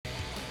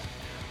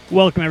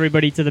Welcome,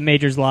 everybody, to the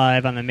Majors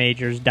Live on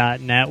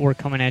themajors.net. We're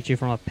coming at you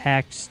from a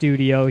packed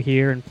studio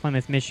here in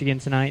Plymouth, Michigan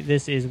tonight.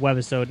 This is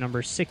webisode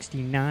number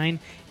 69.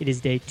 It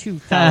is day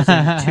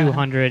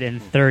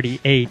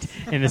 2,238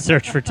 in the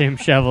search for Tim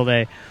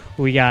Shovelday.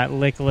 We got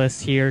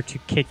Lickless here to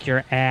kick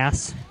your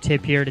ass,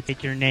 Tip here to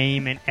take your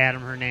name, and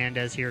Adam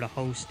Hernandez here to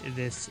host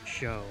this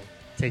show.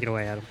 Take it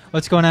away, Adam.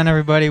 What's going on,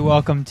 everybody?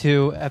 Welcome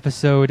to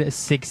episode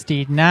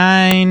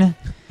 69.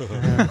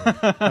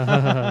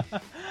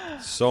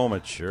 So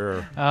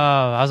mature. Oh,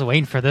 I was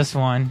waiting for this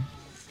one.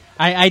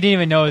 I didn't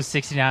even know it was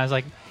 69. I was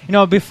like,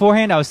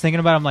 beforehand I was thinking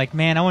about it. I'm like,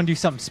 man, I want to do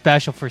something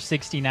special for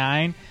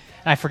 69. And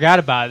I forgot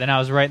about it. Then I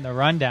was writing the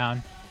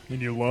rundown.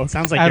 And you look.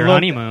 Sounds like your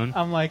honeymoon.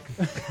 I'm like,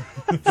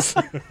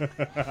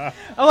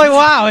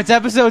 wow, it's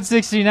episode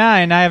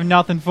 69. I have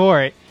nothing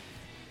for it.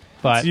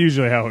 But that's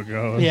usually how it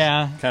goes.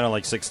 Yeah. Kind of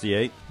like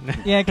 68.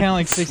 Yeah, kind of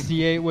like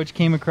 68, which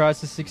came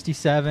across as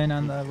 67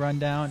 on the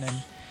rundown.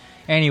 And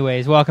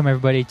anyways, welcome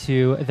everybody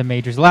to the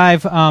Majors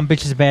Live.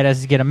 Bitches and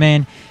Badasses, get them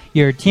in.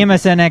 Your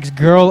TMSNX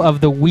Girl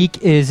of the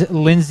Week is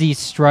Lindsay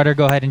Strutter.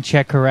 Go ahead and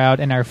check her out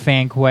in our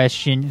fan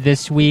question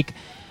this week.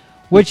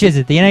 Which is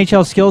it? The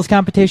NHL Skills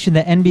Competition,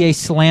 the NBA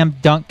Slam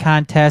Dunk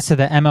Contest, or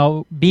the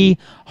MLB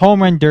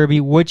Home Run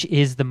Derby? Which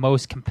is the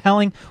most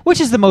compelling?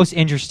 Which is the most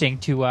interesting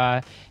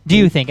to, do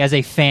you think, as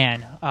a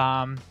fan?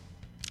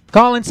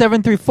 Call in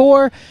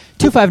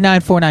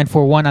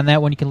 734-259-4941. On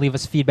that one, you can leave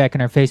us feedback on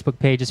our Facebook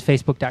page. It's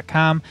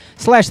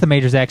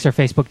facebook.com/themajorsx or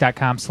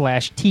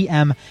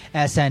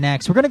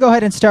facebook.com/TMSNX. We're going to go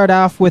ahead and start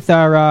off with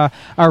our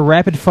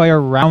rapid-fire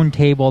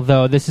roundtable,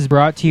 though. This is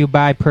brought to you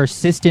by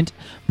Persistent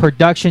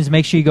Productions.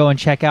 Make sure you go and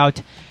check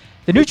out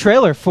the new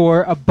trailer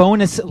for A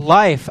Bonus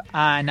Life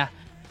on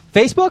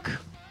Facebook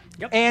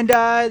and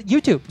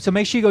YouTube. So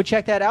make sure you go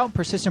check that out,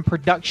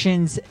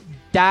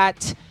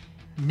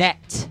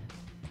 persistentproductions.net.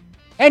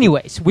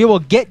 Anyways, we will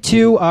get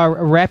to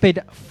our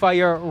rapid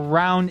fire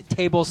round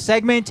table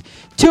segment.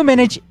 2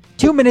 minutes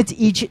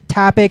each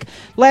topic.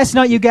 Last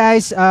night, you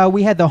guys,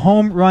 we had the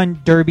home run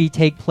derby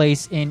take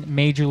place in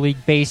Major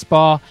League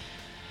Baseball.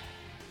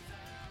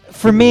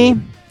 For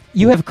me,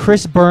 you have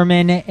Chris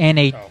Berman and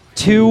a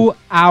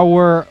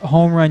 2-hour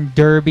home run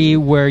derby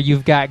where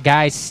you've got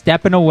guys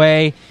stepping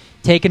away,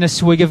 taking a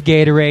swig of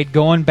Gatorade,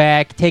 going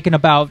back, taking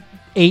about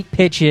 8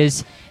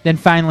 pitches, then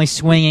finally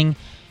swinging.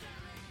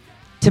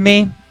 To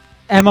me,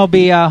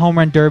 MLB Home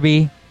Run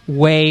Derby,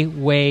 way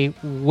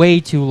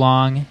too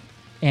long,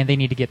 and they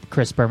need to get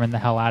Chris Berman the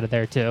hell out of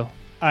there too.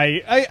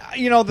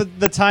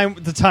 The time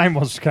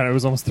was it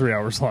was almost 3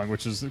 hours long,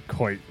 which is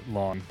quite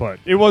long, but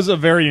it was a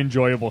very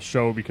enjoyable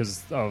show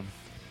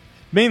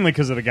mainly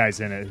because of the guys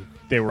in it.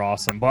 They were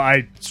awesome,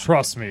 but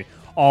trust me,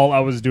 all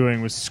I was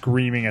doing was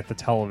screaming at the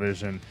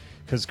television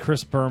because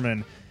Chris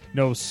Berman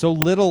knows so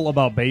little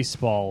about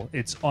baseball.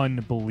 It's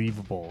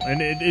unbelievable,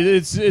 and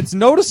it's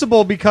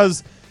noticeable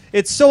because.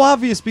 It's so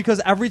obvious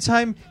because every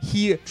time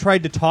he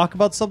tried to talk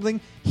about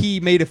something, he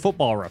made a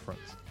football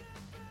reference.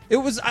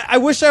 I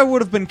wish I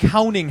would have been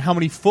counting how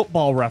many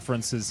football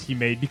references he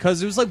made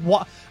because it was like,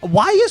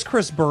 why is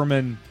Chris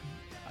Berman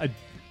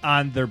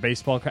on their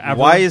baseball?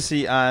 Why is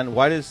he on?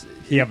 Why does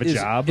he have a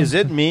job? Is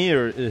it me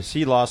or has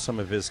he lost some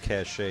of his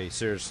cachet?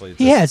 Seriously,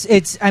 he has.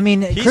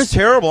 He's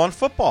terrible on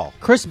football.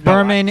 Chris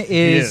Berman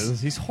is.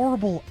 He's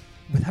horrible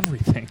with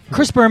everything.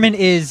 Chris Berman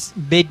is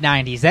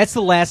mid-90s. That's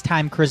the last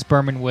time Chris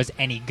Berman was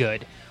any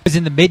good. It was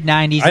in the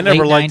mid-90s, I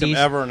never liked 90s. him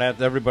ever, and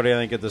everybody I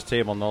think at this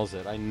table knows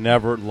that. I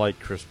never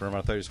liked Chris Berman.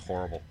 I thought he was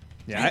horrible.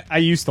 Yeah, I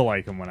used to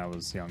like him when I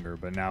was younger,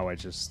 but now I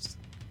just...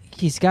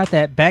 He's got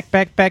that back,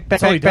 and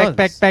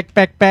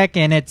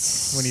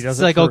it's when he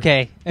does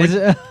okay.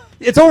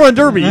 It's home run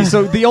derby,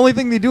 so the only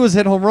thing they do is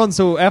hit home runs,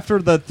 so after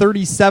the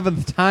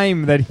 37th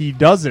time that he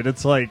does it,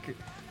 it's like...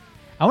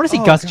 I want to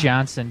see Gus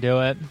Johnson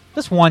do it.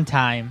 Just one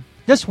time.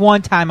 Just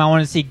one time I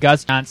want to see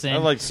Gus Johnson. I'd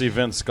like to see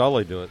Vin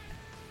Scully do it.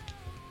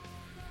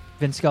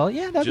 Vin Scully?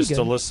 Yeah, that'd be good. Just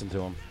to listen to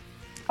him.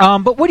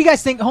 But what do you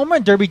guys think? Home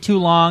Run Derby too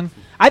long?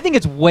 I think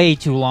it's way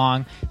too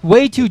long.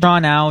 Way too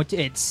drawn out.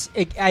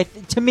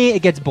 To me,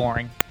 it gets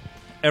boring.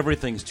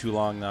 Everything's too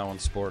long now in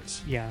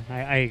sports. Yeah,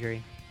 I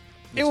agree.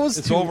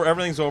 It's over.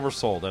 Everything's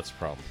oversold. That's the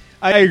problem.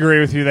 I agree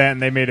with you that, and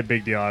they made a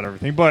big deal out of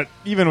everything. But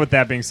even with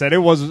that being said,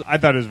 I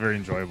thought it was very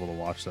enjoyable to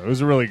watch. Though it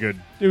was a really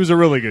good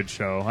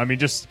show. I mean,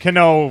 just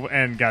Cano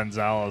and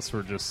Gonzalez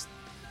were just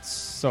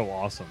so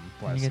awesome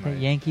last night. The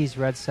Yankees,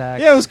 Red Sox.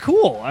 Yeah, it was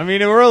cool. I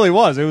mean, it really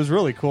was. It was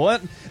really cool.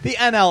 And the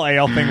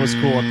NLAL thing was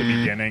cool at the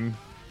beginning,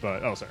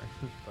 but it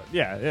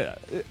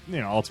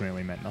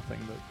ultimately meant nothing.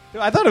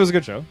 But I thought it was a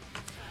good show.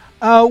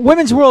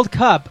 Women's World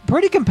Cup,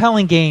 pretty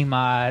compelling game.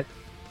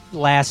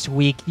 Last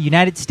week, the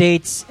United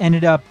States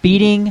ended up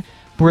beating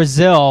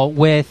Brazil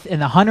in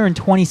the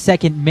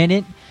 122nd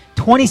minute.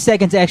 20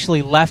 seconds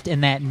actually left in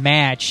that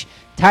match.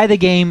 Tie the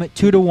game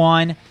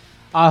 2-1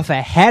 off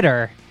a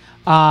header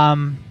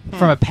from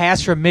a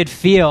pass from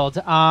midfield.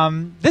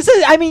 This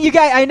is, I mean, you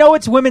guys, I know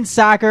it's women's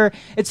soccer,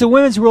 it's the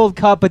Women's World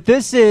Cup, but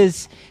this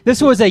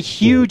was a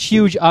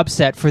huge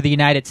upset for the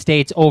United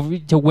States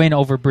to win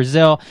over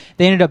Brazil.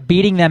 They ended up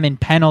beating them in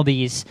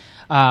penalties,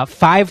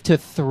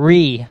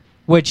 5-3,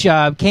 which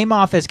came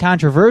off as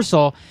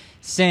controversial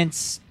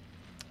since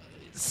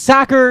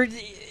soccer.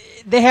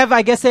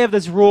 I guess they have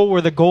this rule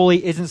where the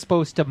goalie isn't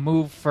supposed to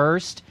move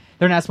first.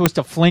 They're not supposed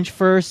to flinch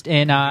first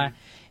in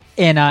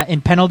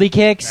penalty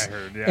kicks. I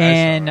heard,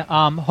 and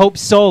Hope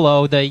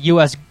Solo, the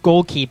U.S.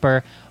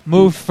 goalkeeper,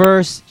 moved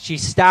first. She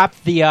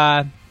stopped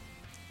the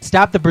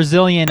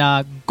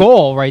Brazilian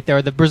goal right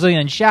there, the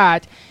Brazilian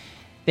shot.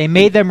 They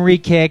made them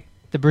re-kick.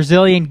 The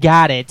Brazilian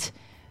got it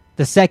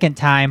the second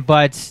time,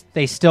 but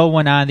they still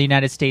went on, the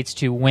United States,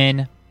 to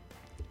win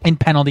in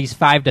penalties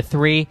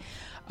 5-3.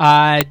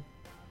 The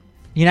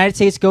United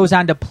States goes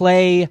on to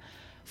play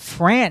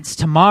France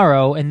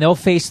tomorrow, and they'll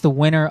face the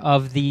winner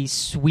of the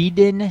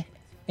Sweden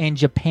and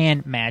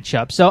Japan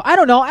matchup. So I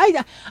don't know.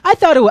 I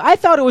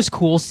thought it was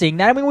cool seeing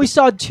that. I mean, we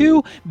saw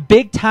two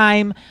big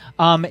time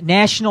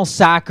national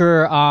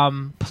soccer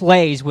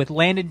plays with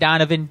Landon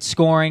Donovan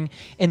scoring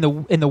in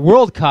the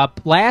World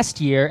Cup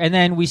last year, and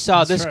then we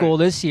saw this goal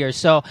this year.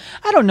 So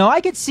I don't know.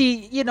 I could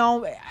see,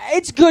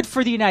 it's good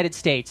for the United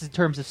States in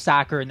terms of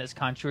soccer in this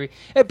country.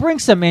 It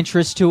brings some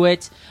interest to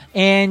it,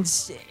 and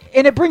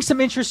it brings some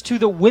interest to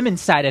the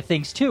women's side of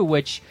things too,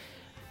 which,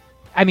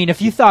 I mean,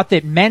 if you thought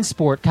that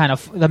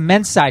the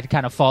men's side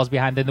kind of falls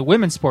behind, then the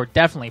women's sport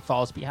definitely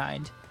falls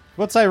behind.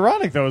 What's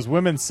ironic, though, is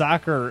women's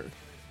soccer.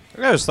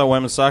 I just thought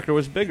women's soccer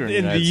was bigger in the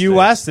United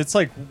U.S. States. It's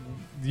like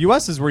the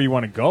U.S. is where you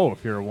want to go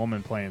if you're a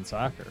woman playing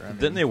soccer. I mean,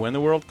 Didn't they win the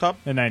World Cup?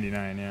 in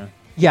 '99? Yeah.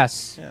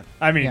 Yes. Yeah.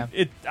 I mean, Yeah.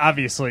 it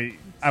obviously.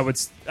 I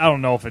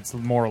don't know if it's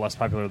more or less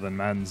popular than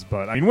men's,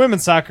 but I mean,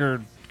 women's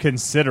soccer,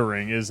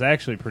 considering, is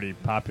actually pretty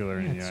popular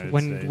in the United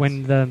States.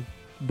 When the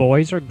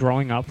boys are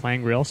growing up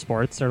playing real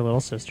sports, their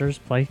little sisters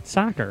play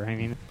soccer. I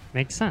mean, it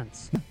makes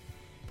sense.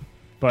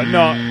 But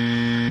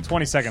no,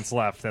 20 seconds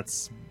left.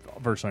 That's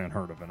virtually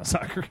unheard of in a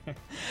soccer game.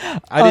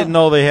 I didn't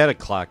know they had a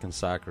clock in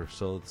soccer.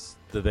 So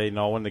did they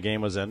know when the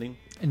game was ending?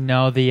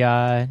 No,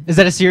 is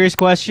that a serious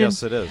question?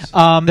 Yes, it is.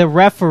 The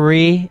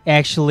referee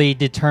actually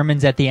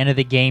determines at the end of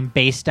the game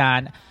based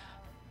on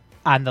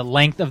the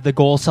length of the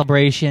goal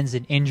celebrations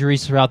and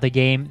injuries throughout the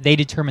game. They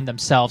determine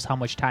themselves how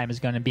much time is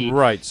going to be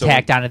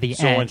tacked onto the end.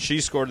 So when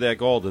she scored that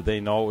goal, did they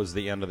know it was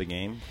the end of the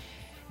game?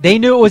 They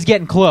knew it was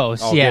getting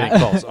close. Oh, yeah,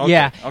 getting close. Okay,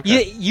 yeah.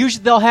 okay.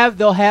 Usually they'll have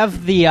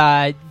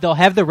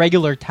the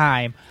regular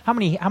time. How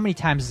many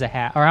times is a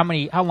half, or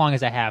how long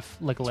is a half?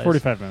 Like It's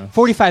 45 minutes.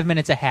 45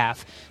 minutes a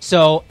half.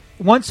 So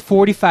once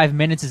 45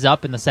 minutes is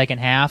up in the second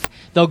half,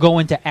 they'll go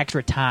into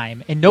extra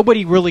time, and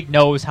nobody really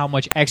knows how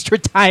much extra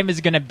time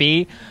is going to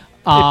be.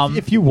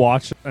 If you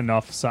watch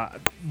enough,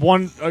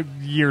 several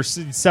years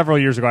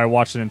ago, I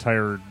watched an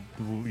entire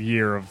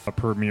year of a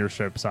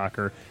Premiership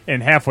soccer,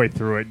 and halfway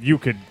through it, you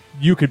could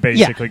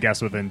basically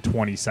guess within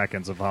 20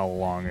 seconds of how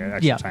long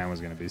extra time was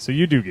going to be. So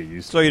you do get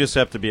used to So you just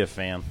have to be a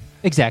fan.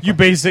 Exactly. it. You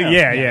basically,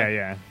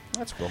 yeah.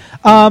 That's cool.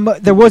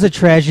 There was a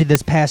tragedy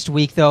this past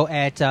week, though,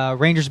 at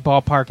Rangers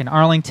Ballpark in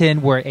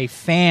Arlington, where a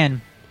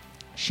fan,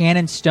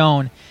 Shannon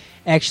Stone,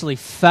 actually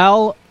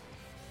fell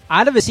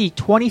out of his seat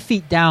 20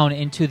 feet down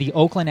into the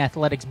Oakland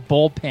Athletics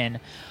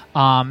bullpen,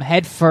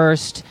 head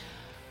first.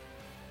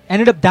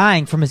 Ended up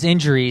dying from his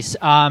injuries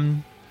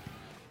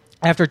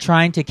after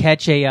trying to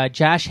catch a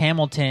Josh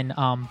Hamilton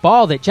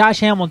ball that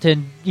Josh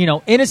Hamilton,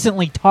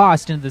 innocently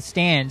tossed into the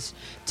stands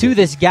to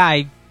this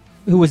guy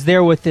who was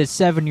there with his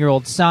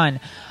 7-year-old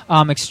son.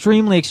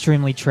 Extremely,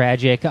 extremely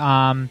tragic.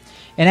 And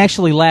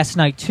actually, last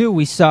night too,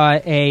 we saw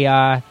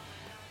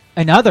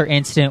another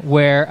incident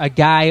where a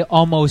guy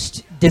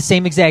almost did the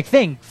same exact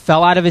thing,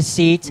 fell out of his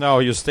seat. No,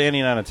 he was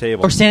standing on a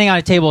table. Or standing on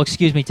a table,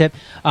 excuse me, Tip.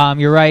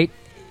 You're right.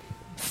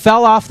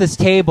 Fell off this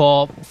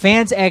table.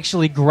 Fans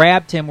actually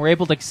grabbed him, were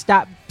able to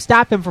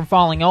stop him from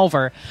falling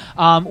over.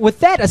 With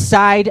that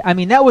aside, I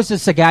mean, that was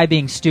just a guy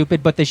being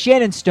stupid, but the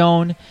Shannon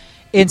Stone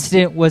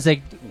incident was No,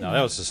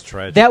 that was just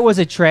tragic. That was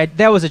a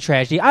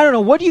tragedy. I don't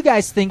know. What do you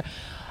guys think?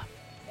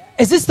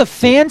 Is this the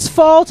fans'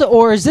 fault,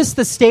 or is this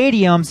the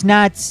stadium's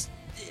not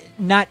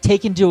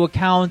taking into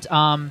account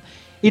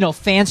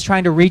fans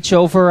trying to reach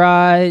over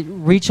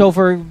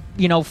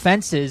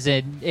fences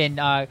and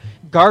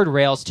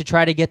guardrails to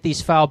try to get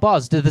these foul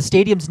balls? Do the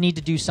stadiums need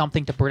to do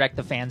something to protect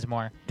the fans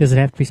more? Does it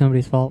have to be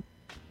somebody's fault?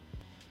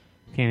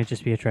 Can't it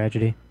just be a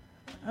tragedy?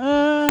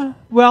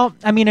 Well,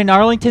 I mean, in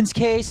Arlington's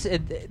case,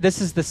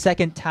 this is the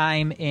second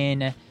time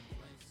in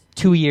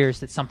 2 years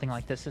that something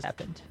like this has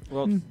happened.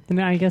 Well, Then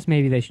I guess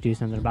maybe they should do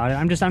something about it.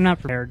 I'm not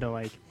prepared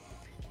to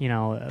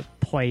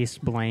place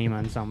blame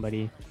on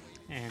somebody,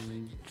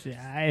 and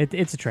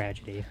it's a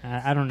tragedy.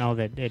 I don't know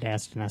that it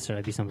has to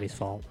necessarily be somebody's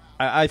fault.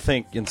 I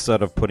think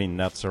instead of putting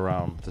nets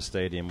around the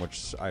stadium,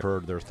 which I've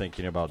heard they're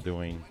thinking about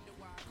doing,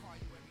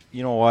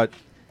 you know what?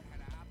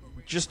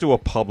 Just do a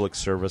public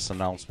service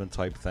announcement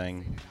type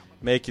thing.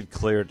 Make it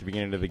clear at the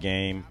beginning of the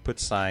game. Put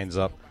signs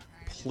up.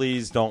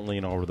 Please don't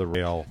lean over the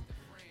rail.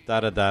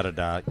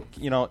 da-da-da-da-da.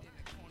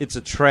 It's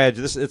a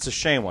tragedy. It's a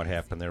shame what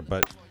happened there,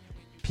 but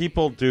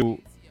people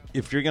do.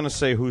 If you're going to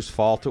say whose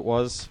fault it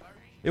was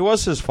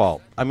his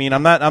fault. I mean,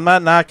 I'm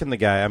not knocking the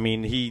guy. I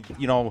mean, he,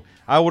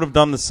 I would have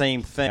done the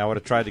same thing. I would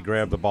have tried to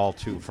grab the ball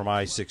too for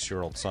my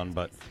 6-year-old son,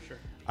 but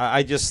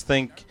I just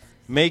think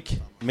make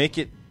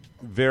it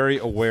very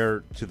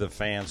aware to the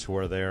fans who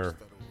are there.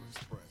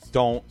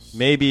 Don't,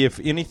 maybe if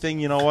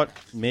anything,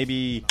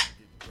 maybe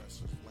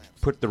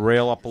put the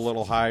rail up a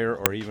little higher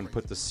or even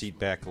put the seat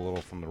back a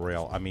little from the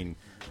rail. I mean,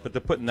 but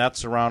to put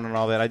nets around and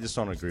all that, I just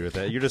don't agree with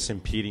that. You're just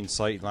impeding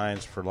sight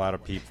lines for a lot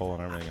of people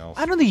and everything else.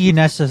 I don't think you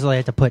necessarily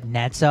have to put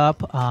nets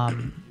up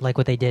like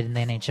what they did in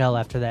the NHL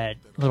after that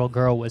little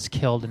girl was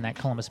killed in that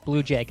Columbus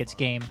Blue Jackets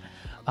game.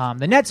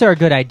 The nets are a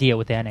good idea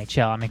with the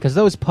NHL. I mean, because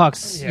those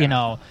pucks,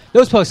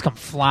 those pucks come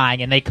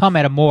flying, and they come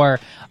at a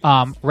more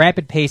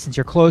rapid pace since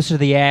you're closer to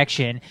the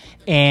action,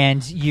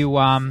 and you,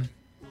 and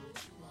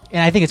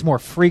I think it's more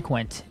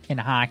frequent in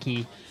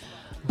hockey.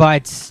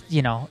 But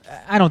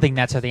I don't think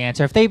nets are the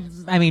answer. If they,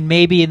 I mean,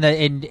 maybe in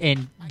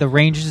the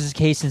Rangers'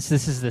 case, since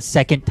this is the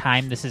second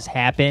time this has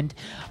happened,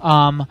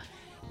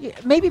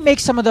 maybe make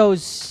some of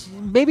those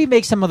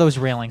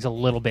railings a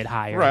little bit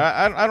higher.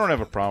 Right, I don't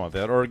have a problem with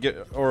that,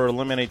 or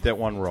eliminate that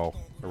one row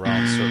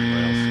around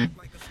certain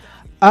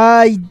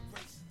rails.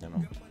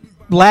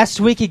 Last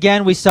week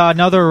again, we saw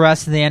another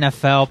arrest in the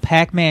NFL.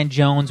 Pac-Man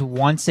Jones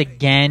once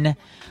again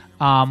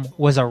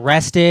was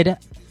arrested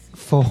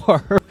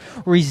for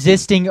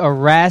resisting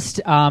arrest.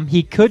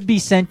 He could be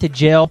sent to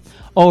jail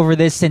over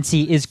this since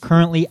he is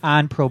currently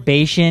on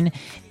probation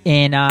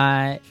in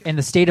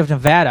the state of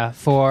Nevada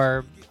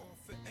for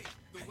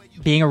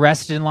being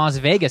arrested in Las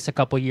Vegas a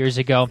couple years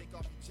ago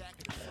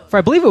for,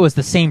 I believe it was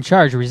the same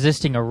charge,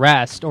 resisting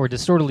arrest or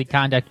disorderly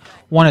conduct,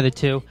 one of the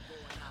two.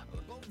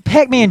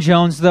 Pac-Man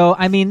Jones, though,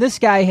 I mean, this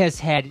guy has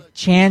had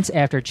chance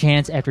after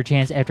chance after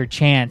chance after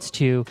chance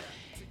to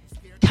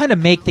kind of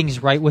make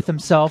things right with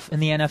himself in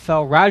the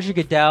NFL. Roger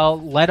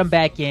Goodell let him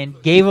back in,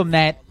 gave him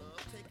that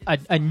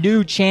a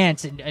new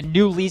chance, a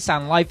new lease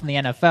on life in the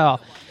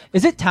NFL.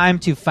 Is it time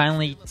to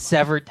finally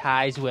sever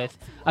ties with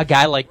a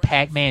guy like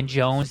Pac-Man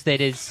Jones that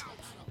is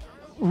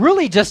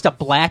really just a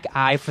black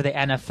eye for the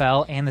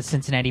NFL and the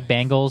Cincinnati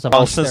Bengals?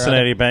 Well,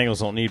 Cincinnati Bengals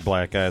don't need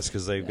black eyes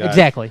because they've got...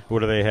 Exactly. What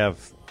do they have?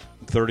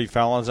 30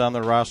 felons on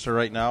their roster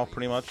right now,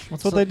 pretty much?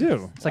 That's what they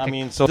do. It's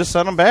like so just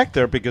send them back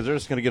there because they're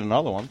just going to get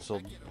another one.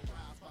 So,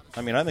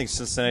 I mean, I think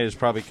Cincinnati is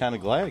probably kind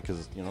of glad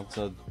because, it's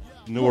a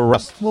new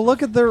arrest. Well,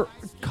 look at their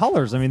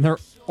colors. I mean, they're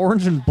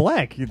orange and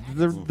black.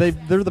 They're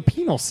the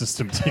penal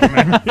system team.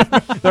 I mean,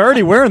 they're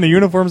already wearing the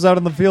uniforms out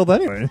in the field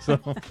anyway. So,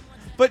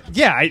 but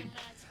yeah,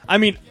 I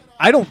mean,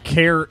 I don't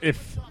care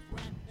if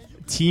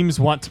teams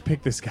want to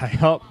pick this guy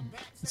up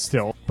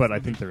still, but I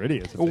think they're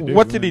idiots.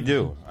 What did he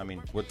do? I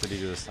mean, what did he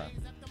do this time?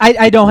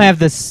 I don't have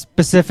the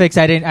specifics.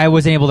 I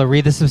wasn't able to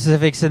read the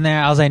specifics in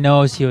there. All I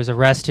know is he was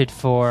arrested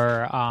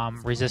for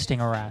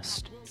resisting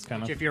arrest.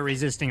 If you're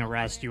resisting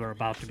arrest, you are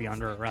about to be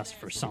under arrest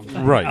for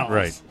something. Right, else.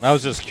 right. I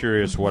was just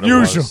curious what it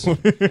was.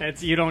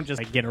 You don't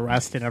just get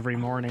arrested every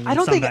morning. I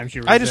don't think.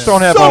 I just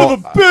don't have. Son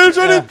of a bitch!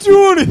 I didn't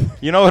do anything.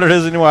 You know what it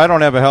is anyway? I don't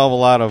have a hell of a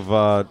lot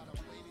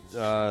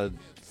of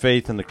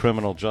faith in the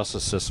criminal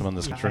justice system in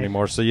this country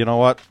anymore. So you know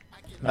what?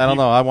 I don't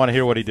know. I want to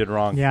hear what he did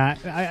wrong. Yeah,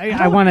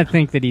 I want to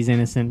think that he's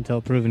innocent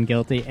until proven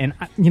guilty, and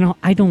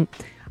I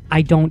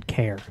don't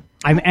care.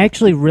 I'm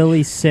actually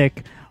really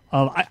sick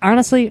of.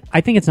 Honestly,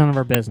 I think it's none of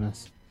our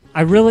business.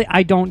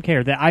 I don't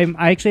care. That I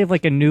actually have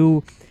like a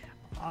new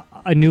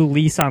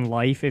lease on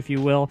life, if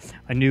you will,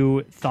 a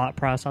new thought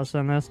process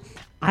on this.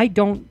 I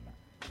don't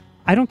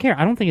care.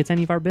 I don't think it's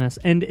any of our business.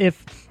 And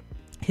if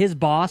his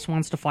boss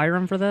wants to fire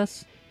him for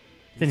this,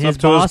 then his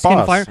boss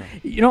can fire.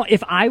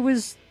 If I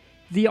was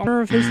the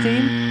owner of his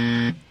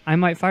team, I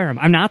might fire him.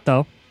 I'm not,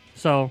 though.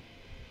 So,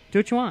 do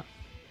what you want.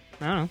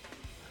 I don't know.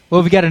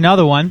 Well, we got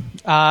another one.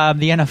 The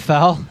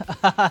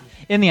NFL.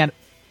 In the end,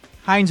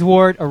 Hines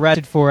Ward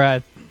arrested for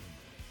a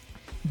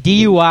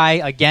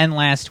DUI again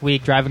last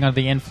week, driving under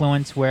the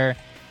influence, where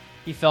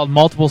he failed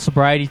multiple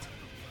sobriety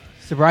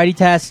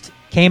tests,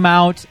 came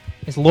out.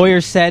 His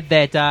lawyer said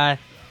that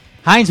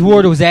Hines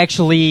Ward was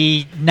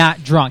actually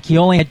not drunk. He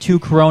only had 2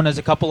 Coronas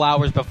a couple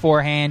hours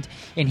beforehand,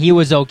 and he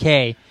was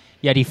okay.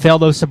 Yet he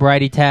failed those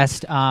sobriety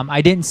tests.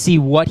 I didn't see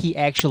what he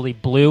actually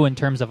blew in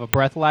terms of a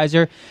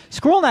breathalyzer.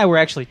 Squirrel and I were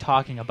actually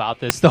talking about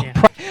this, though,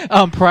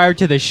 prior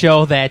to the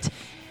show, that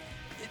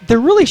there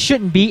really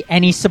shouldn't be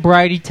any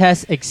sobriety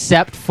tests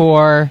except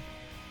for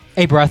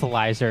a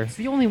breathalyzer. It's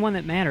the only one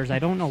that matters. I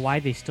don't know why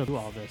they still do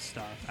all this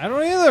stuff. I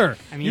don't either.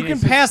 I mean, you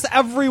can pass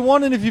every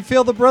one, and if you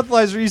fail the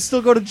breathalyzer, you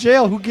still go to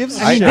jail. Who gives a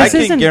shit? I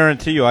can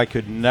guarantee you I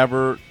could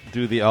never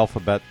do the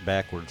alphabet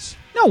backwards.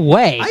 No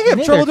way. I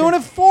have trouble doing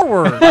it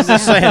forward. I'm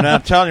just saying.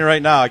 I'm telling you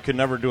right now, I could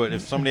never do it.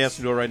 If somebody has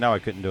to do it right now, I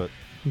couldn't do it.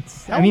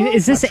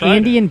 Is this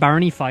Andy and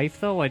Barney Fife,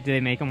 though? Like, do they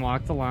make them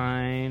walk the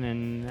line?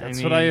 And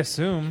That's what I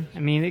assume. I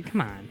mean,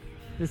 come on.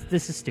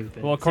 This is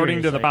stupid. Well,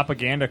 according to the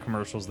propaganda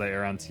commercials they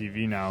air on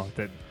TV now,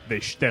 that they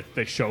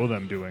show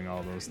them doing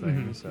all those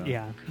things. Mm-hmm. So.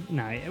 Yeah.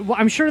 No. Well,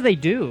 I'm sure they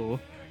do.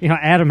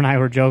 Adam and I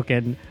were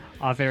joking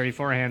off air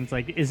beforehand. It's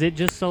like, is it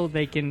just so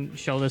they can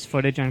show this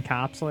footage on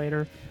cops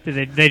later?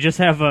 Do they just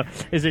have a?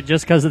 Is it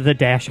just because of the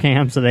dash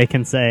cam so they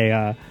can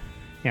say,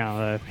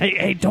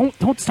 hey,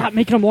 don't stop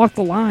making them walk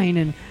the line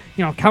and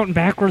counting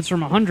backwards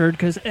from 100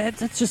 because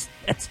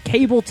it's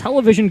cable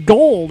television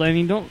gold. I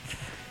mean,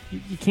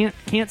 you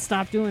can't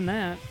stop doing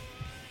that.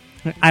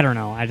 I don't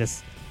know. I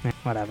just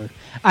whatever.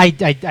 I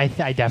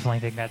definitely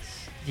think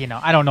that's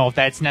I don't know if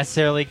that's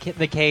necessarily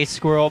the case,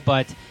 Squirrel,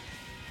 but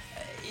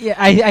yeah,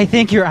 I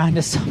think you're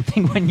onto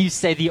something when you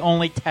say the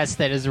only test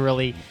that is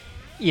really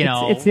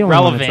it's the only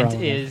one that's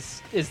relevant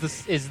is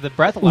the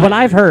breathalyzer. What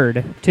I've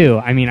heard too.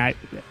 I mean,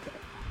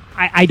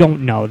 I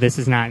don't know. This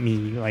is not me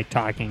like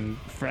talking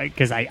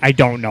because I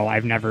don't know.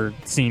 I've never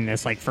seen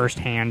this like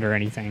firsthand or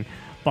anything.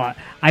 But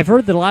I've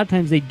heard that a lot of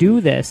times they do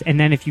this, and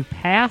then if you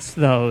pass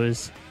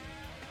those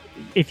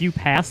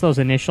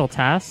initial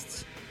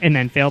tests and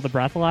then fail the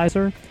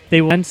breathalyzer,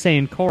 they will then say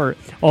in court,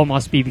 "Oh, it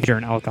must be because you're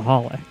an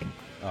alcoholic."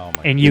 Oh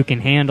my and you can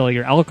handle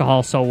your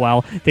alcohol so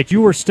well that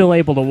you were still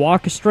able to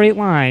walk a straight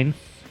line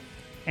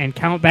and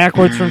count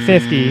backwards from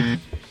 50,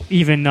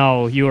 even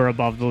though you were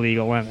above the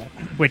legal limit.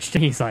 Which to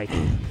me is like,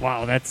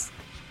 wow, that's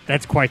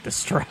quite the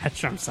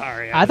stretch. I'm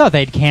sorry. I thought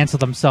they'd cancel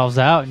themselves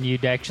out and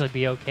you'd actually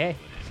be okay.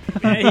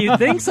 Yeah, you'd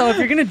think so. If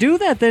you're going to do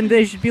that, then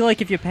they should be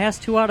like, if you pass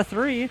 2 out of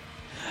 3.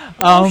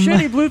 Oh, shit,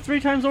 he blew 3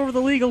 times over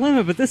the legal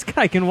limit, but this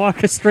guy can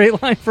walk a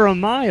straight line for a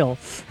mile.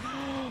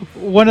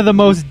 One of the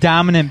most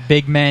dominant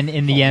big men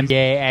in the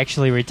NBA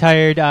actually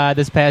retired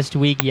this past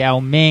week, Yao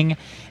Ming,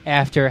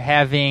 after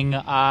having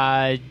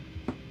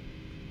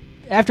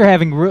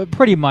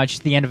pretty much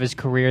the end of his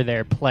career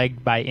there,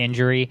 plagued by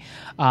injury.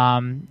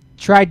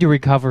 Tried to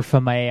recover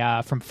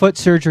from foot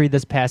surgery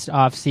this past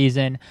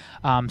offseason.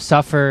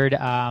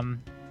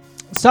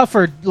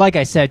 Suffered, like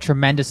I said,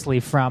 tremendously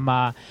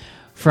from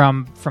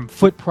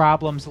foot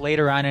problems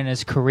later on in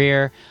his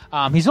career.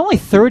 He's only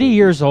 30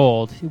 years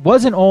old. He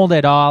wasn't old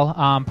at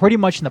all. Pretty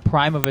much in the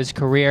prime of his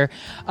career.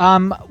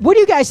 What do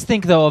you guys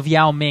think though of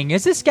Yao Ming?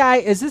 Is this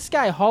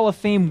guy Hall of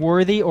Fame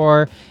worthy,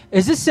 or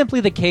is this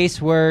simply the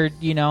case where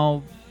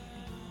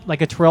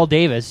like a Terrell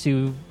Davis,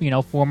 who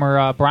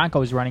former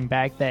Broncos running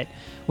back that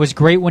was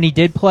great when he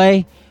did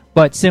play,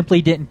 but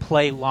simply didn't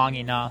play long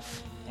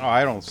enough? Oh,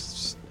 I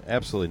don't.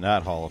 Absolutely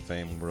not Hall of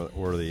Fame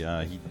worthy.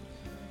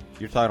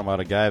 You're talking about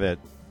a guy that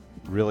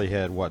really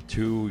had,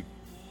 2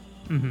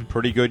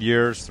 pretty good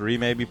years, 3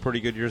 maybe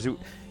pretty good years.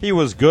 He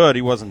was good.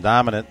 He wasn't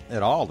dominant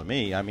at all to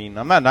me. I mean,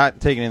 I'm not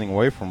taking anything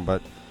away from him,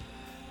 but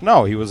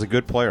no, he was a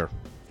good player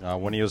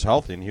when he was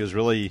healthy, and he was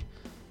really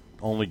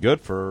only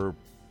good for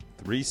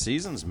 3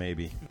 seasons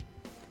maybe.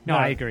 No,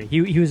 I agree.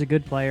 He was a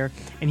good player,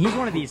 and he's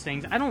one of these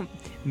things. I don't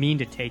mean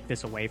to take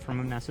this away from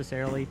him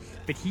necessarily,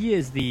 but he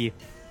is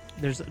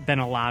there's been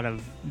a lot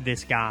of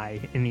this guy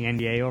in the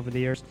NBA over the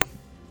years.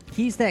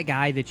 He's that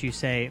guy that you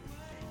say,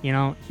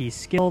 he's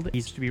skilled,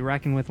 he's to be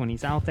reckoned with when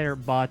he's out there,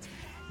 but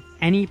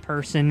any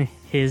person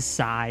his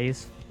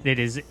size that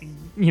is,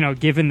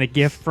 given the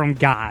gift from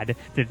God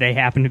that they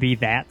happen to be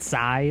that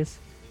size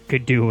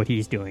could do what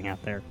he's doing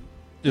out there.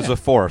 Is a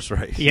force,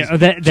 right? Yeah,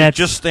 that's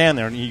just stand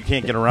there and you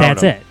can't get around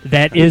that's him. It.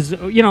 That is,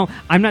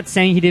 I'm not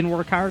saying he didn't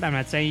work hard. I'm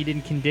not saying he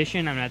didn't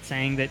condition. I'm not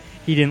saying that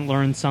he didn't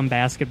learn some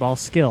basketball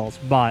skills,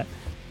 but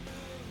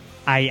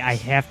I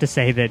have to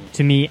say that,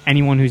 to me,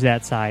 anyone who's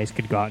that size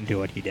could go out and do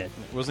what he did.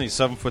 Wasn't he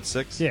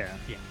 7'6"? Yeah.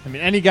 I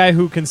mean, any guy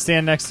who can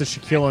stand next to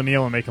Shaquille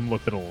O'Neal and make him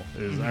look little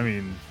is,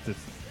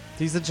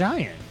 he's a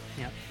giant.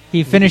 Yep.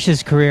 He finished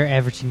his career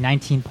averaging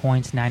 19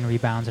 points, 9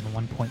 rebounds, and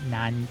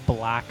 1.9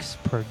 blocks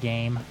per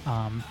game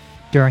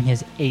during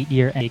his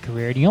 8-year NBA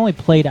career. And he only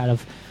played out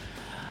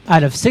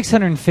of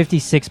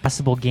 656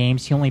 possible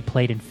games. He only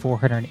played in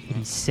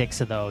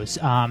 486 of those.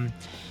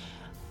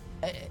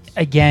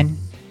 Again,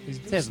 he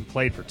hasn't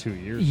played for 2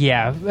 years.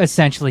 Yeah,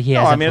 essentially he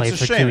hasn't played for 2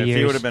 years. It's a shame. If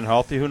he would have been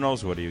healthy, who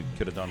knows what he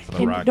could have done for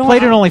the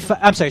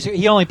Rockets.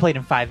 He only played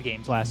in 5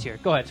 games last year.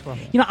 Go ahead, Squirrel.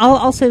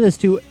 I'll say this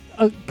too.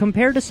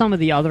 Compared to some of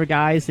the other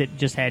guys that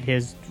just had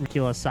his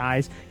ridiculous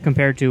size,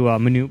 compared to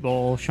Manute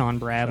Bol, Sean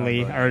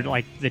Bradley, or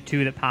like the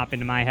 2 that pop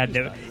into my head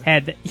that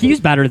had, he was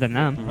better than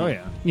them. Oh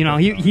yeah.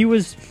 He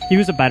was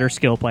a better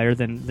skill player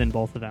than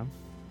both of them,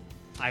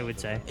 I would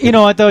say. You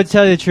know what, though, to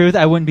tell you the truth,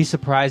 I wouldn't be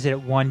surprised at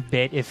it one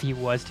bit if he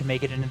was to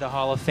make it into the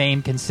Hall of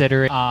Fame,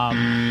 considering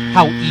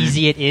how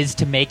easy it is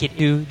to make it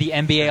to the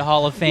NBA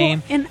Hall of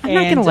Fame. Well, and I'm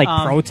not going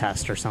to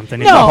protest or something.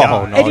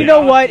 No. And you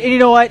know what?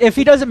 If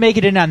he doesn't make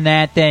it in on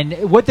that, then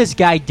what this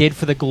guy did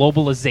for the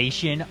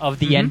globalization of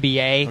the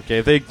NBA. Okay,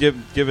 if they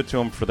give it to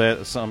him for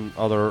that some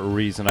other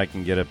reason, I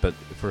can get it. But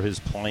for his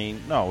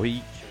playing, no,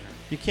 you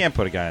can't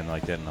put a guy in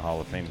like that in the Hall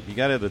of Fame. You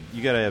got to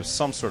have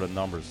some sort of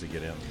numbers to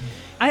get in.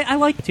 I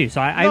like it too.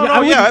 So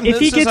if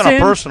he gets in, a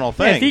personal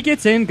thing. If he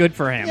gets in, good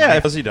for him.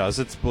 Yeah, as he does.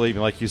 It's, believe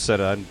me, like you said,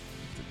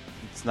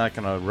 it's not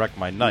going to wreck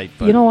my night.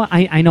 But you know what?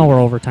 I know we're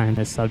over time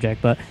this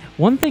subject, but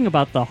one thing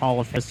about the Hall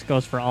of Fame, this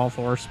goes for all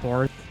 4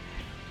 sports.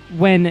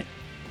 When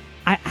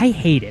I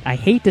hate it. I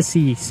hate to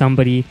see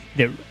somebody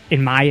that,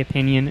 in my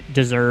opinion,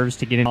 deserves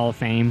to get in the Hall of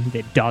Fame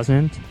that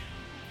doesn't.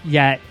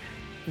 Yet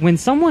when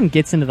someone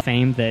gets into the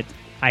fame that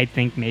I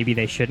think maybe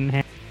they shouldn't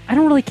have, I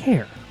don't really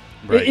care.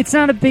 Right. It's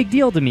not a big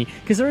deal to me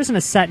because there isn't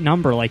a set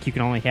number like you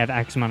can only have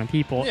X amount of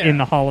people in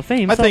the Hall of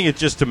Fame. I so think it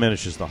just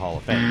diminishes the Hall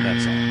of Fame.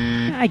 That's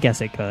all. I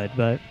guess it could,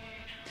 but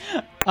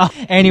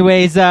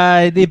Anyways,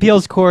 the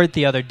appeals court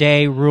the other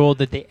day ruled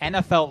that the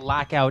NFL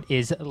lockout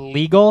is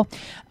legal,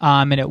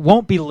 and it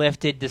won't be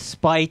lifted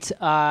despite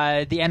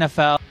the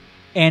NFL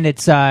and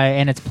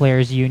its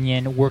players'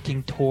 union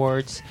working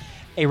towards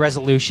a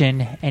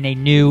resolution and a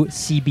new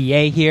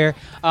CBA here.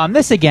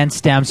 This again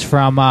stems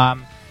from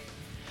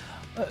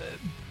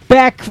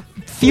back a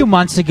few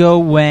months ago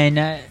when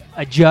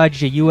a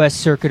judge, a U.S.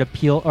 Circuit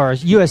Appeal or a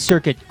U.S.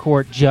 Circuit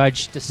Court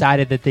judge,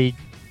 decided that they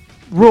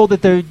ruled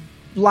that the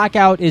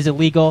lockout is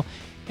illegal,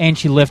 and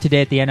she lifted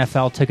it. The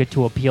NFL took it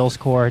to appeals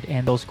court,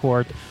 and those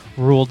court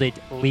ruled it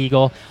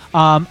legal.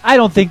 I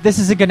don't think this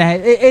is going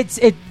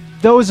to.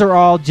 Those are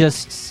all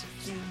just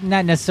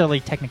not necessarily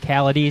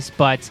technicalities,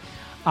 but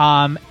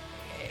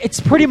it's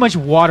pretty much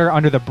water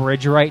under the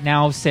bridge right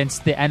now since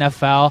the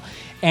NFL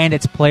and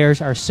its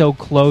players are so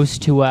close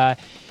to a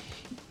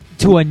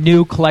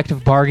new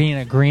collective bargaining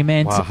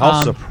agreement. Wow,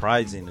 how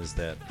surprising is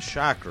that?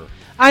 Shocker.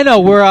 I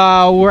know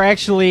we're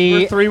actually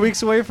We're 3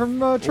 weeks away from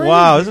training.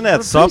 Wow, isn't that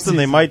for something?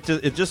 They preseason. might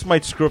it just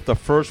might screw up the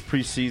first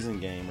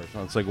preseason game or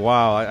something. It's like,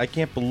 wow, I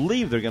can't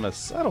believe they're going to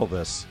settle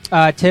this.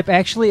 Tip.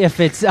 Actually, if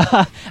it's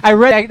I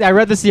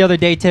read this the other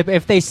day. Tip,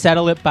 if they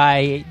settle it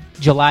by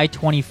July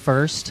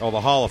 21st. Oh,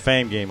 the Hall of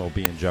Fame game will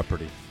be in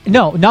jeopardy.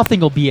 No,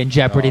 nothing will be in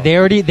jeopardy.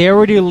 Oh. They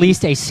already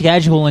released a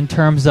schedule in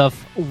terms of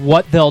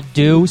what they'll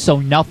do, so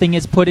nothing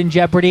is put in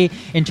jeopardy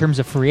in terms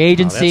of free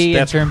agency.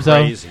 That's in terms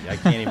crazy. I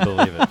can't even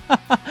believe it.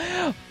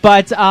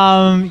 But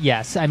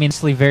yes, I mean, it's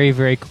very,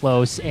 very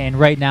close. And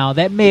right now,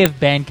 that may have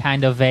been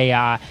kind of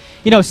a,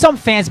 some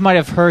fans might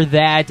have heard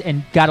that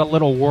and got a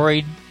little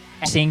worried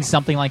seeing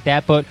something like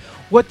that. But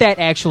what that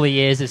actually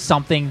is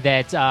something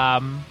that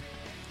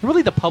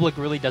really the public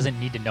really doesn't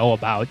need to know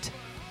about.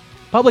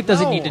 Public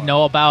doesn't need to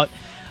know about.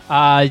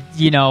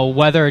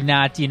 Whether or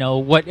not,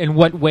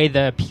 what way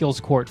the appeals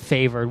court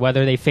favored,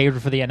 whether they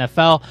favored for the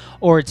NFL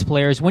or its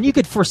players, when you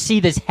could foresee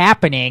this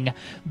happening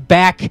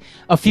back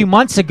a few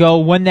months ago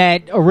when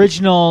that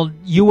original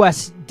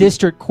U.S.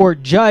 District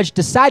Court judge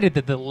decided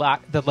that the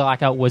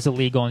lockout was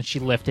illegal and she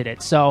lifted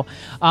it. So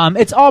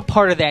it's all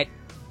part of that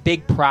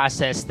big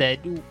process that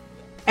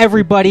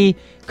everybody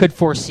could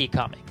foresee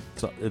coming.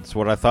 So it's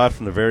what I thought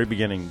from the very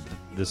beginning.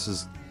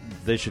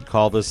 They should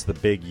call this the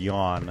big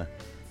yawn.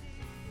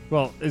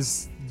 Well,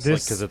 is It's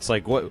this because it's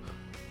like what,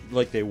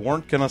 like they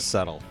weren't gonna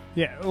settle.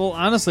 Yeah, well,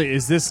 honestly,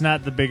 is this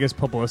not the biggest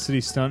publicity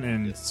stunt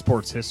in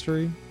sports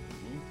history?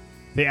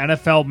 The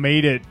NFL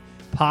made it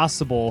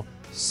possible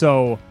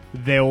so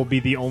they will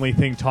be the only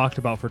thing talked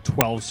about for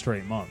 12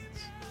 straight months.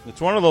 It's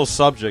one of those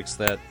subjects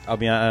that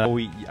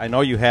I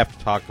know you have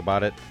to talk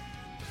about it.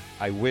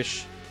 I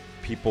wish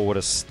people would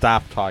have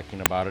stopped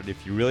talking about it.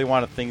 If you really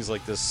wanted things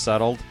like this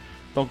settled,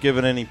 don't give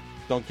it any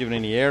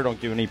air,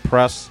 don't give it any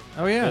press.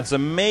 Oh, yeah. It's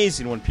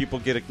amazing when people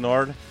get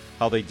ignored,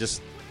 how they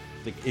just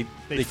they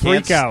freak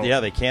can't, out.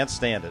 Yeah, they can't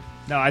stand it.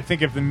 No, I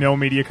think if the no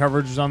media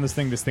coverage was on this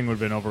thing would have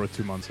been over with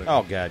 2 months ago.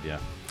 Oh God, yeah.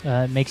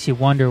 It makes you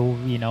wonder,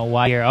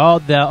 why here. Oh,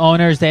 the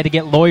owners, they had to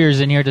get lawyers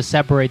in here to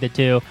separate the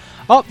two.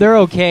 Oh, they're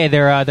okay.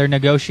 They're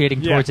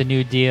negotiating towards a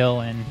new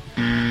deal,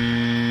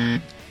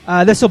 and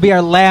this will be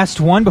our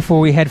last one before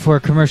we head for a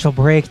commercial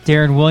break.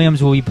 Darren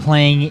Williams will be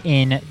playing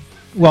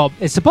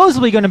it's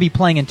supposedly going to be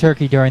playing in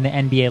Turkey during the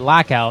NBA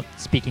lockout.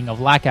 Speaking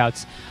of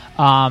lockouts,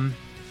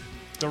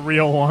 The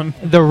real one.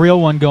 the real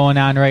one going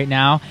on right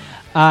now.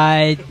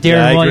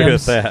 Darren I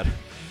Williams, agree with that.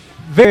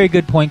 very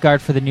good point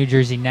guard for the New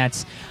Jersey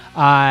Nets,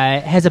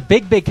 has a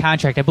big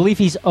contract. I believe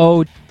he's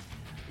owed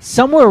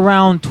somewhere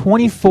around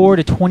 $24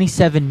 to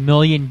 $27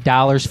 million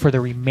for the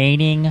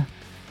remaining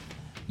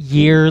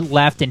year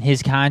left in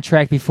his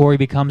contract before he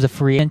becomes a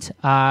free agent.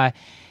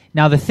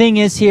 Now, the thing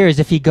is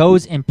if he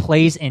goes and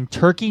plays in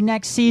Turkey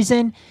next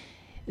season,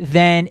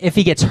 then if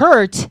he gets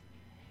hurt,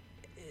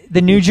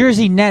 the New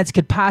Jersey Nets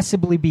could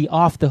possibly be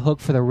off the hook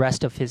for the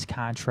rest of his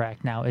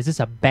contract. Now, is this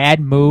a bad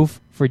move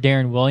for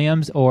Darren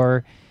Williams,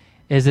 or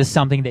is this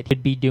something that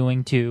he'd be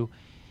doing to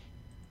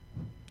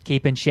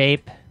keep in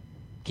shape,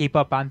 keep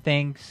up on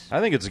things?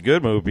 I think it's a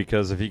good move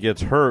because if he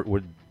gets hurt,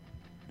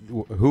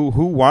 who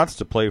wants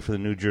to play for the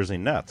New Jersey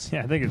Nets?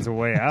 Yeah, I think it's a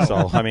way out.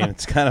 So I mean,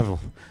 it's kind of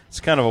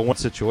a one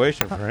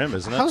situation for him,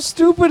 isn't it? How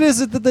stupid is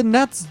it that the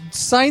Nets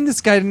signed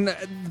this guy and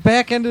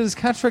back ended his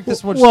contract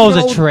this much? Well, it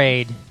was a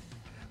trade.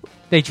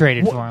 They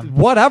traded for him.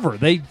 Whatever.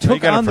 They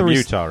took got him on the from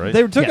Utah, right?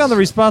 They took Yes. on the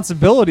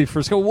responsibility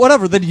for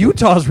whatever. Then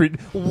Utah's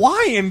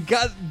why and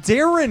got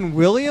Darren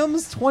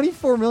Williams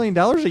 $24 million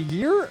a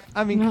year?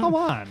 I mean, come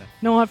on. you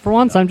know what? For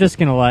once, I'm just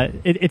gonna let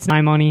it's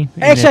my money.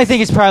 and Actually, I it's-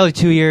 think it's probably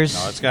 2 years.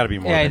 No, it's got to be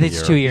more. Yeah, than a it's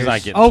year. 2 He's years.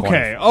 not getting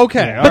Okay, 20.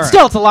 okay. Yeah. all But right.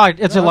 still, it's a large.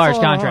 It's a That's large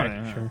all contract.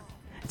 right, yeah.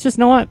 It's just,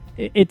 you know what?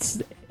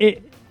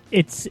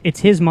 It's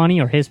his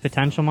money or his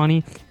potential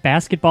money.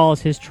 Basketball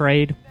is his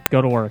trade.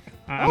 Go to work.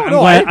 Oh,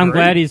 no, I I'm agree.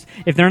 glad he's.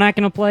 If they're not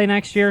going to play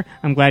next year,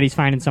 I'm glad he's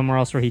finding somewhere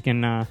else where he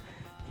can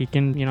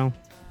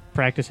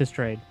practice his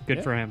trade. Good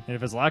Yeah. for him. And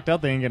if it's locked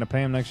out, they ain't going to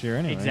pay him next year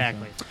anyway.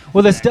 Exactly.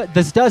 Well, this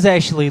does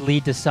actually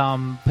lead to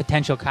some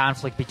potential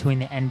conflict between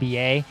the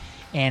NBA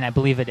and I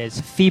believe it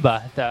is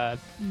FIBA,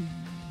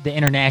 the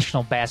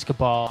international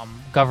basketball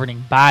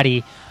governing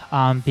body,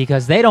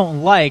 because they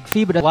don't like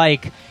FIBA doesn't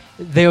like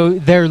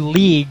their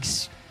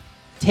leagues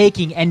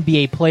taking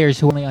NBA players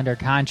who are only under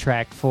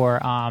contract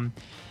for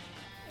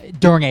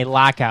during a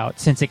lockout,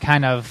 since it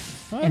kind of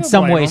I in don't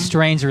some blame way them.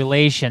 strains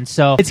relations.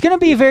 So it's going to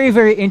be very,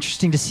 very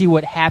interesting to see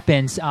what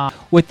happens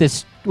with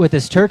this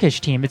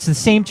Turkish team. It's the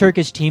same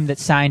Turkish team that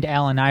signed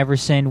Allen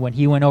Iverson when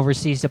he went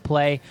overseas to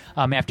play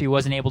after he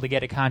wasn't able to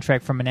get a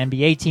contract from an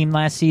NBA team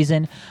last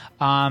season.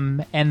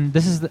 And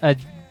this is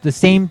the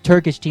same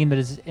Turkish team that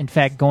is, in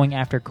fact, going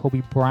after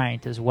Kobe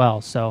Bryant as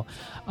well. So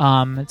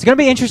it's going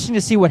to be interesting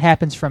to see what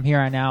happens from here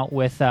on out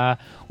with Lock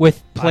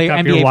NBA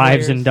up your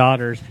wives players. and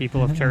daughters,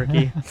 people of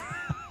Turkey.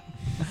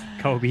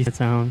 Kobe's its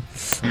own.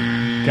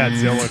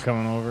 Godzilla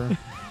coming over.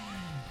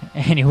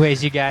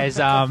 Anyways, you guys,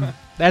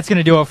 that's going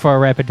to do it for our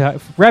rapid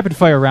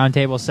fire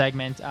roundtable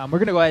segment. We're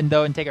going to go ahead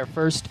and take our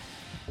first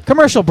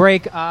commercial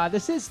break.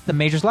 This is The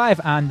Majors Live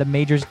on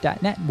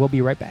themajors.net. We'll be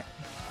right back.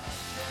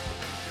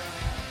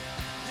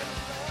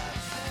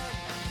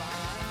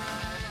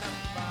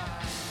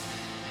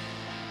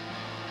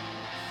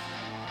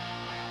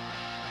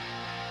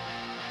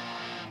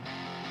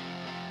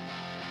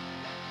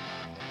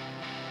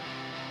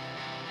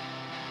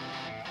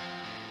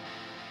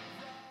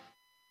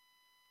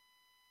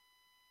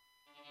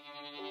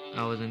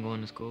 I wasn't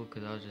going to school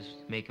because I was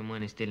just making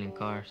money stealing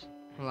cars.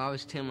 Well, I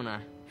was 10 when I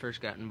first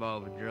got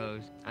involved with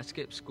drugs. I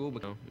skipped school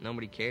because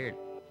nobody cared.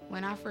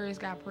 When I first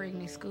got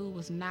pregnant, school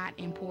was not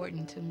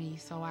important to me,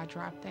 so I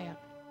dropped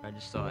out. I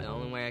just thought the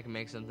only way I can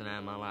make something out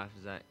of my life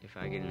is that if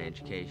I get an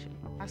education.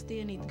 I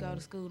still need to go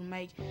to school to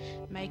make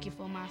it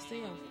for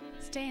myself.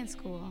 Stay in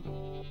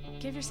school.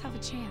 Give yourself a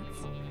chance.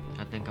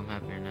 I think I'm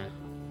happier now.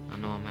 I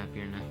know I'm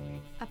happier now.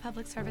 A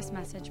public service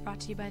message brought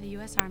to you by the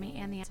U.S. Army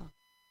and the Council.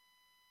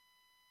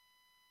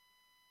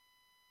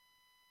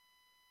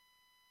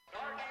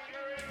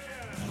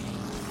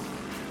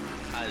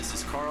 Hi, this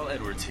is Carl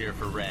Edwards here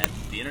for RAD,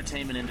 the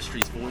entertainment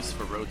industry's voice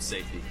for road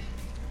safety.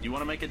 You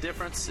want to make a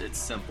difference? It's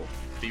simple.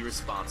 Be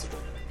responsible.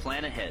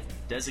 Plan ahead.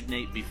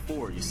 Designate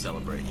before you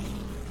celebrate.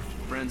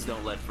 Friends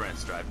don't let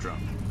friends drive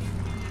drunk.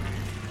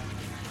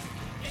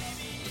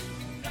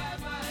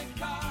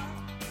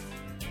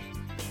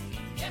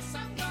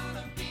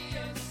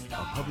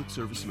 A public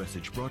service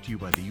message brought to you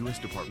by the U.S.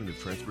 Department of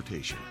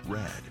Transportation,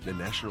 RAD, the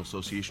National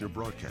Association of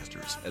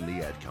Broadcasters, and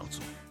the Ad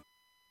Council.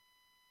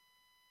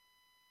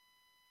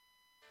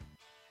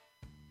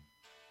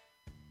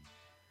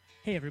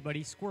 Hey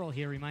everybody, Squirrel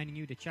here reminding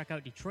you to check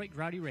out Detroit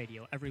Grouty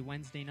Radio every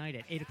Wednesday night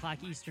at 8 o'clock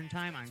Eastern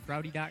Time on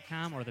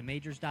Grouty.com or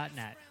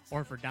themajors.net,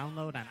 or for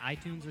download on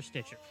iTunes or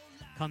Stitcher.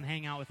 Come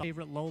hang out with our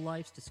favorite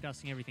lowlifes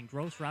discussing everything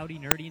gross, rowdy,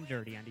 nerdy, and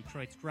dirty on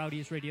Detroit's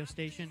Groutyest radio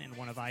station and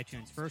one of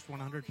iTunes' first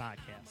 100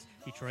 podcasts,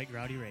 Detroit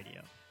Grouty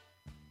Radio.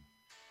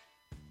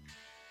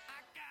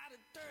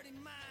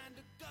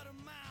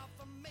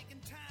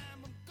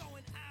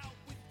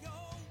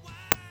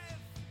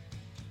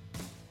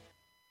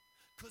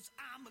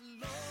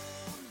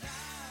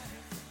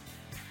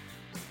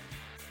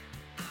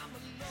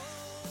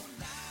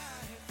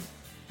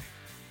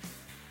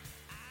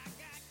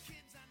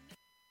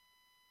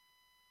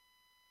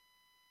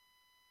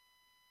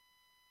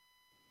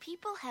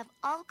 People have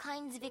all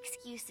kinds of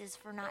excuses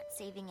for not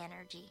saving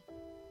energy.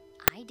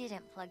 I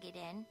didn't plug it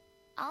in.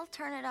 I'll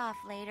turn it off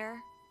later.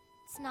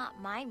 It's not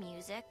my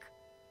music.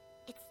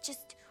 It's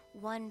just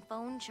one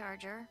phone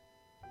charger.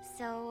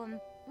 So,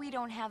 we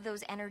don't have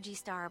those Energy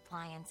Star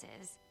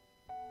appliances.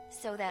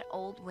 So that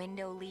old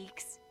window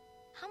leaks.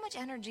 How much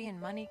energy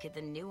and money could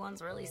the new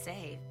ones really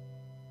save?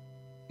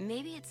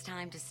 Maybe it's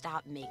time to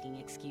stop making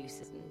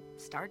excuses and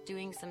start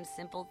doing some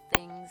simple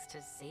things to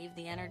save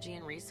the energy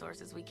and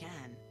resources we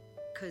can.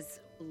 Because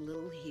a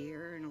little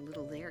here and a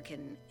little there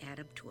can add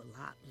up to a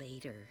lot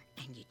later,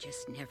 and you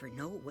just never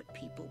know what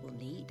people will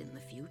need in the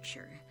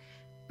future.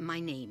 My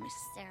name is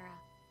Sarah,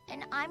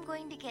 and I'm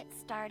going to get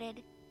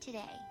started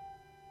today.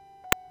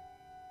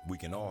 We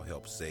can all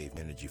help save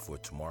energy for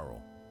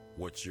tomorrow.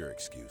 What's your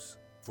excuse?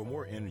 For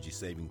more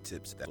energy-saving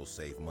tips that will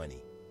save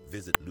money,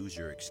 visit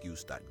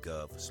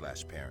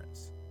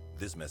loseyourexcuse.gov/parents.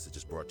 This message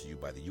is brought to you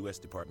by the U.S.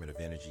 Department of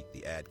Energy,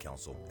 the Ad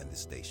Council, and this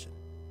station.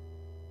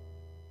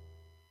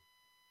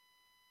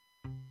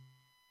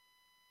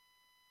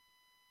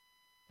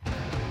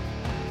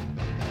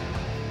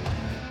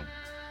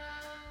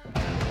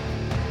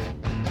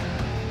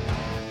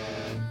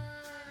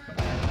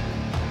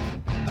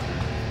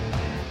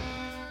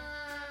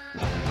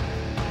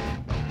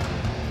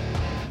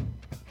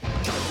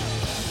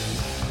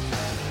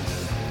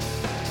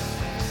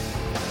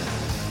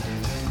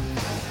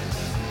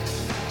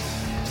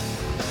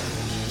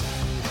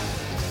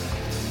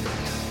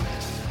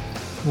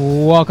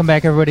 Welcome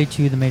back, everybody,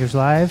 to The Majors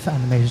Live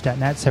on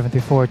themajors.net.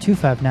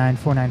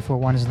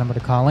 734-259-4941 is the number to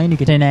call in. You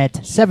get in at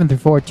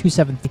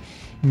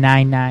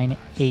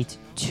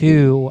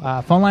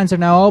 734-273-9982. Phone lines are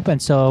now open,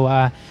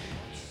 so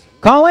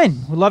Call in.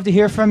 We'd love to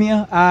hear from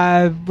you.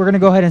 We're going to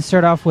go ahead and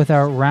start off with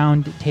our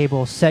round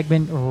table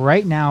segment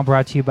right now,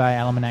 brought to you by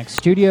Element X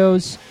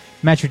Studios,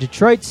 Metro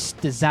Detroit's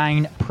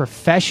design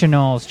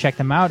professionals. Check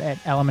them out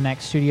at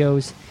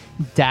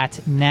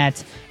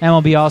elementxstudios.net.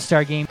 MLB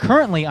All-Star Game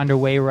currently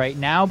underway right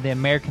now. The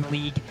American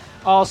League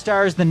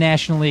All-Stars, the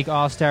National League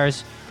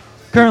All-Stars.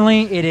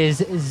 Currently, it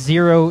is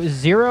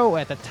 0-0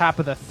 at the top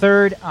of the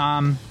third.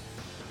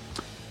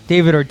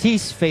 David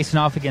Ortiz facing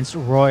off against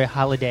Roy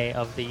Halladay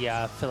of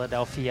the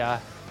Philadelphia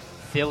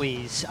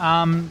Phillies.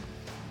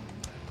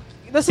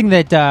 This thing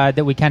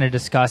that we kind of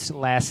discussed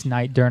last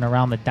night during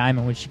Around the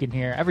Diamond, which you can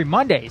hear every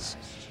Mondays,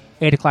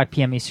 8 o'clock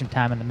p.m. Eastern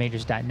Time on the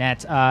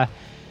Majors.net.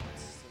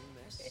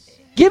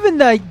 Given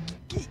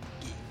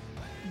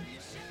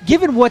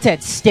what's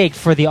at stake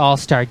for the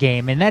All-Star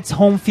Game, and that's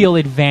home field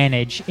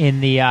advantage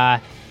in the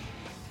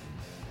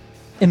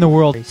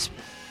World Series,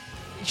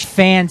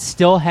 fans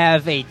still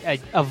have a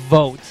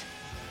vote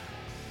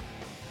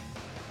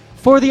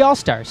for the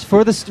All-Stars,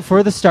 for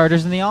the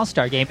starters in the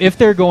All-Star Game, if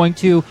they're going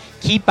to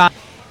keep on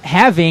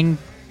having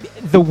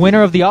the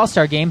winner of the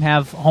All-Star Game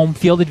have home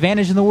field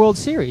advantage in the World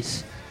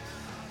Series.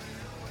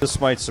 This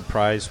might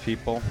surprise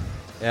people.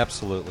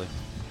 Absolutely.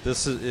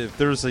 This is, if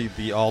there's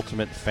the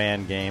ultimate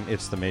fan game,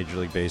 it's the Major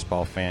League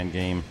Baseball fan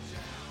game.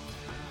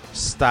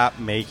 Stop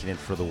making it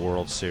for the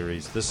World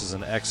Series. This is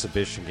an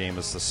exhibition game.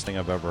 It's the thing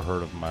I've ever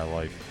heard of in my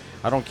life.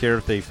 I don't care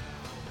if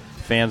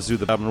fans do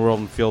the job in the world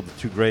and field the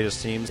two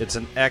greatest teams. It's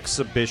an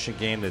exhibition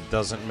game that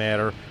doesn't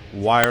matter.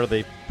 Why are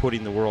they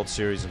putting the World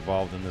Series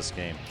involved in this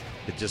game?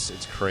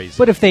 It's crazy.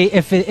 But if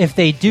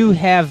they do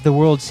have the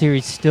World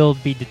Series still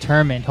be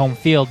determined home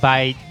field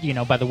by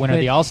the winner of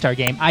the All-Star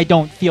Game, I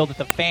don't feel that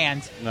the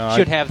fans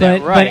should have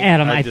that right. But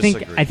Adam, I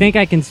think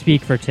I can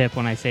speak for Tip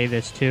when I say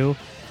this too.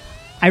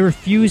 I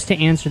refuse to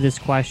answer this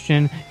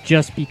question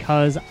just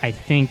because I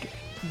think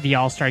the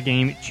All-Star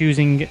Game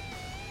choosing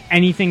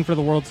anything for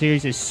the World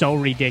Series is so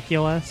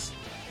ridiculous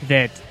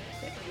that,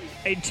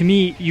 to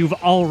me, you've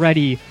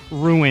already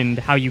ruined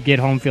how you get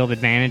home field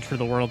advantage for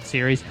the World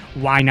Series.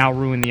 Why now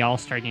ruin the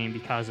All-Star Game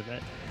because of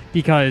it?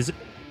 Because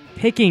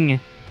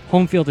picking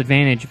home field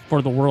advantage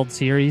for the World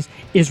Series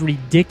is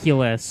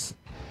ridiculous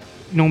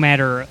no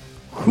matter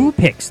who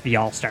picks the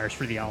All-Stars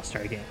for the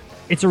All-Star Game.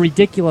 It's a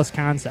ridiculous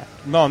concept.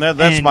 No,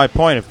 that's my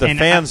point. If the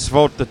fans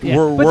vote that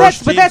we're but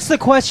worst but that's the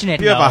question.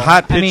 If you have a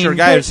hot pitcher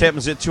guy who just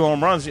happens to hit 2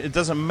 home runs, it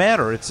doesn't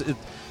matter. It's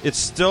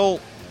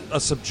still a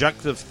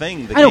subjective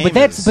thing. I know, but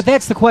that's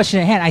the question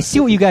at hand. I see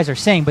what you guys are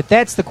saying, but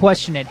that's the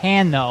question at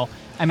hand, though.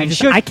 I mean,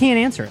 I can't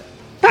answer it.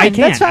 I can't.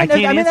 That's fine.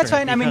 That's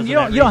fine. I mean, you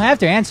don't have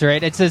to answer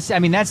it. It's just,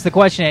 that's the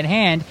question at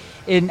hand,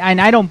 and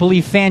I don't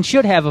believe fans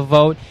should have a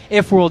vote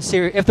if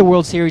the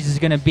World Series is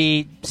going to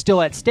be still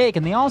at stake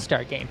in the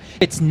All-Star Game.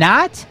 If it's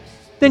not,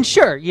 then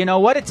sure, you know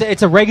what?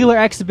 It's a regular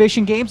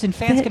exhibition games, and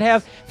fans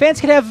can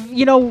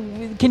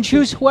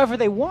choose whoever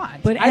they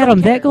want. But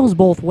Adam, that goes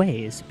both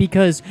ways,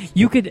 because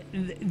you could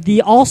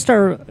the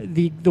All-Star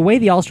the way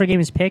the All-Star Game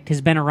is picked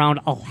has been around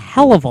a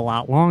hell of a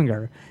lot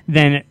longer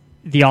than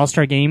the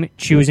All-Star Game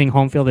choosing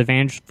home field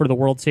advantage for the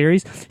World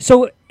Series.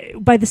 So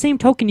by the same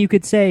token, you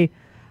could say,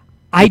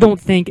 I don't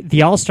think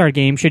the All-Star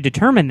Game should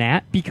determine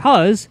that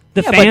because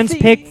the fans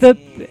pick the.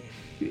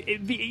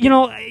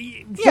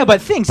 But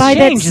things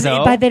change,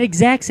 though. By that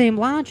exact same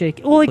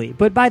logic,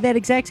 but by that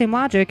exact same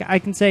logic, I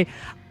can say,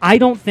 I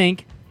don't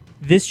think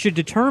this should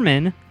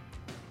determine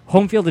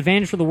home field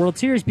advantage for the World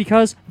Series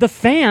because the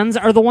fans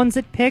are the ones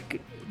that pick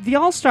the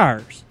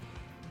All-Stars.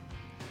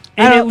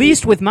 And at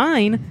least with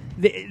mine,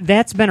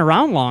 that's been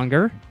around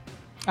longer.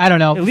 I don't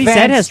know. At least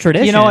that has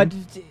tradition. You know what?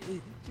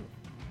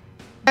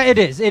 It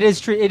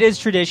is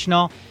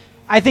traditional.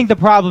 I think the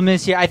problem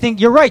is here. I think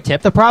you're right,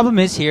 Tip. The problem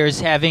is here is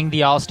having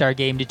the All-Star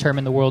Game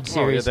determine the World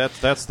Series. Oh, yeah,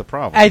 that's the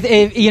problem.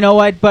 You know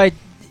what? But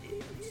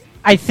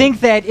I think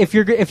that if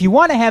you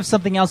want to have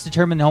something else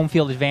determine the home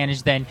field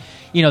advantage, then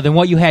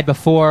what you had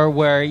before,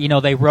 where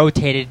they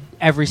rotated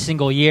every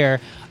single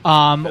year.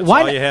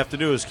 All you have to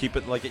do is keep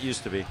it like it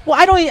used to be. Well,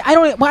 I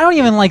don't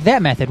even like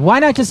that method. Why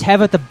not just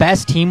have it the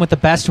best team with the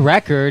best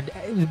record?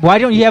 Why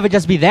don't you have it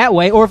just be that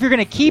way? Or if you're going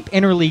to keep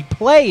interleague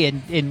play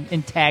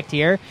intact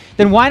here,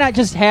 then why not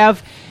just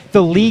have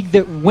the league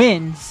that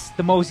wins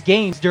the most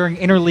games during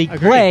interleague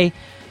play,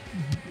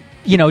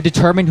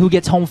 determine who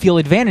gets home field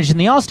advantage in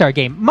the All-Star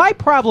Game? My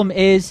problem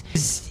is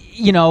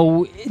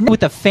with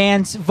the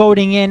fans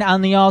voting in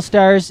on the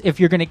All-Stars, if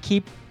you're going to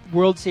keep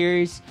World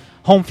Series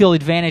home field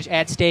advantage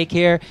at stake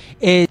here,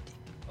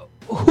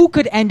 who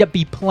could end up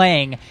be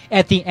playing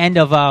at the end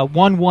of a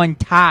 1-1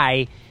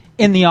 tie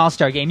in the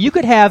All-Star Game? You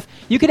could have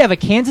a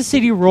Kansas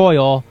City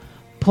Royal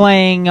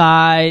playing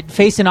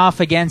facing off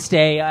against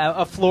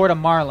a Florida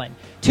Marlin.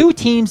 Two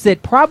teams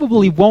that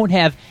probably won't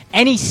have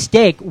any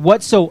stake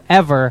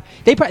whatsoever.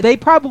 They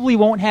probably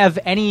won't have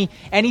any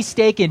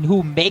stake in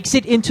who makes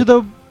it into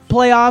the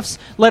playoffs,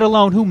 let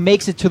alone who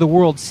makes it to the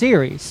World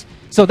Series.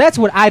 So that's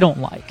what I don't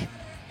like.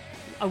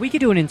 We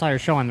could do an entire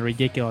show on the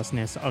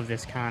ridiculousness of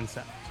this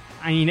concept.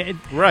 I mean,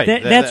 Right.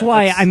 That's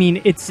why. I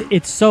mean,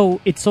 it's so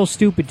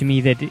stupid to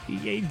me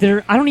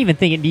that I don't even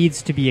think it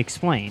needs to be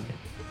explained.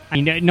 I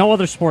mean, no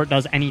other sport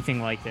does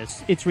anything like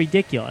this. It's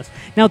ridiculous.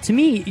 Now, to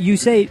me, you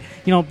say,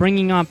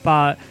 bringing up,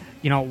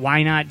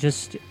 why not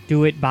just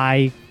do it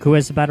by who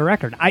has a better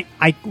record? I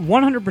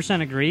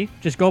 100% agree.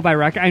 Just go by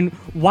record. And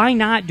why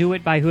not do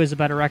it by who has a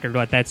better record?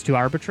 What? That's too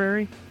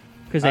arbitrary.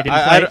 Because they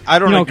didn't play. I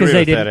don't agree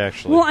with that,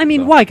 actually. Well, I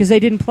mean, why? Because they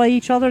didn't play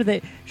each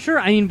other. Sure.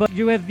 I mean, but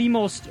you have the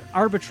most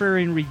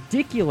arbitrary and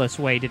ridiculous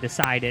way to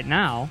decide it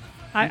now.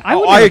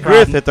 I agree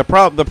with it. The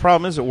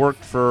problem is it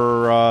worked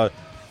for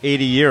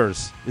 80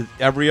 years,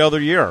 every other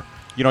year.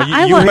 You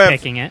like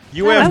picking it.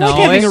 You have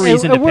having a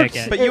reason to pick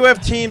it. But you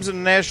have teams in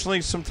the National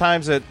League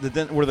sometimes where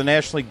the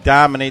National League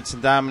dominates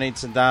and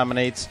dominates and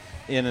dominates,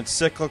 and it's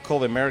cyclical.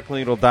 The American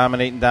League will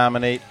dominate and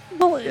dominate.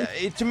 Well,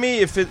 to me,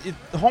 if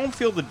home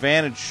field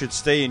advantage should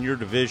stay in your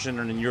division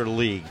and in your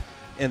league,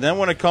 and then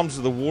when it comes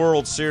to the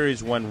World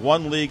Series, when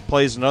one league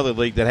plays another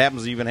league that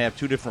happens to even have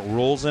two different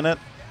rules in it,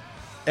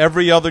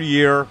 every other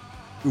year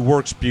it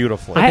works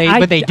beautifully.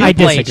 But they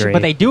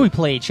do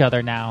play each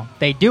other now.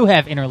 They do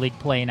have interleague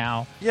play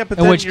now. Yeah, but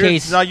in which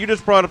case, now you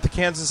just brought up the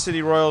Kansas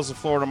City Royals and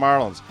Florida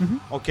Marlins.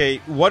 Mm-hmm. Okay,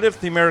 what if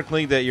the American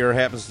League that year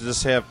happens to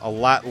just have a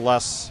lot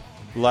less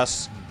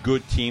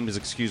good teams?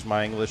 Excuse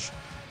my English.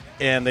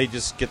 And they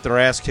just get their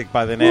ass kicked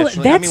by the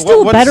National League. That's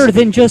still better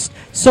than just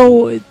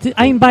so.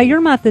 I mean, by your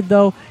method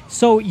though,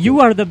 so you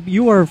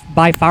are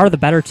by far the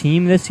better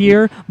team this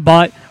year.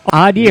 But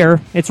odd year,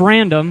 it's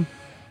random.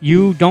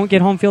 You don't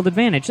get home field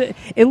advantage.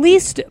 At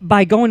least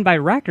by going by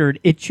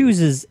record,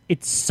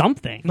 it's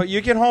something. But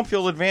you get home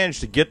field advantage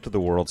to get to the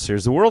World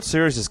Series. The World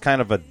Series is kind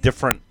of a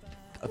different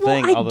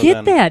thing. I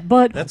get that,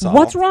 but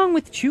what's wrong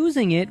with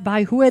choosing it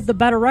by who had the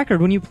better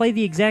record when you play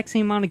the exact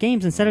same amount of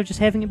games instead of just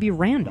having it be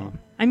random?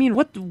 I mean,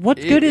 what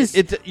good is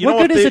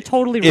a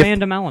totally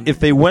random element? If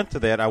they went to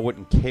that, I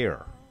wouldn't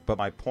care. But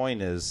my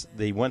point is,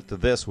 they went to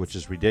this, which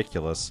is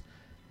ridiculous.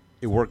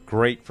 It worked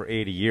great for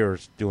 80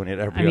 years doing it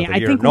every other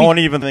year. No one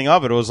even think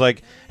of it. It was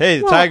like, hey,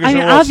 the Tigers in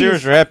the World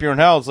Series are happier than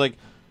hell. It's like,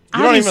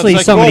 you don't even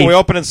think, we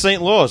open in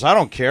St. Louis. I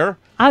don't care.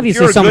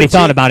 Obviously, somebody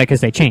thought about it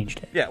because they changed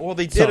it. Yeah, well,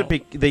 they did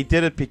it. They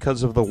did it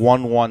because of the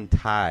 1-1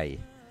 tie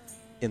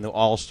in the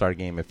All-Star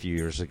game a few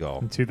years ago.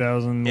 In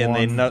 2001.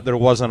 And there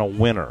wasn't a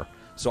winner.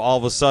 So all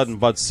of a sudden,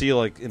 Bud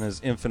Selig, in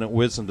his infinite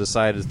wisdom,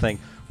 decided to think,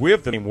 we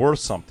have to be worth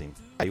something.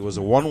 It was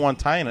a 1-1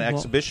 tie in an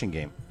exhibition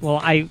game. Well,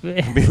 I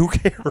mean, who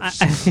cares?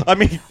 What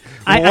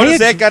does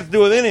that got to do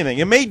with anything?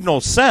 It made no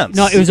sense.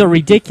 No, it was a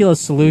ridiculous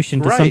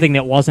solution to something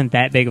that wasn't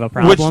that big of a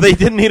problem. Which they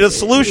didn't need a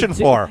solution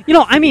for.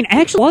 Actually,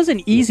 it was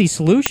an easy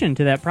solution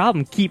to that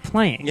problem. Keep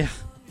playing. Yeah.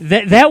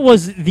 That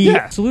was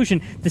the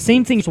solution. The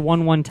same thing as a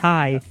 1-1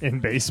 tie in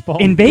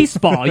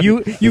baseball.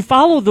 You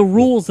follow the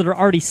rules that are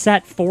already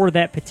set for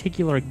that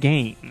particular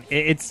game.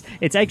 It's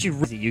actually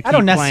easy. You keep I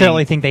don't necessarily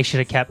playing. think they should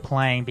have kept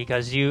playing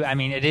because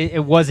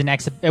it was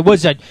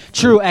a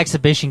true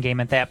exhibition game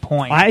at that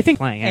point. I think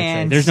playing.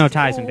 Actually, there's no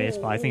ties in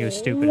baseball. I think it was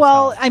stupid.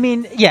 Well, I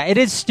mean, yeah, it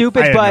is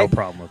stupid. I have but no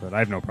problem with it. I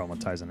have no problem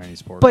with ties in any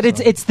sport. But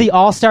it's the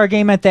All-Star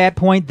game at that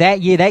point. That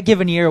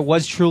given year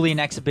was truly an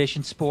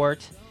exhibition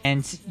sport.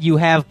 And you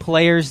have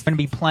players going to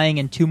be playing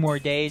in 2 more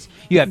days.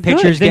 You have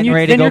pitchers getting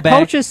ready to go back. Then your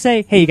coaches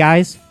say, hey,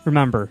 guys,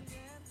 remember,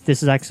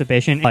 this is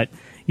exhibition. But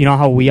you know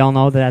how we all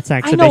know that that's an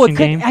exhibition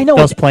game? I know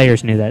those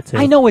players knew that, too.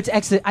 I know it's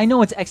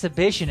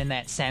exhibition in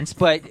that sense,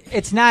 but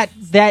it's not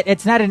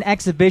an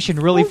exhibition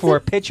really for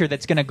a pitcher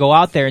that's going to go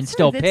out there and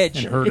still pitch.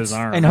 And hurt his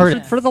arm. And hurt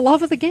it. For the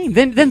love of the game.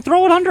 Then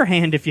throw it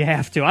underhand if you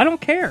have to. I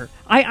don't care.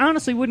 I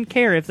honestly wouldn't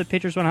care if the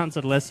pitchers went out and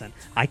said, listen,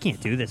 I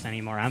can't do this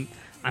anymore.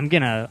 I'm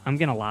gonna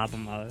lob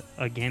him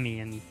a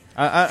gimme and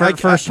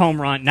first home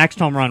run, next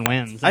home run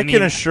wins. I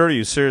can assure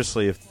you,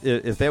 seriously, if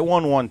that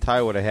 1-1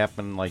 tie would have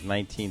happened in like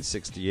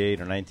 1968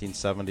 or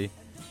 1970, you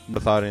would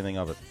have thought anything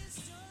of it.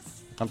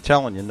 I'm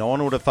telling you, no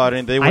one would have thought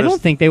anything. I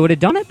don't think they would have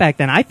done it back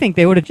then. I think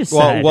they would have just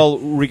said. Well,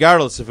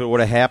 regardless if it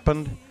would have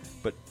happened,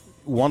 but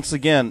once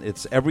again,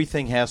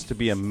 everything has to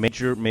be a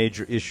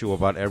major issue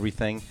about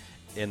everything,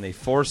 and they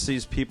force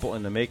these people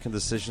into making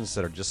decisions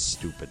that are just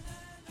stupid.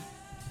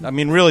 I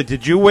mean, really,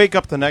 did you wake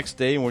up the next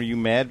day and were you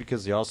mad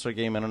because the All-Star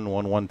game ended in a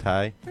 1-1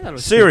 tie?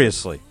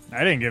 Seriously. Stupid.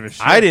 I didn't give a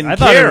shit. I didn't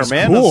care,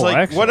 man. Cool, it's like,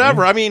 actually.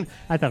 whatever. I mean,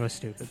 I thought it was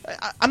stupid.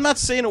 I'm not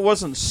saying it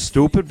wasn't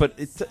stupid, but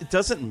it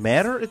doesn't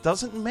matter. It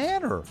doesn't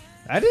matter.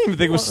 I didn't even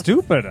think it was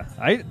stupid.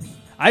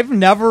 I've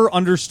never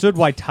understood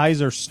why ties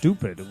are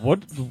stupid.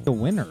 What the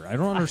winner? I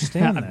don't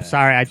understand. I'm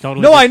sorry, I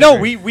totally. No, disagree. I know.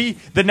 We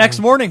the next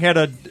morning had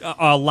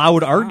a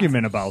loud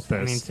argument about this.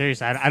 I mean,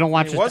 seriously, I don't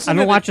watch. I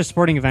don't watch a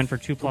sporting event for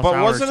 2+ hours.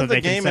 But wasn't so it the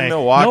they game can in say,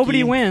 Milwaukee?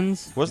 Nobody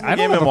wins. Wasn't the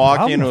game in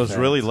Milwaukee and it was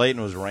really late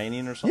and it was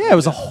raining or something? Yeah, it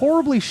was a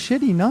horribly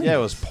shitty night. Yeah,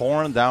 it was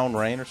pouring down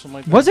rain or something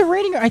like that. Was it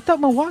raining? I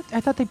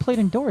thought they played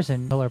indoors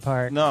in Miller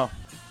Park. No,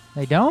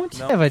 they don't.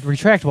 No. They have a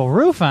retractable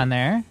roof on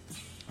there.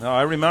 No,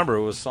 I remember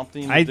it was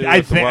something. To I do with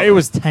the think weather. it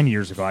was 10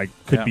 years ago. I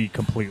could Yeah. be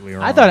completely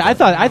wrong. I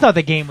thought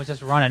the game was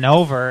just running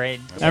over.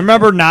 And I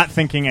remember not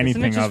thinking Isn't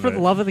anything it just of for it. the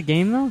love of the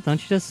game, though?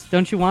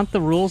 Don't you want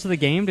the rules of the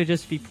game to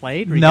just be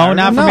played? No,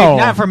 not for No,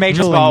 not for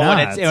Major really Ball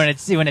not.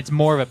 when it's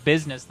more of a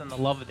business than the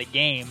love of the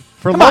game.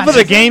 For Come love on, of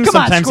the game, come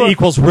on, sometimes Squirrel.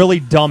 equals really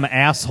dumb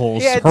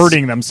assholes Yeah, it's-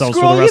 hurting themselves for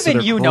Squirrel, the rest even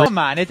of their you career. know, come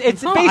on,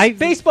 it's No,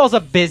 baseball's a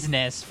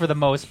business for the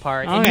most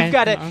part, and Okay, you've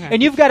got to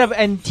okay.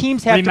 and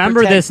teams have Remember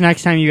to protect. this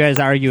next time you guys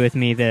argue with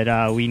me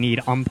that we need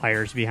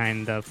umpires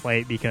behind the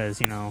plate because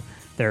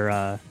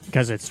they're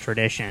because it's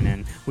tradition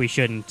and we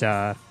shouldn't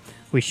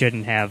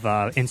have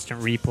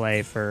instant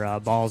replay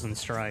for balls and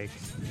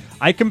strikes.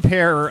 I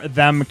compare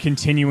them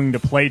continuing to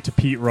play to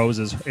Pete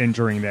Rose's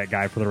injuring that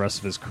guy for the rest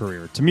of his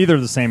career. To me, they're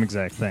the same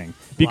exact thing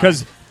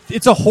because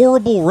it's a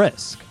horrible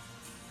risk.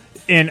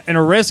 And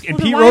a risk, and Well,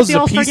 then Pete why Rose is is the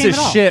a All-Star piece game of at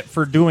all? shit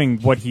for doing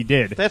what he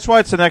did. That's why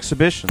it's an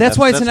exhibition. That's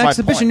why it's an my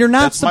exhibition. point. You're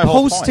not That's my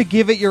whole supposed to point.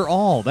 give it your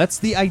all. That's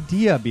the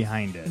idea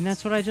behind it. And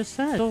that's what I just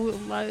said.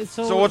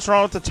 So what's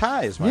wrong with the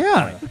ties?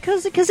 Yeah.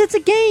 Because it's a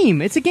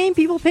game. It's a game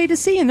people pay to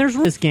see, and there's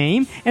this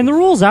game, and the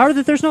rules are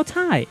that there's no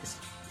ties.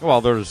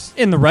 Well, there's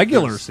in the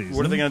regular season.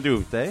 What are they going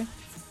to do?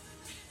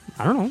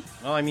 I don't know.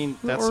 Well, I mean,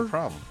 that's the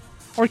problem.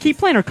 Or keep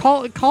playing, or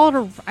call it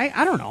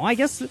I don't know. I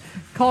guess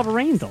call it a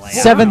rain delay.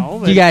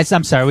 You guys,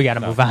 I'm sorry, we got to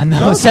move on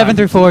though.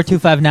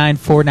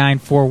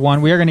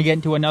 734-259-4941. We are going to get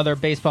into another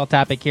baseball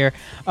topic here.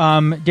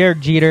 Derek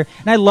Jeter,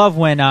 and I love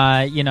when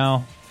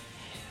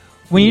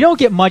when you don't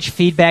get much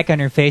feedback on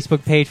your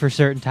Facebook page for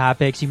certain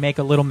topics, you make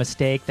a little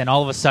mistake, then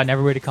all of a sudden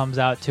everybody comes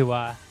out to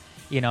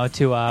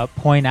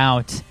point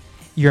out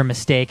your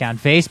mistake on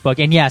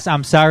Facebook. And yes,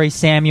 I'm sorry,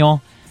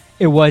 Samuel.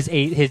 It was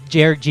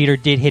Derek Jeter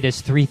did hit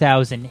his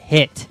 3,000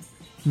 hit.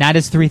 Not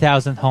his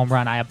 3,000th home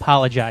run. I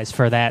apologize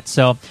for that.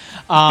 So,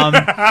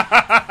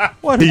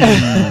 what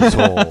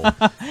asshole.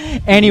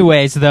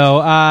 Anyways,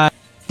 though,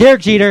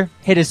 Derek Jeter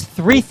hit his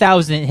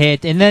 3,000th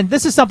hit, and then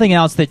this is something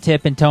else that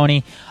Tip and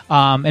Tony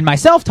and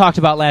myself talked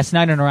about last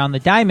night on Around the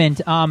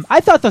Diamond.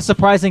 I thought the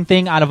surprising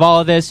thing out of all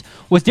of this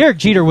was Derek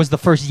Jeter was the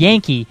first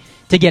Yankee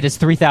to get his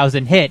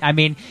 3,000 hit. I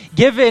mean,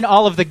 given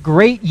all of the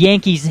great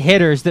Yankees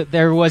hitters that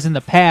there was in the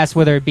past,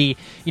 whether it be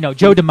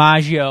Joe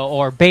DiMaggio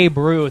or Babe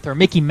Ruth or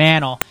Mickey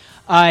Mantle,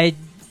 that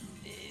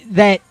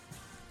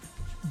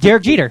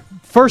Derek Jeter,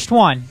 first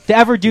one to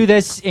ever do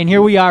this, and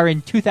here we are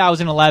in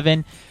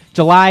 2011,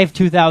 July of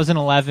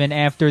 2011,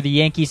 after the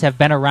Yankees have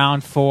been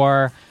around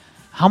for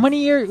how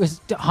many years? It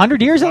was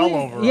 100 years? Well over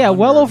 100.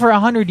 Well over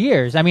 100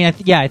 years. I mean,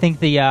 I think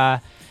the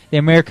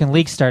American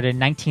League started in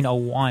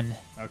 1901.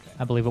 Okay.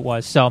 I believe it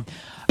was. So,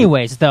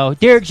 anyways, though,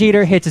 Derek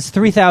Jeter hits his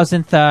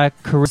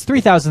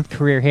 3,000th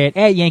career hit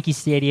at Yankee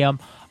Stadium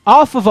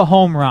off of a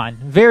home run.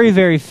 Very,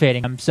 very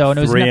fitting. So, and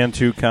it was 3 and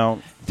 2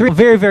 count.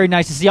 Very, very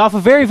nice to see. Off a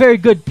very, very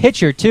good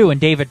pitcher, too, in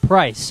David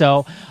Price.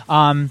 So,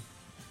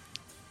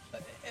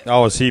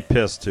 Oh, was he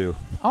pissed, too?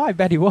 Oh, I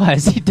bet he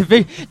was.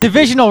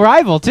 Divisional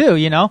rival, too,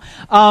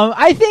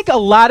 I think a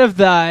lot of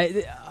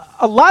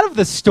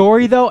the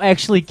story, though,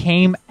 actually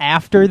came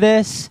after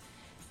this.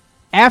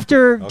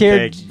 After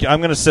Derek,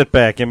 I'm going to sit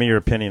back. Give me your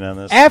opinion on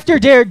this. After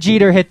Derek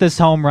Jeter hit this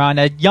home run,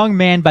 a young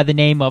man by the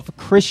name of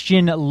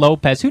Christian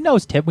Lopez. Who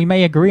knows, Tip? We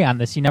may agree on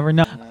this. You never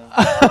know.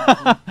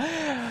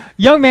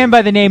 Young man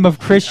by the name of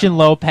Christian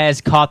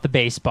Lopez caught the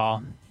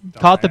baseball.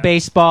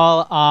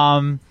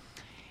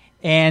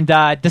 And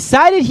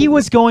decided he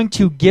was going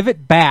to give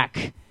it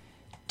back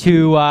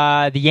to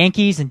the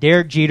Yankees and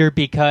Derek Jeter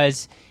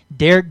because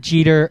Derek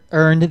Jeter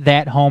earned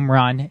that home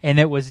run, and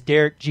it was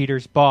Derek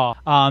Jeter's ball.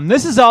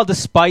 This is all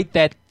despite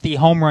that the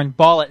home run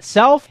ball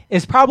itself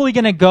is probably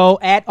going to go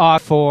at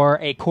auction for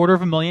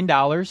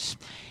 $250,000.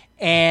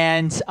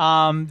 And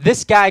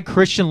this guy,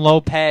 Christian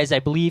Lopez, I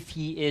believe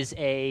he is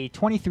a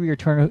 23 or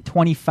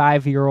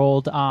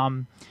 25-year-old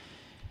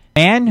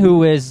man who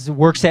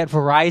works at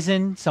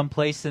Verizon,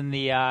 someplace in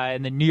the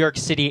New York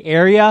City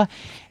area,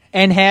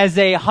 and has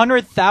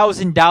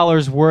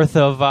 $100,000 worth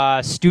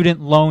of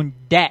student loan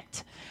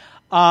debt.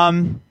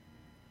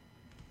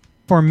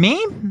 For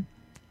me,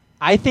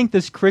 I think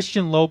this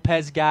Christian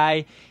Lopez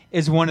guy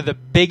is one of the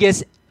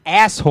biggest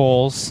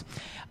assholes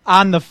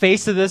on the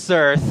face of this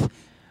earth.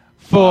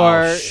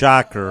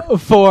 Shocker.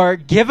 For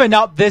giving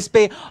up this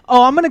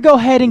I'm going to go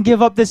ahead and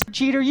give up this.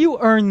 Jeter, you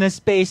earned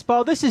this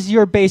baseball. This is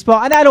your baseball,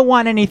 and I don't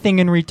want anything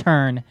in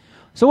return.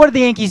 So what did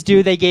the Yankees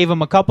do? They gave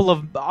him a couple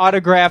of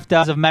autographed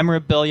of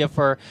memorabilia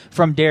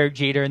from Derek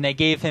Jeter, and they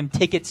gave him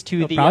tickets to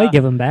They'll probably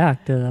give them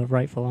back to the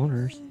rightful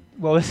owners.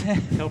 What was it?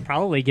 They'll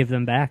probably give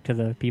them back to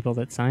the people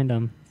that signed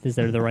them because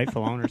they're the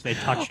rightful owners. They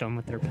touched them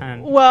with their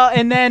pen. Well,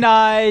 and then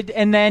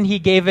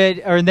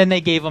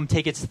they gave him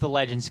tickets to the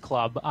Legends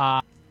Club.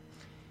 I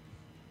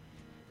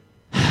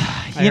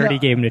already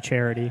gave him to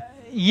charity.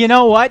 You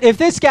know what? If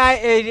this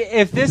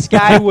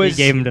guy was,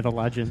 he gave him to the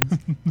Legends.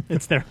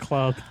 It's their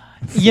club.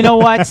 You know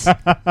what?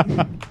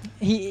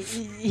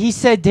 He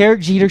said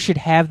Derek Jeter should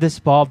have this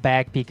ball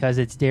back because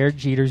it's Derek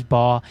Jeter's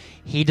ball.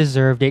 He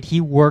deserved it.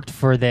 He worked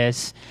for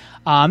this.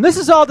 This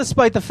is all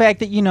despite the fact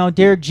that,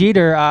 Derek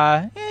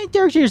Jeter,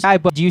 Derek Jeter's guy,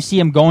 but do you see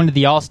him going to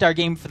the All-Star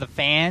game for the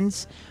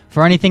fans?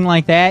 For anything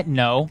like that?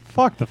 No.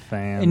 Fuck the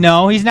fans.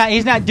 No, he's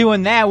not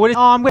doing that.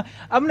 I'm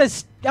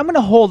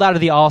gonna hold out of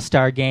the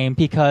All-Star game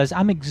because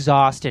I'm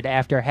exhausted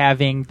after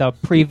having the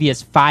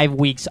previous 5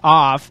 weeks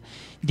off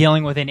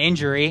dealing with an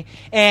injury.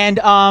 And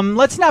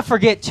let's not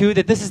forget, too,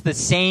 that this is the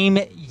same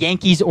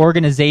Yankees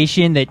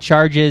organization that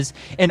charges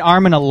an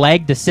arm and a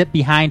leg to sit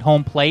behind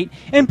home plate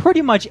and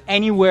pretty much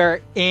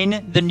anywhere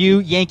in the new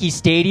Yankee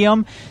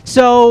Stadium.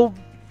 So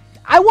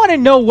I want to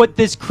know what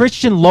this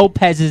Christian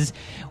Lopez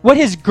what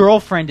his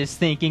girlfriend is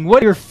thinking,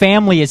 what your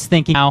family is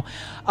thinking now,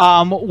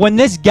 when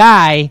this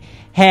guy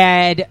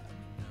had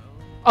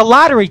a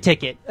lottery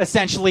ticket,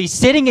 essentially,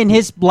 sitting in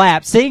his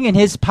lap, sitting in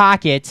his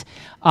pocket,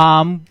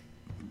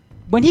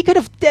 when he could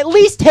have at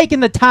least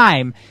taken the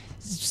time,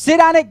 sit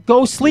on it,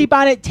 go sleep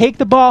on it, take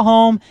the ball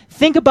home,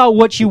 think about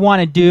what you want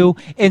to do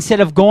instead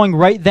of going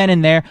right then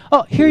and there.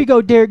 Oh, here you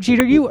go, Derek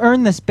Jeter. You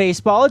earned this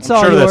baseball. It's all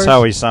yours. I'm sure that's yours.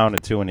 how he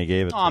sounded, too, when he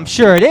gave it. Oh, I'm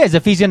sure it is.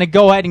 If he's going to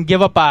go ahead and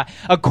give up a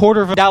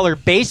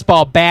 $250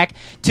 baseball back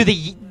to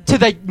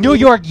the New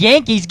York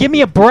Yankees, give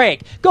me a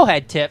break. Go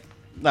ahead, Tip.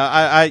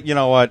 No, you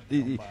know what?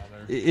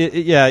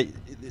 It's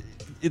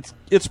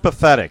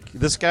pathetic.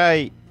 This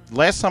guy.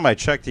 Last time I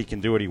checked, he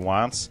can do what he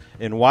wants,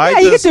 and why?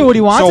 Yeah, he can do what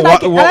he wants, and I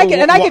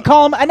can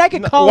call him. And I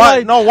can call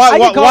him.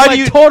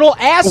 A total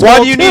asshole. Why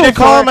do you need to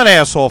call him an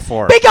asshole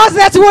for? Because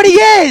that's what he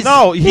is.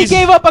 No, he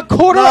gave up a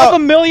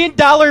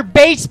 $250,000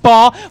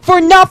 baseball for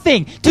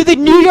nothing to the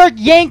New York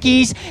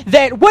Yankees.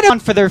 That what done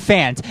for their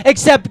fans,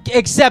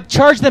 except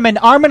charge them an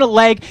arm and a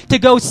leg to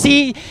go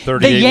see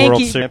the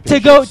Yankees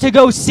to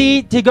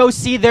go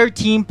see their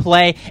team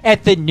play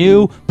at the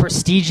new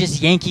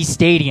prestigious Yankee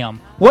Stadium.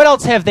 What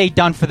else have they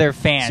done for their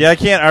fans? See, I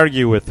can't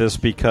argue with this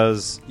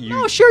because you...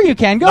 No, sure you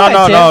can. Go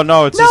ahead, Tim.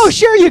 No.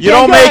 Sure you can. You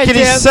don't Go make ahead,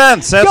 any Tim.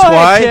 sense. That's Go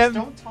why. Ahead,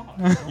 Tim.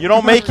 You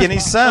don't make any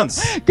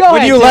sense. Go when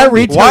ahead, you Tim. let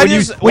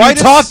retards, when you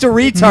talk to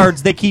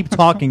retards, they keep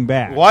talking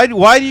back. Why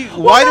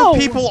do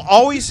people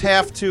always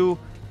have to...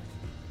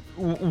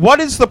 What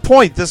is the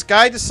point? This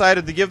guy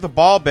decided to give the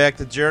ball back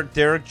to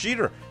Derek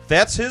Jeter.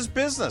 That's his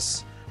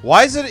business.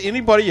 Why is it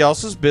anybody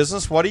else's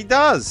business what he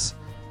does?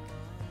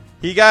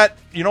 He got...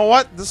 You know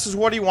what? This is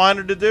what he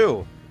wanted to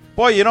do.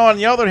 Boy, on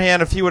the other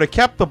hand, if he would have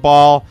kept the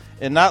ball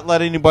and not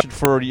let anybody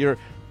for a year,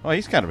 well,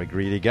 he's kind of a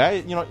greedy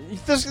guy.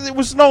 It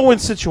was no-win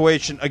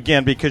situation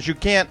again because you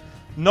can't.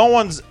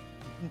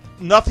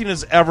 Nothing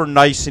is ever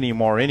nice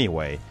anymore.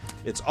 Anyway,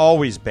 it's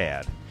always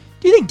bad.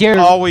 Do you think Derek?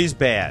 Always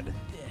bad.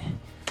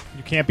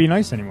 You can't be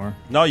nice anymore.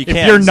 No, you can't.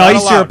 If you're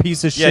nice, you're a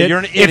piece of shit. Yeah, you're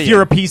an idiot. If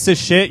you're a piece of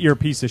shit, you're a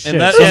piece of shit.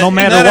 And So no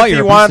matter what, if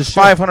you're he a piece of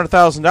shit. wants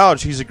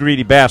 $500,000, he's a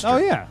greedy bastard. Oh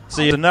yeah.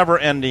 See, it's a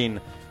never-ending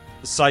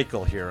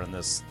cycle here in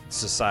this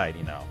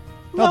society now.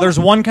 No, there's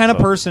one kind of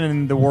person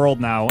in the world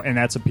now, and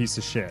that's a piece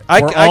of shit.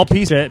 We're all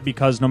piece of shit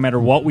because no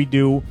matter what we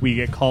do, we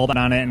get called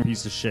on it and a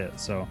piece of shit.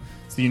 So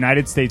it's the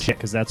United States shit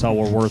because that's all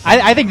we're worth.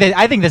 I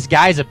think this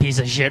guy's a piece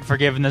of shit for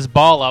giving this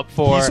ball up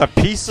for. He's a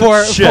piece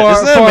of shit.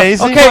 Isn't that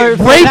amazing? Okay,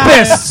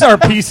 rapists are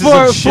pieces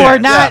of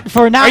shit.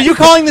 For not. Are you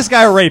calling this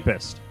guy a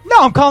rapist?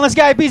 No, I'm calling this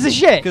guy a piece of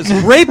shit. Because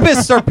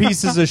rapists are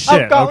pieces of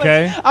shit,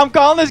 okay? I'm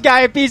calling this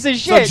guy a piece of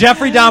shit. So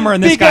Jeffrey Dahmer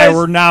and this guy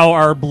were now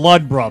our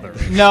blood brother.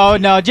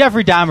 No,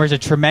 Jeffrey Dahmer's a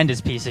tremendous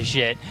piece of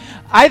shit.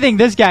 I think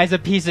this guy's a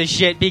piece of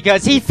shit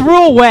because he gave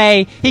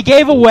away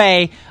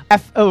a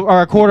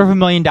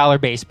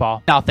 $250,000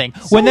 baseball. Nothing.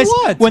 So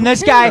when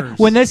this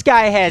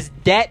guy has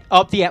debt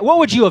up the what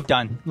would you have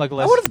done,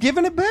 Nicholas? I would have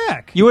given it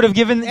back. You would have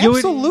given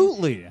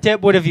absolutely.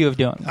 Tip, what have you have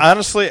done?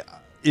 Honestly,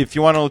 if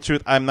you want to know the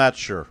truth, I'm not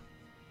sure.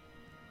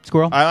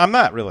 Squirrel? I'm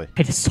not really.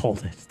 I just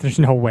sold it. There's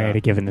no way I'd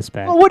have given this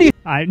back. Well, what do you?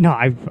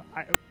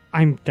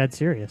 I'm dead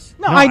serious.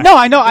 No,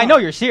 I know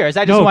you're serious.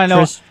 I just want to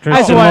know.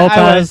 Christian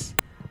Lopez.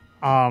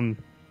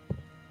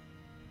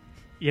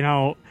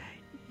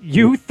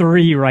 You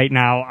three right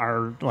now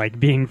are like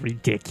being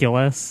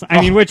ridiculous.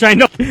 I mean, which I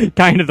know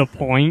kind of the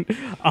point.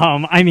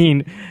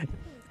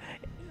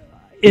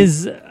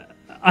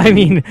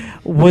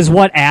 Was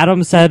what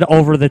Adam said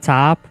over the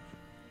top?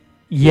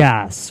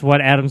 Yes, what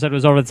Adam said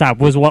was over the top.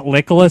 Was what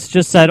Nicholas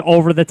just said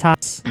over the top?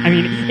 I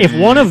mean, if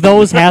one of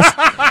those has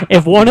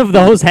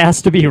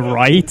to be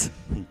right,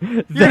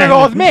 you're gonna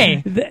go with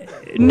me.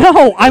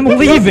 No, I'm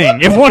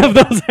leaving. If one of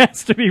those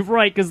has to be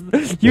right,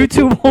 because you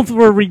two both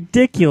were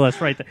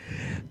ridiculous right there.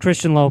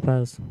 Christian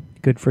Lopez,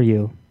 good for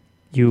you.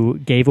 You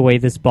gave away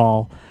this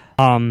ball.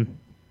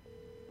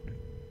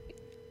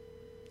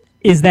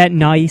 Is that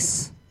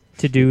nice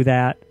to do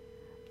that?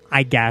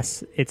 I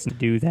guess it's to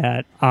do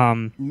that.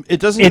 It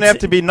doesn't even have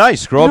to be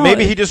nice, girl. No,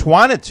 maybe he just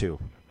wanted to.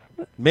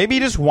 Maybe he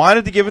just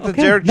wanted to give it to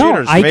Derek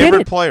Jeter's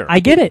favorite player.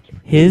 I get it.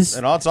 And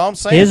that's all I'm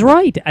saying. His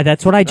right.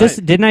 That's what I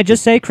just didn't. I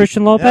just say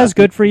Christian Lopez,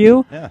 good for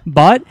you. Yeah.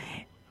 But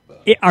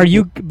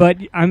But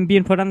I'm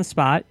being put on the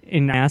spot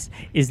and asked: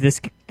 is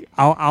this?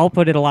 I'll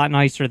put it a lot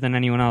nicer than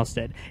anyone else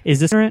did. Is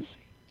this ignorant?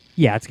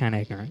 Yeah, it's kind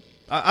of ignorant.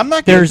 I'm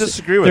not going to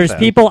disagree with there's that.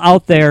 people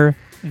out there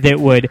that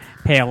would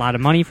pay a lot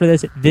of money for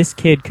this. This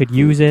kid could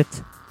use it,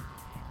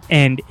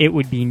 and it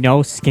would be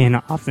no skin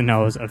off the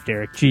nose of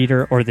Derek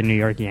Jeter or the New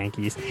York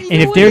Yankees.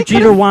 And if Derek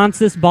Jeter wants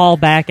this ball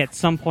back at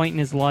some point in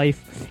his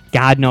life,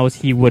 God knows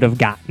he would have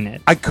gotten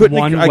it. I couldn't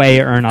one way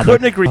or another.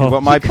 Couldn't agree.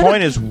 But my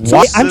point is,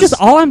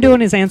 all I'm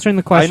doing is answering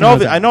the question.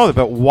 I know that,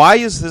 but why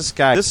is this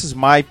guy? This is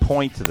my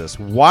point to this.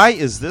 Why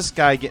is this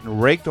guy getting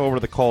raked over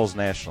the coals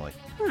nationally?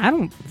 I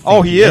don't.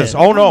 Oh, he is.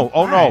 Oh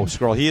no,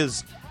 Scroll. He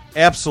is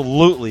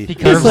absolutely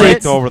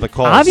raked over the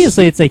coals.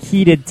 Obviously, it's a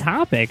heated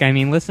topic. I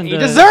mean, listen. He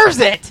deserves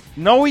it.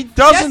 No, he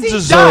doesn't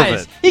deserve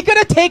it. He could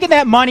have taken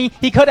that money.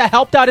 He could have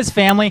helped out his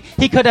family.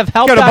 He could have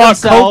helped out bought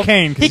himself.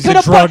 cocaine 'cause He he's could a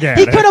have drug bought. He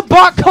addict. could have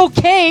bought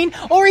cocaine,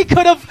 or he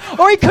could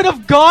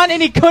have gone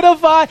and he could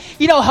have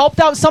helped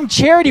out some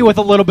charity with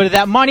a little bit of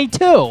that money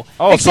too.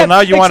 Oh, so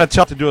now you want to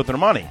tell to do with their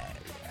money?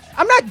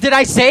 I'm not. Did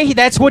I say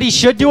that's what he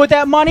should do with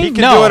that money? He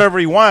can no. do whatever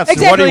he wants.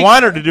 Exactly. And what he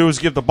wanted to do is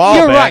give the ball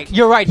You're back. right.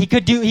 You're right. He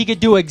could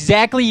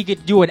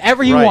do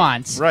whatever he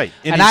wants. Right.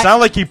 And it's not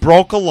like he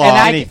broke a law or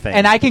anything.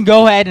 And I can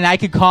go ahead and I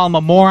could call him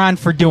a moron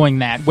for doing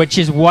that, which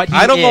is what he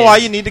is. I don't know why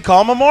you need to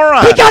call him a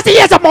moron. Because he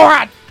is a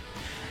moron.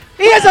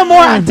 He is a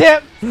moron,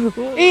 Tip.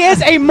 He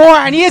is a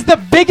moron. He is the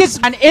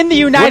biggest one in the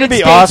United Wouldn't it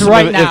be States awesome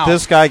right now. if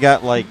this guy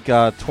got like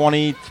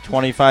 20 to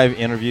 25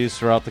 interviews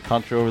throughout the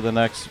country over the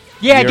next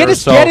year get or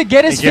his so,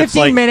 get his and gets,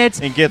 15 minutes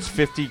and gets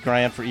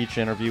 $50,000 for each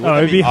interview. Oh, Wouldn't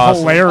it'd be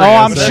awesome? hilarious.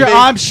 Oh,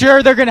 I'm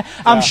sure they're gonna.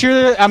 I'm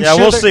sure.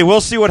 We'll see.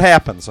 We'll see what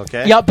happens.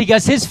 Okay. Yep,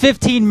 because his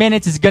 15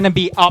 minutes is going to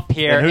be up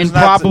here And in who's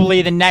not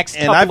probably the next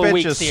And couple I of bet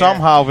weeks you here.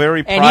 somehow,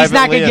 very And he's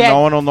not privately, gonna and get-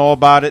 no one will know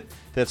about it,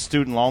 that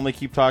student loan they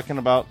keep talking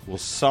about will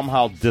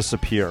somehow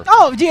disappear.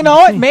 Oh, do you know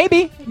what?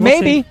 Maybe.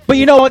 see. But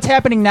you know what's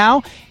happening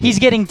now? He's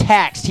getting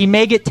taxed. He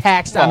may get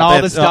taxed on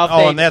all the stuff.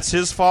 and that's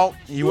his fault?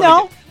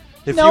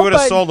 If No, you would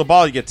have but- sold the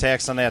ball, you get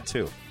taxed on that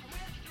too.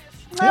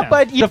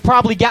 But you'd have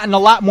probably gotten a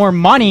lot more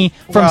money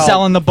from Well,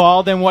 selling the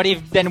ball than what he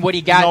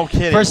got No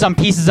kidding. for some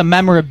pieces of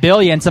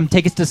memorabilia and some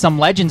tickets to some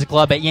Legends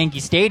Club at Yankee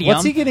Stadium.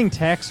 What's he getting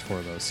taxed for,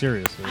 though?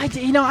 Seriously. I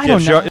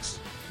don't know.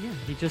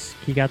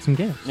 He got some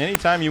gifts.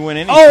 Anytime you win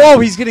anything. Oh,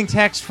 he's getting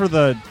taxed for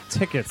the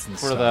tickets and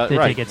For stuff. the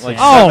right, like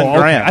Oh, $7,000.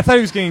 okay. I thought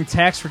he was getting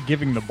taxed for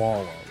giving the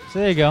ball up. So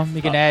there you go.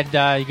 You can add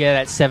you get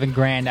that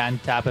 $7,000 on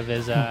top of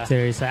his.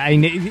 Seriously,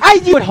 I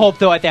would hope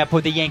though at that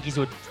point the Yankees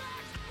would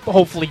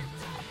hopefully.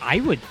 I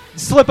would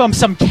slip him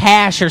some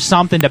cash or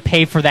something to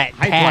pay for that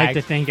I'd tag. like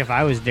to think if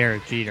I was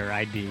Derek Jeter,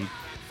 I'd be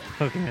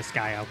hooking this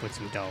guy up with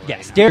some dough.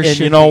 Yes, right Derek now. And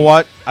you know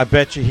what? I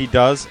bet you he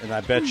does, and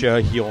I bet you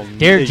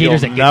Derek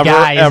Jeter's a you'll good never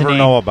guy, isn't ever he?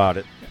 know about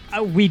it.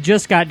 We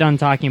just got done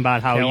talking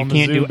about how you can't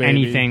Kalamazoo, do baby.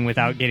 anything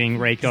without getting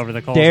raked over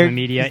the coals in Derek- the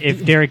media.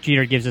 If Derek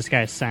Jeter gives this guy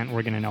a cent,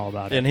 we're going to know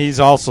about it. And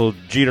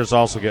Jeter's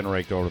also getting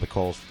raked over the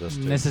coals for this.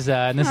 Too. This is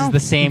the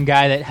same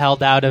guy that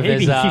held out of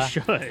Maybe his. he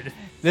should.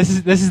 This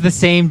is the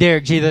same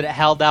Derek Jeter that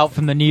held out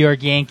from the New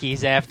York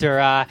Yankees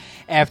after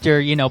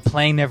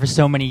playing there for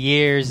so many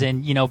years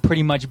and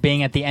pretty much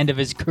being at the end of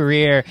his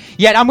career.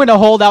 Yet I'm going to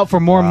hold out for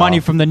more money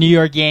from the New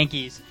York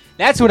Yankees.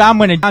 That's what I'm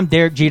going to do. I'm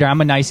Derek Jeter.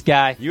 I'm a nice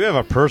guy. You have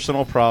a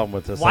personal problem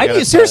with this. Why do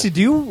you seriously? Do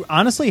you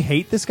honestly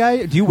hate this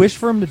guy? Do you wish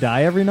for him to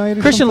die every night?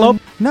 Or Christian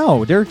something?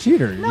 No, Derek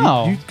Jeter.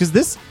 No. Because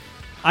this.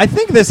 I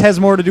think this has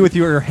more to do with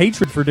your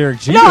hatred for Derek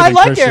Jeter. No, I than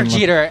like Christian Derek Lo-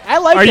 Jeter. I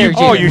like Are Derek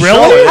you? Oh, Jeter. you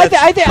really?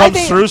 I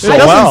think through so It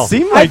doesn't well.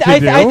 seem like you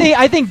do.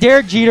 I think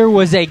Derek Jeter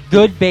was a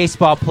good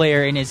baseball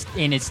player in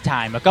his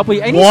time. A couple.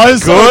 And he's-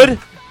 Was good?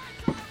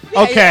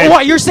 Okay.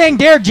 What you're saying?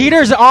 Derek Jeter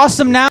is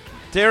awesome now.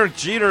 Derek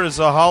Jeter is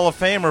a Hall of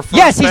Famer.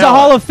 Yes, he's a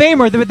Hall of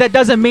Famer, but that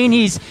doesn't mean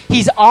he's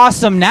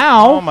awesome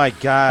now. Oh my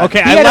God!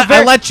 Okay, He I had a let,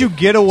 I let you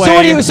get away. So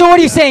what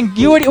are you saying?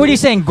 What are you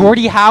saying?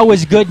 Gordie Howe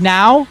is good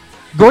now.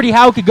 Gordie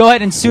Howe could go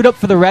ahead and suit up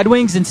for the Red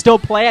Wings and still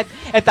play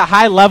at the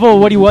high level of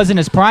what he was in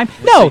his prime.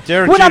 No,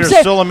 Derek what I'm Jeter's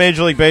saying, still a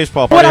Major League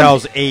Baseball What player. I'm- I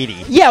was 80.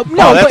 Yeah,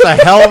 no, Oh, that's but-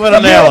 a hell of an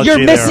analogy.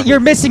 You're there.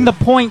 missing the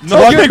point.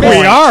 No, I think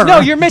we are. No,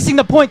 you're missing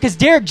the point because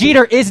Derek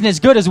Jeter isn't as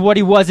good as what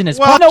he was in his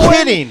Well, prime. I'm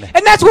kidding.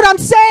 And that's what I'm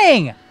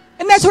saying.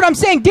 And that's what I'm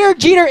saying. Derek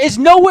Jeter is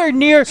nowhere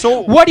near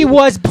what he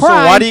was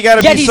prime. So why do you got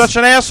to yet be he's- such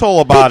an asshole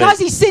about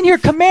Because it? he's sitting here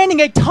commanding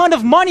a ton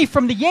of money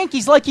from the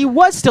Yankees like he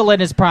was still in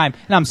his prime.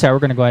 And I'm sorry, we're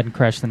going to go ahead and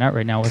crash the net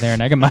right now with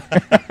Aaron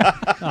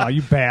Eggemeyer. Oh,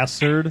 you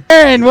bastard.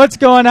 Aaron, what's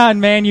going on,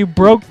 man? You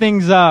broke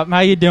things up. How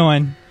you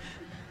doing?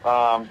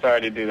 I'm sorry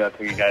to do that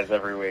to you guys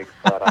every week,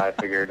 but I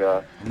figured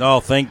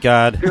No, thank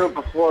God. do it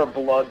before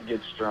blood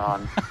gets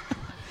drawn.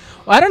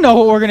 Well, I don't know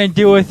what we're going to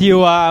do with you.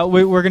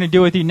 We're going to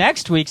do with you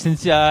next week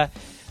since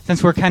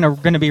we're kind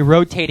of going to be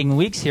rotating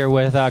weeks here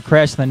with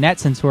Crash the Net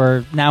since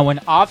we're now in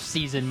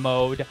off-season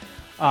mode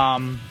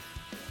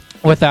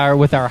with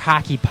our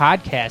hockey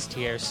podcast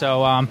here.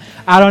 So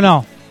I don't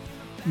know.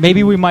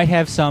 Maybe we might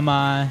have some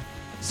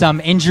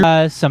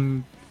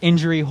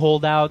injury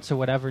holdouts or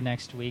whatever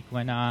next week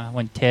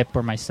when Tip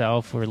or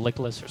myself or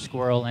Lickless or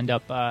Squirrel end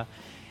up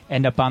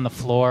on the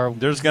floor.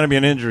 There's going to be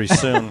an injury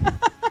soon.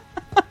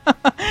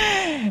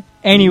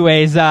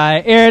 Anyways,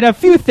 Aaron, a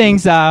few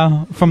things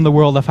from the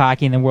world of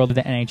hockey and the world of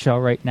the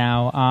NHL right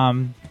now.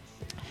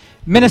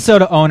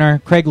 Minnesota owner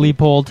Craig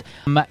Leopold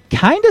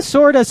kind of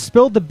sort of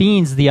spilled the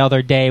beans the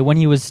other day when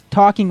he was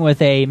talking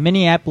with a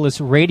Minneapolis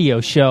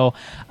radio show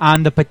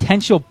on the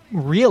potential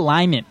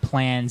realignment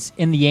plans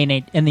in the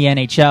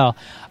NHL.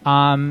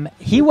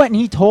 He went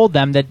and he told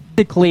them that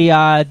basically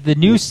the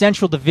new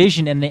Central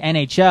Division in the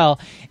NHL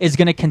is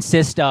going to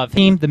consist of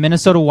the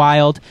Minnesota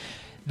Wild,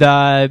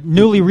 the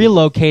newly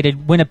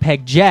relocated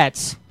Winnipeg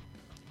Jets,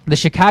 the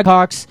Chicago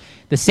Hawks,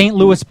 the St.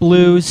 Louis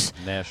Blues,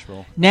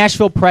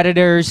 Nashville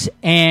Predators,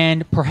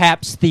 and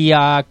perhaps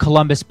the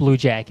Columbus Blue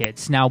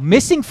Jackets. Now,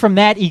 missing from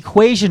that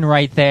equation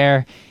right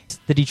there is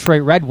the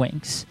Detroit Red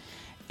Wings.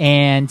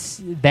 And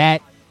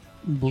that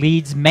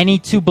leads many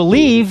to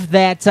believe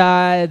that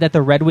that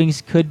the Red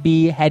Wings could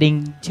be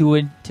heading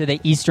to the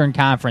Eastern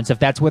Conference, if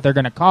that's what they're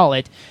going to call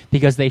it,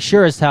 because they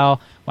sure as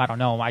hell, well, I don't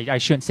know, I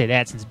shouldn't say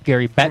that since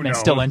Gary Bettman's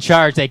still in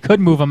charge. They could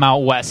move him out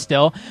west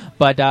still,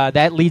 but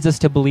that leads us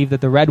to believe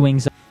that the Red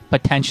Wings are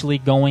potentially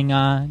going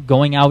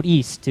out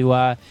east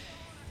to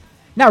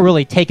not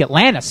really take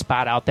Atlanta's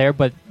spot out there,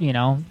 but,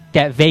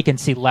 that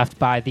vacancy left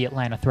by the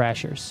Atlanta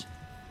Thrashers.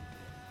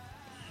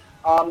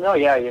 No,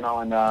 yeah,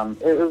 and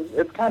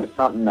it's kind of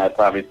something that's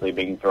obviously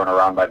being thrown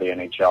around by the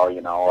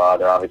NHL.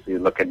 They're obviously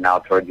looking now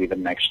towards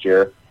even next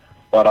year.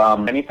 But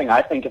anything,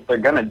 I think if they're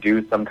going to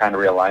do some kind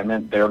of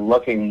realignment, they're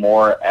looking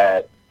more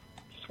at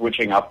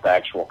switching up the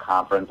actual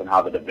conference and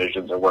how the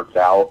divisions are worked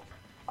out.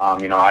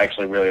 I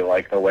actually really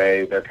like the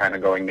way they're kind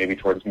of going maybe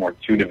towards more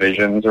 2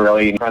 divisions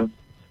really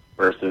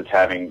versus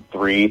having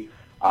 3.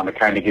 It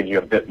kind of gives you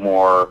a bit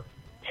more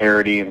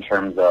parity in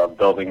terms of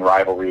building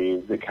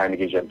rivalries. It kind of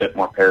gives you a bit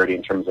more parity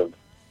in terms of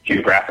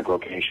geographic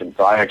location.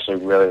 So I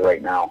actually really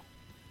like now.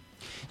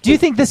 Do you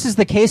think this is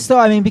the case, though?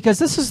 I mean, because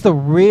this is the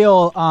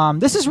real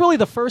this is really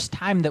the first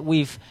time that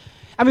we've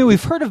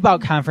heard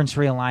about conference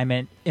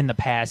realignment in the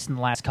past, in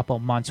the last couple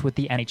of months with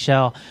the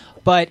NHL,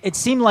 but it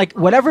seemed like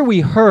whatever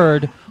we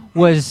heard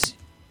was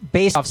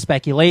based off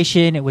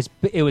speculation. It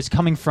was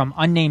coming from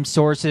unnamed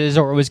sources,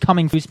 or it was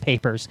coming from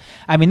newspapers.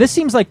 I mean, it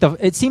seems like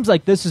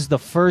this is the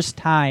first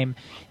time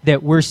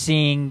that we're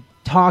seeing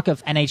talk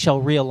of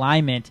NHL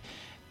realignment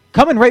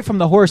coming right from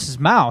the horse's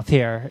mouth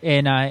here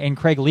in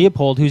Craig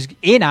Leopold, who's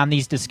in on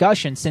these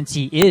discussions since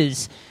he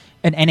is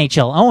an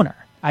NHL owner.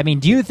 I mean,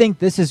 do you think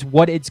this is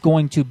what it's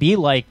going to be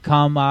like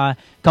come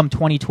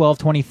 2012,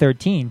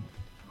 2013?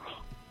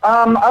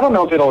 I don't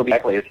know if it'll be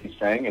exactly as he's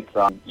saying. It's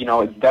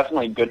it's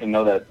definitely good to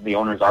know that the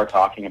owners are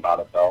talking about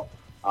it, though.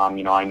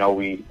 I know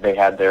they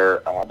had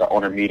their the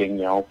owner meeting,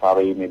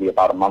 probably maybe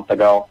about a month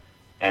ago,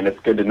 and it's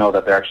good to know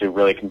that they're actually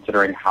really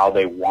considering how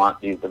they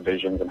want these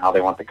divisions and how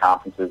they want the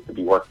conferences to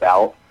be worked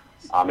out.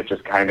 It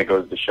just kind of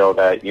goes to show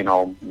that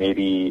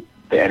maybe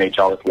the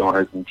NHL, the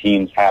owners and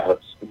teams have a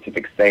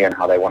specific say in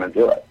how they want to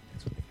do it.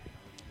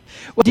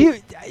 Well,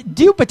 do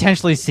you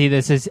potentially see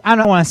this as, I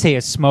don't want to say a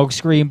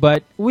smokescreen,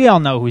 but we all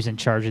know who's in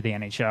charge of the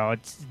NHL.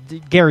 It's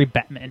Gary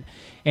Bettman,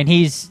 and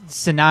he's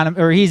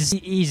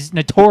he's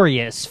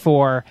notorious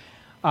for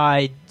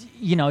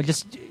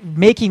just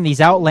making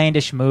these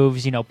outlandish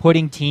moves.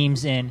 Putting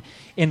teams in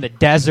the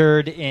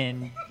desert, we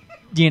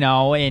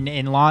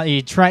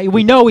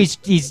know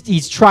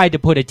he's tried to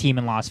put a team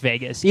in Las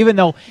Vegas, even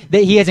though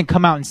he hasn't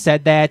come out and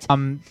said that.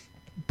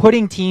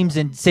 Putting teams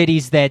in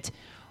cities that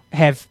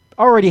have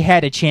already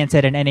had a chance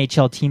at an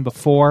NHL team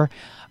before.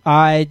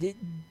 Do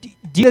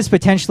you guys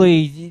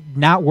potentially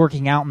not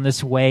working out in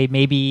this way,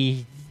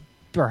 maybe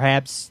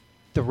perhaps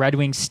the Red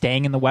Wings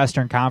staying in the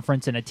Western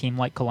Conference and a team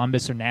like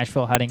Columbus or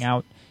Nashville heading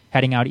out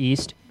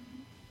east?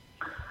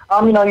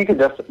 You could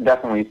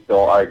definitely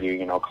still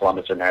argue,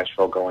 Columbus or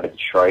Nashville going to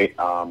Detroit.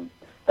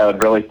 That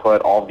would really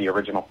put all of the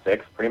original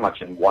 6 pretty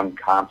much in one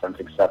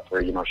conference, except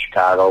for,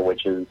 Chicago,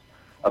 which is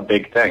a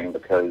big thing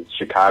because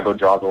Chicago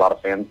draws a lot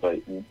of fans, but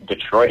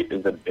Detroit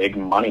is a big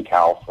money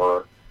cow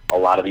for a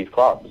lot of these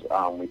clubs.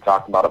 We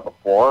talked about it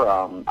before.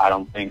 I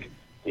don't think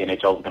the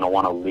NHL is going to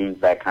want to lose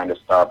that kind of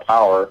star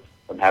power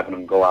from having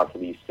them go out to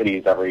these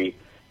cities every,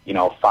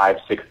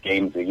 5-6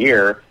 games a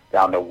year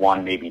down to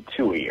 1, maybe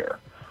 2 a year.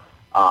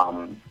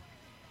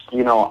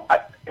 Who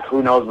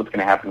knows what's going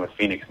to happen with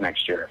Phoenix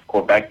next year? If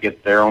Quebec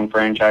gets their own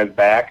franchise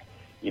back,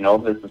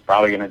 this is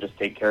probably going to just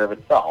take care of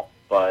itself.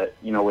 But,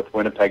 with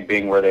Winnipeg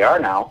being where they are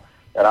now,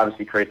 that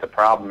obviously creates a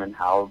problem in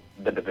how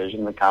the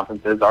division and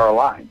conferences are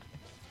aligned.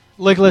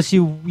 Nicholas,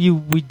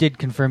 we did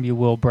confirm you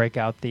will break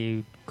out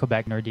the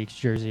Quebec Nordiques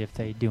jersey if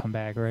they do come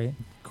back, right?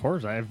 Of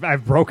course.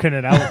 I've broken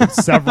it out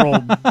several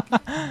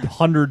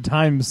 100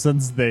 times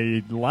since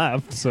they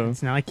left. So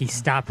it's not like he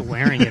stopped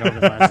wearing it over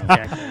the last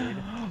decade.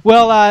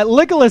 Well,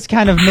 Nicholas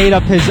kind of made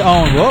up his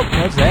own. Whoa,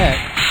 what's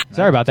that?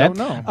 Sorry about that.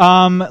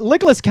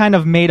 Nicholas kind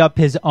of made up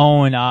his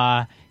own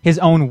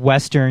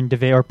Western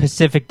or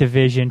Pacific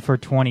division for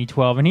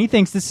 2012, and he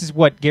thinks this is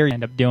what Gary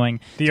ended up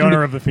doing. The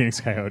owner of the Phoenix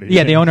Coyotes.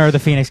 Yeah, the owner of the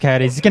Phoenix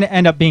Coyotes. It's going to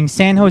end up being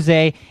San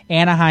Jose,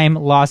 Anaheim,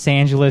 Los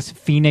Angeles,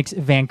 Phoenix,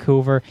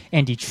 Vancouver,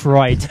 and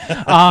Detroit.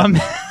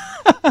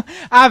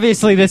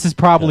 Obviously, this is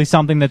probably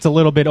something that's a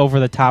little bit over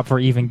the top for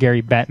even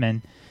Gary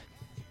Bettman.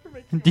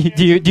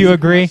 Do you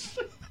agree?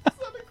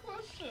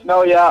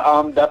 No,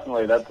 yeah,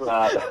 definitely. That's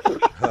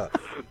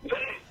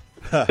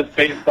just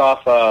based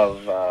off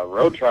of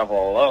road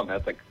travel alone.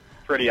 That's a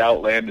pretty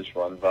outlandish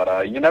one,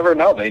 but you never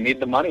know. They need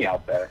the money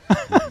out there.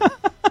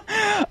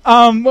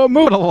 Well,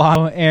 moving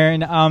along,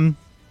 Aaron.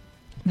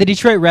 The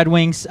Detroit Red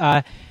Wings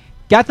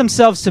got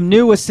themselves some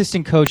new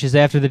assistant coaches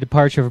after the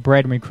departure of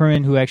Brad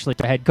McCroom, who actually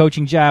took a head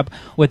coaching job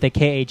with the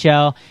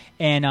KHL,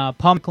 and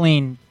Paul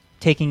McLean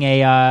taking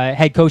a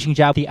head coaching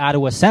job with the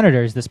Ottawa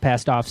Senators this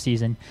past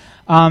offseason.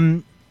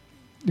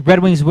 The Red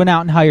Wings went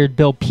out and hired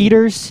Bill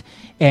Peters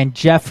and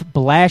Jeff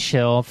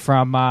Blashill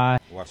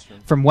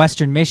from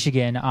Western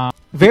Michigan.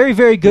 Very,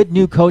 very good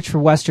new coach for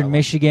Western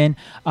Michigan.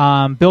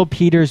 Bill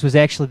Peters was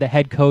actually the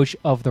head coach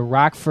of the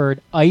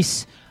Rockford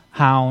Ice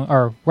Hogs,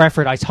 of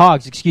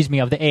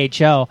the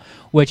AHL,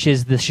 which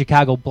is the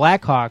Chicago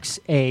Blackhawks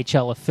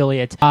AHL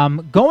affiliate.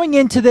 Going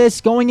into this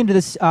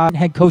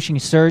head coaching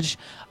surge,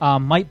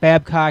 Mike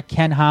Babcock,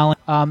 Ken Holland,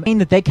 saying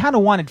that they kind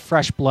of wanted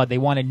fresh blood. They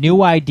wanted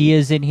new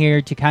ideas in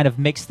here to kind of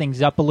mix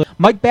things up a little.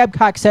 Mike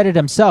Babcock said it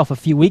himself a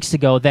few weeks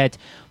ago that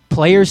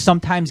players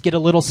sometimes get a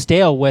little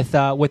stale with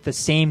the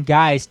same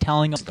guys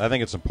telling them. I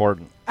think it's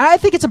important. I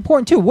think it's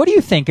important, too. What do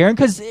you think, Aaron?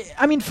 Because,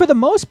 I mean, for the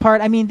most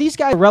part, I mean, these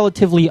guys are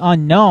relatively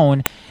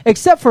unknown,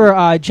 except for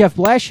Jeff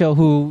Blashill,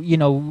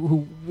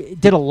 who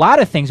did a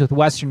lot of things with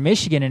Western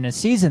Michigan in a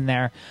season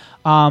there.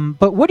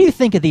 But what do you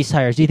think of these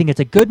hires? Do you think it's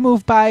a good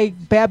move by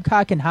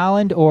Babcock and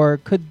Holland, or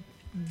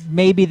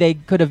maybe they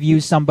could have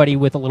used somebody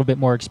with a little bit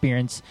more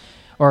experience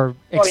at the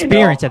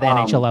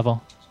NHL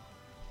level?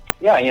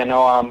 Yeah,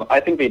 I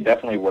think they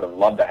definitely would have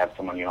loved to have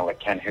someone, like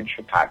Ken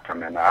Hitchcock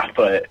come in,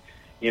 but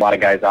a lot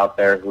of guys out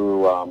there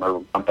who are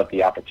bumped up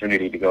the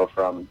opportunity to go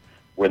from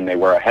when they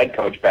were a head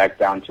coach back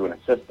down to an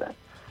assistant.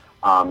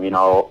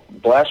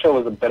 Blashill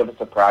was a bit of a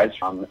surprise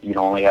from,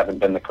 only having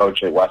been the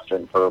coach at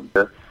Western for a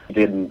year. He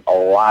did a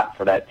lot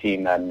for that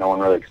team that no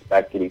one really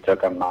expected. He took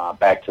them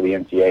back to the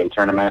NCAA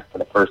tournament for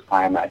the first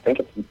time, I think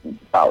it's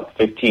about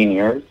 15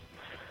 years.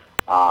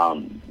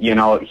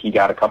 He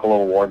got a couple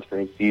of awards for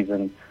his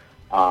season.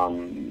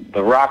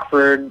 The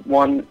Rockford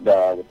one,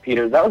 the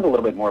Peters, that was a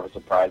little bit more of a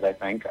surprise, I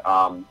think.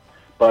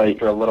 But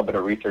after a little bit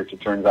of research, it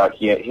turns out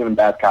him and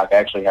Babcock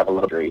actually have a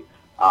little history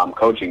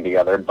coaching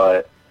together.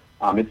 But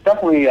it's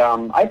definitely,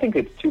 I think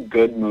it's two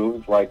good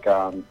moves. Like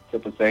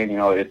Tip was saying,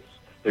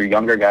 they're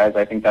younger guys.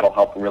 I think that'll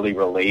help really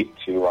relate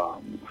to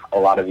a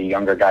lot of the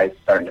younger guys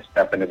starting to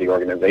step into the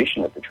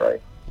organization with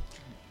Detroit.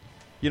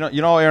 Aaron,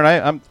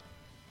 I'm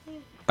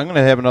going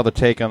to have another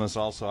take on this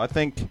also. I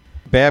think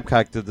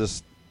Babcock did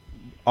this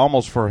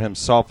almost for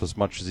himself as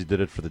much as he did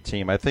it for the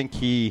team. I think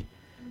he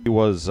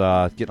was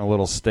getting a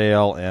little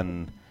stale,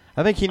 and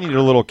I think he needed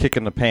a little kick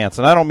in the pants.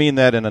 And I don't mean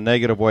that in a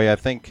negative way. I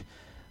think,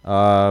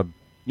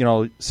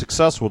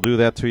 success will do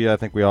that to you. I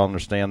think we all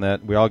understand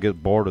that. We all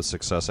get bored of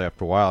success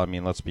after a while. I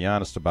mean, let's be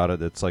honest about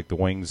it. It's like the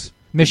Wings.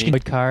 Michigan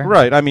car.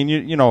 Right. I mean,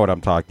 you know what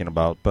I'm talking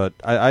about. But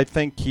I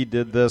think he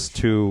did this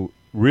to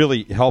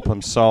really help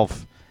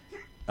himself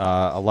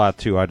a lot,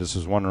 too. I just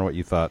was wondering what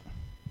you thought.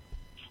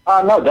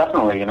 No,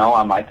 definitely.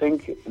 I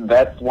think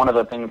that's one of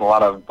the things a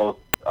lot of both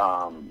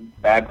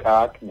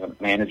Babcock,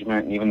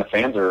 management, and even the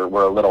fans were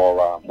a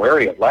little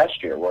wary of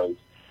last year was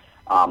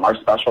our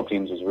special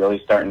teams was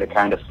really starting to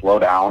kind of slow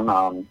down.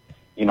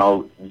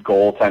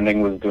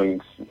 Goaltending was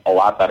doing a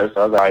lot better.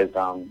 So guys,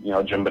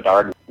 Jim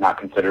Bedard is not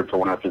considered for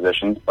one of the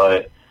positions,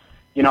 but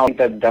I think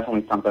that's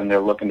definitely something they're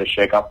looking to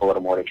shake up a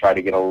little more to try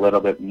to get a little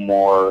bit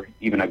more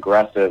even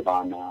aggressive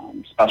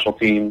on special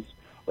teams.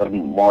 A little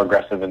more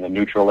aggressive in the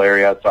neutral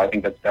area, so I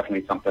think that's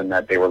definitely something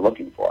that they were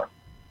looking for.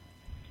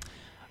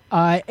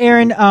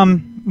 Aaron,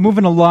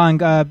 moving along,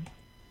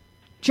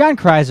 John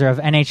Kreiser of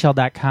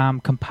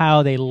NHL.com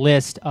compiled a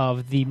list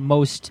of the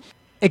most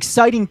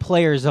exciting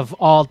players of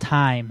all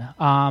time.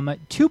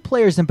 Two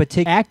players in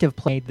particular active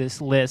played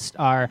this list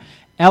are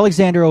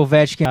Alexander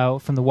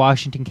Ovechkin from the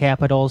Washington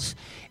Capitals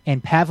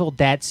and Pavel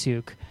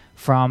Datsyuk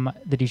from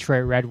the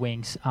Detroit Red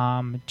Wings.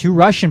 Two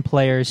Russian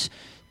players,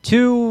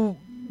 two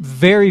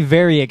very,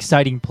 very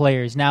exciting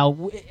players.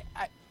 Now,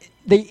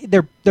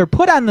 they're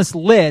put on this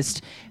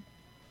list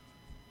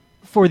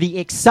for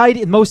the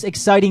most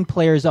exciting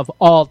players of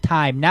all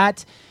time.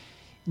 Not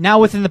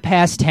within the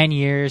past 10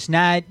 years,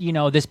 not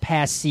this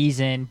past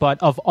season,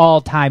 but of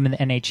all time in the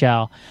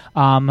NHL.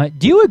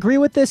 Do you agree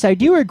with this? I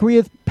do agree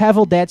with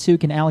Pavel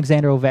Datsyuk and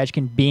Alexander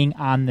Ovechkin being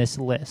on this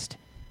list.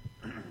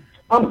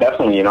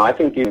 Definitely. I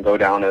think you can go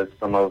down as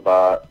some of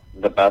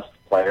the best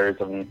players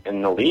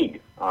in the league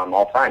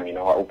all time.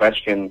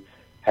 Ovechkin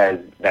has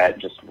that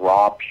just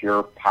raw,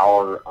 pure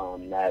power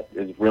that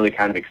is really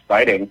kind of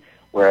exciting,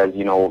 whereas,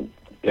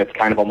 it's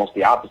kind of almost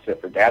the opposite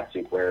for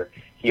Datsyuk, where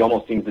he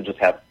almost seems to just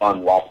have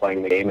fun while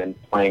playing the game and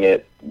playing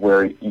it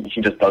where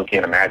he just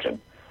can't imagine.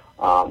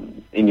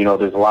 And,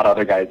 there's a lot of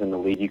other guys in the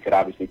league you could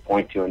obviously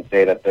point to and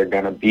say that they're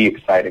going to be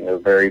exciting. They're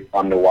very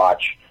fun to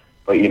watch.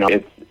 But,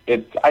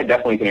 I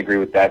definitely can agree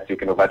with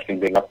Datsyuk and Ovechkin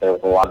being up there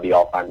with a lot of the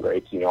all-time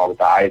greats, with the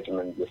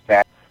Yzerman, the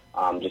Stats,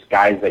 just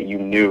guys that you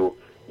knew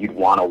you'd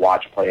want to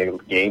watch play a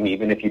game,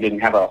 even if you didn't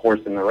have a horse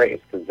in the race,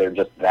 because they're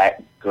just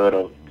that good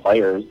of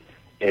players.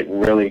 it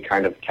really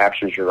kind of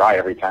captures your eye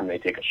every time they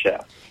take a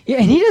shift. Yeah,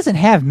 and he doesn't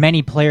have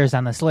many players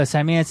on this list.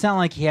 I mean, it's not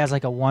like he has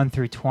like a 1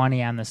 through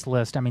 20 on this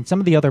list. I mean, some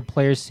of the other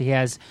players he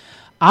has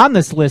on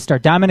this list are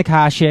Dominik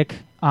Hasek,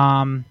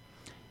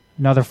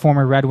 another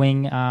former Red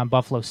Wing,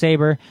 Buffalo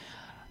Sabre,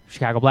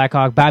 Chicago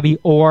Blackhawk, Bobby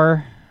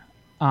Orr,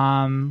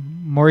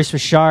 Maurice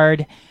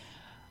Richard,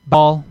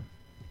 Ball,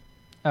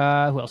 who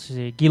else is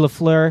he? Guy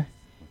Lafleur,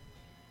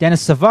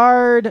 Dennis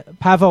Savard,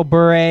 Pavel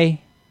Bure,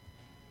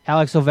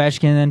 Alex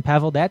Ovechkin, and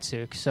Pavel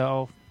Datsyuk.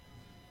 So,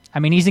 I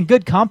mean, he's in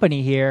good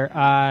company here,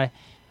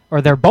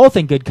 or they're both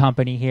in good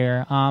company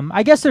here.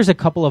 I guess there's a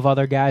couple of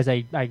other guys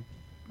I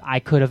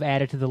could have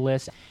added to the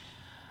list.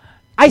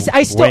 I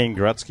still Wayne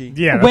Gretzky.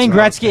 Yeah, Wayne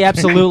Gretzky,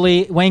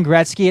 absolutely. Wayne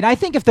Gretzky. And I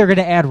think if they're going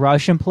to add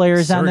Russian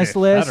players on this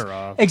list,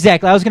 Fedorov.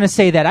 exactly. I was going to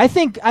say that. I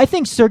think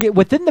Sergei,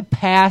 within the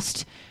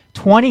past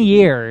 20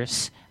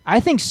 years, I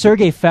think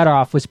Sergei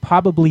Fedorov was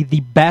probably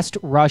the best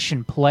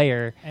Russian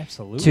player.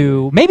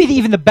 Absolutely. Maybe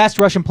even the best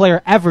Russian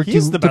player ever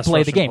He's the to best play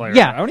Russian the game. player.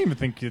 Yeah, I don't even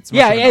think it's much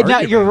yeah. of an Now,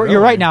 argument, you're really.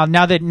 right now.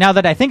 Now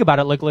that I think about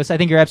it, Nicholas, I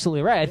think you're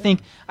absolutely right.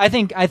 I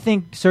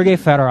think Sergei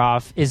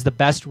Fedorov is the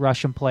best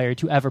Russian player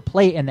to ever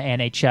play in the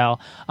NHL.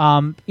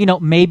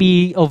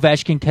 Maybe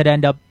Ovechkin could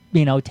end up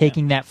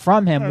taking that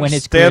from him when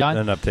his career.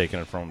 Ended up taking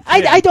it from him.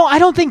 I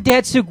don't think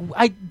Datsyuk.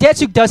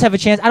 Datsyuk does have a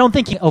chance. I don't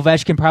think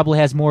Ovechkin probably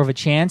has more of a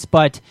chance,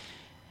 but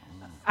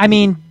I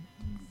mean,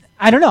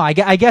 I don't know. I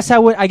guess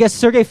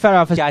Sergei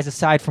Fedorov is guys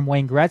aside from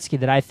Wayne Gretzky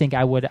that I think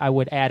I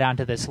would add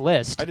onto this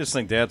list. I just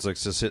think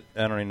Datsuk's just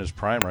entering his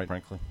prime, right?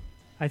 Frankly,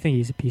 I think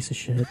he's a piece of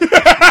shit.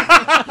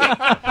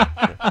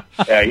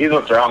 Yeah, he's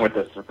what's wrong with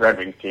this Red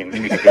Wings team. They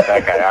need to get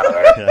that guy out of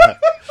there. Yeah.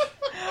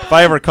 If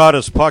I ever caught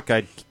his puck,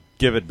 I'd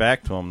give it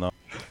back to him, though.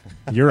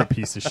 You're a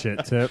piece of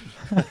shit, Tip.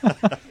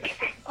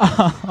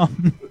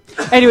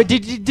 Anyway,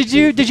 did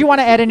you want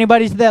to add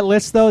anybody to that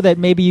list though that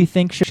maybe you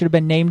think should have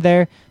been named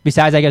there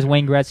besides I guess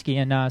Wayne Gretzky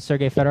and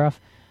Sergei Fedorov?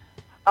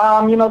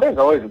 There's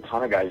always a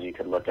ton of guys you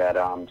could look at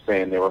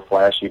saying they were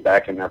flashy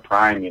back in their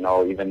prime.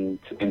 Even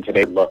in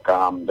today's look,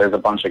 there's a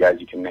bunch of guys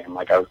you can name.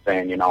 Like I was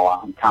saying,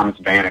 Thomas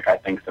Vanek, I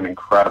think, is an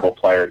incredible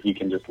player. He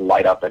can just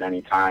light up at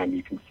any time.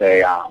 You can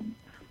say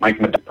Mike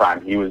Medina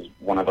prime. He was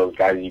one of those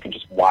guys you could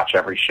just watch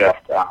every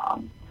shift.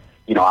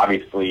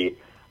 Obviously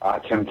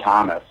Tim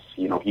Thomas.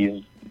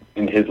 He's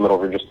in his little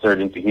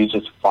resurgence. He's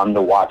just fun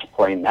to watch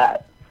play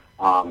net.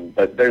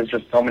 But there's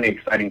just so many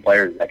exciting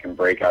players that can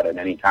break out at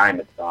any time.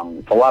 It's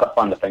a lot of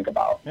fun to think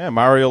about. Yeah,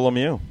 Mario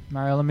Lemieux.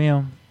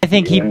 I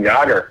think and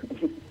Yager.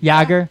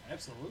 Yager.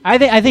 Absolutely.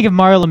 I think if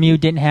Mario Lemieux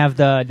didn't have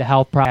the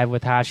health problem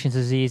with Hodgkin's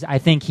disease, I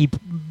think he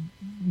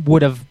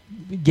would have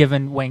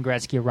given Wayne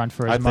Gretzky a run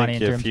for his money. I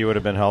think if he would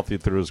have been healthy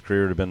through his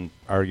career, would have been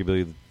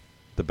arguably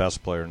the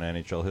best player in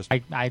NHL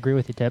history. I agree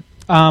with you, Tip.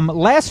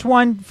 Last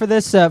one for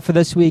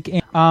this week.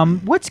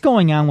 What's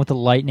going on with the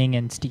Lightning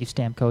and Steve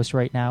Stamkos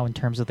right now in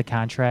terms of the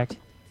contract?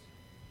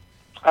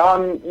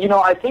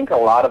 I think a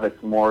lot of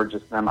it's more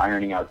just them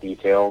ironing out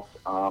details.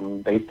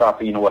 Based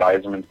off of, what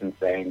Yzerman's been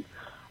saying,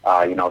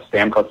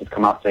 Stamkos has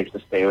come out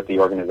to stay with the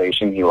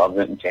organization. He loves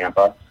it in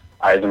Tampa.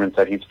 Yzerman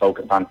said he's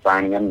focused on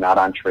signing him, not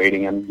on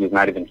trading him. He's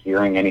not even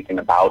hearing anything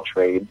about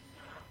trades.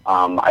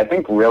 I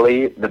think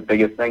really the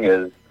biggest thing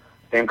is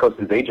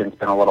Stamkos' agent's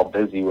been a little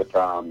busy with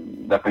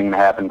the thing that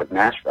happened with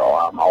Nashville.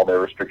 All their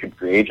restricted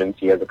free agents,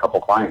 he has a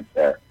couple clients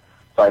there.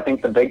 So I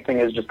think the big thing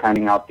is just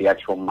finding out the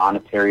actual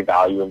monetary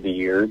value of the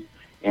years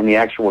and the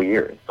actual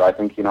years. So I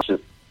think,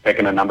 just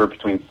picking a number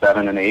between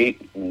 7 and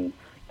 8, and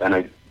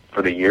then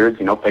for the years,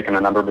 picking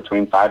a number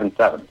between 5 and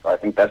 7. So I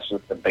think that's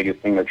just the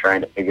biggest thing they're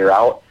trying to figure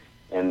out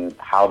and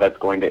how that's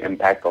going to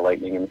impact the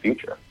Lightning in the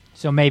future.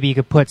 So maybe you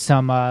could put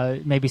some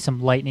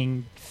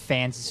Lightning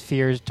fans'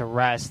 fears to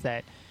rest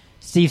that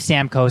Steve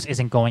Stamkos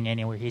isn't going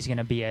anywhere. He's going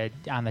to be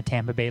on the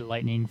Tampa Bay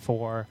Lightning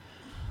for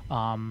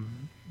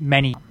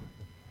many.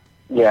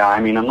 Yeah, I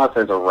mean, unless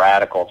there's a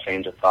radical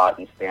change of thought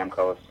in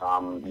Stamkos,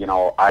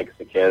 Ike's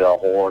the kid, the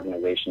whole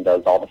organization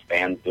does, all the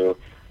fans do.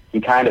 He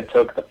kind of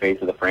took the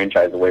face of the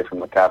franchise away from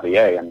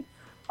LeCavalier, and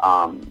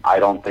I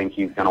don't think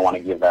he's going to want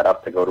to give that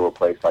up to go to a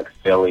place like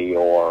Philly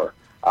or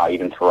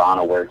even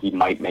Toronto, where he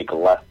might make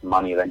less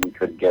money than he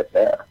could get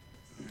there.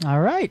 All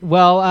right.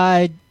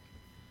 Well,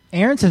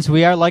 Aaron, since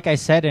we are, like I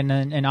said, in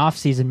an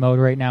off-season mode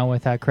right now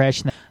with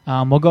Crash,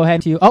 we'll go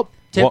ahead to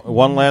Tip.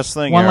 One last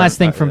thing. One Aaron. last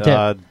thing from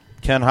Tip.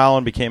 Ken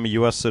Holland became a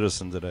U.S.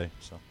 citizen today.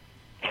 So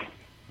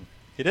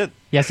he did.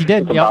 Yes, he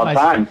did. It's about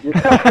time.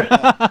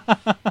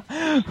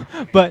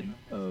 But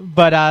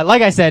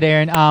like I said,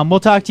 Aaron, we'll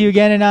talk to you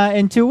again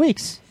in 2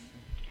 weeks.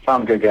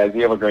 Sounds good, guys.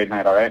 You have a great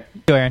night, all right?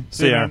 See you, Aaron.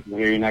 See you, Aaron. We'll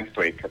hear you next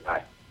week.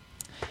 Goodbye.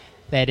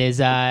 That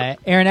is Aaron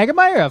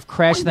Eggemeyer of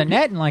Crash the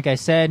Net, and like I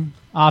said,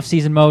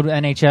 off-season mode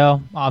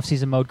NHL,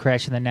 off-season mode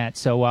Crash the Net.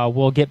 So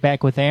we'll get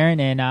back with Aaron,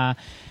 and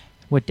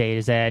what date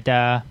is that?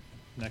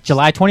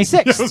 July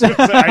 26th.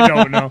 I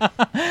don't know.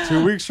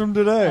 2 weeks from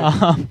today.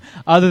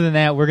 Other than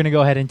that, we're going to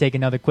go ahead and take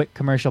another quick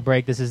commercial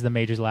break. This is The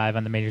Majors Live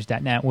on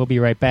themajors.net. We'll be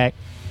right back.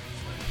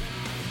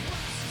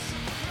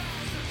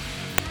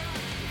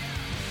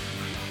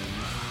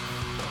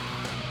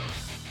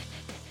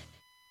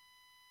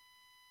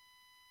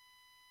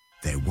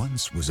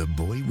 once was a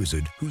boy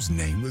wizard whose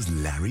name was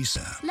Larry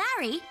Sir.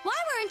 Larry, why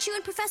weren't you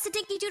in Professor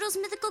Dinky Doodle's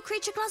mythical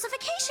creature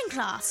classification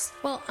class?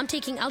 Well, I'm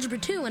taking Algebra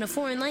 2 in a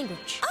foreign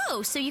language.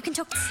 Oh, so you can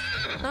talk...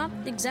 Not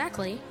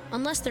exactly,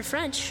 unless they're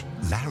French.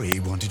 Larry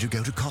wanted to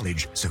go to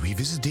college, so he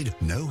visited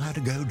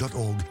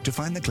knowhowtogo.org to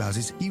find the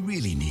classes he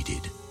really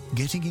needed.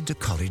 Getting into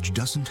college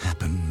doesn't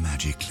happen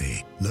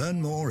magically. Learn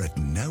more at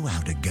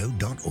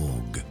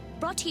knowhowtogo.org.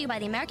 Brought to you by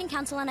the American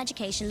Council on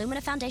Education,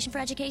 Lumina Foundation for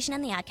Education,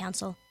 and the Ad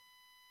Council.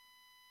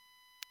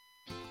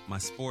 My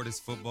sport is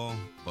football,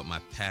 but my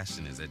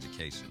passion is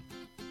education.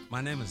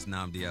 My name is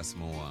Nnamdi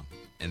Asamoah,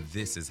 and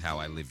this is how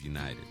I live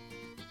united.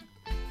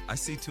 I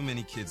see too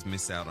many kids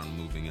miss out on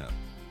moving up.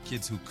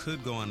 Kids who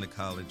could go on to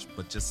college,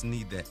 but just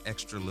need that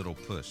extra little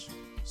push.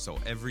 So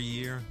every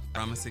year,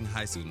 promising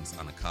high students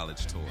on a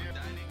college tour.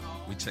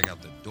 We check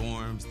out the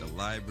dorms, the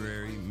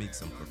library, meet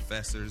some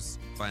professors,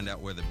 find out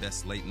where the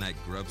best late-night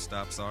grub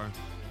stops are.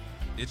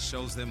 It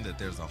shows them that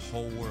there's a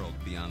whole world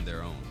beyond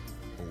their own.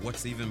 But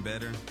what's even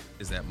better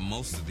is that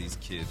most of these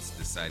kids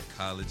decide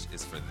college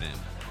is for them.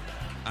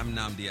 I'm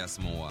Nnamdi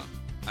Asamoah.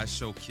 I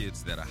show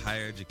kids that a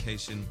higher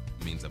education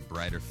means a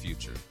brighter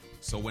future.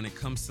 So when it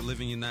comes to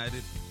living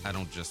united, I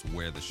don't just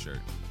wear the shirt,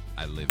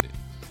 I live it.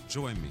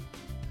 Join me.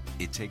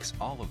 It takes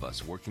all of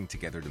us working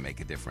together to make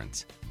a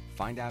difference.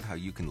 Find out how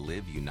you can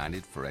live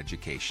united for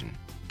education.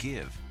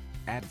 Give,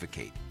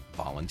 advocate,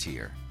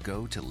 volunteer.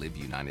 Go to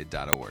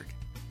liveunited.org.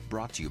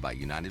 Brought to you by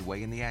United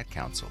Way and the Ad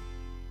Council.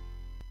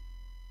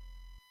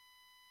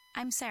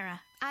 I'm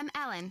Sarah. I'm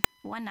Ellen.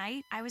 One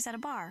night, I was at a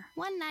bar.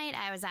 One night,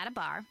 I was at a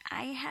bar.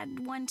 I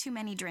had one too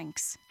many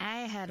drinks.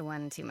 I had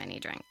one too many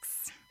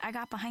drinks. I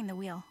got behind the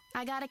wheel.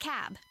 I got a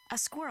cab. A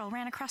squirrel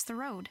ran across the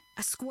road.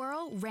 A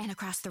squirrel ran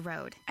across the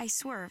road. I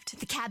swerved.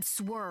 The cab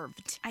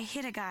swerved. I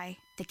hit a guy.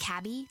 The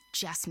cabbie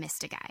just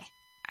missed a guy.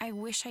 I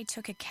wish I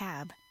took a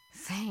cab.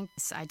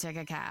 Thanks, I took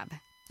a cab.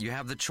 You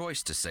have the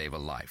choice to save a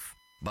life.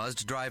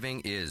 Buzzed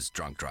driving is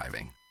drunk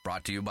driving.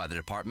 Brought to you by the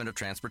Department of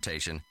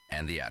Transportation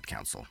and the Ad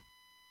Council.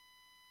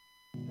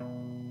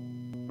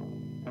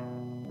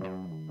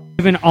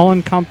 An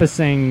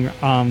all-encompassing,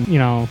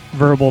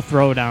 verbal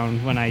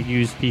throwdown when I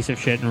used piece of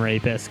shit and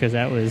rapist, because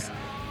that was,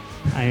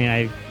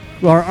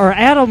 or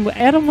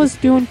Adam was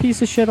doing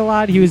piece of shit a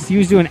lot. He was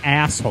doing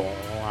asshole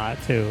a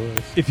lot too.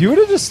 If you would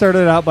have just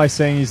started out by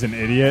saying he's an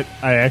idiot,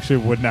 I actually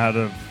would not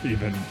have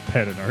even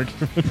had an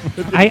argument with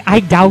it. I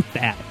doubt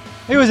that.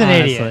 He was an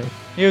honestly. idiot.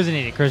 He was an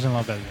idiot. Christian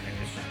Lopez was an idiot.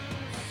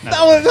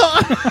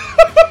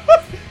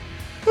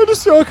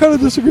 I kind of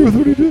disagree with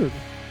what he did.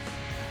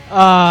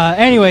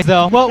 Anyways,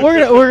 though, well,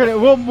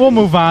 we'll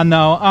move on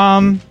though.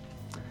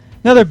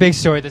 Another big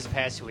story this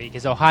past week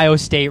is Ohio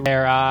State,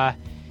 where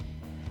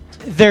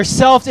their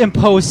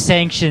self-imposed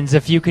sanctions,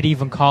 if you could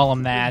even call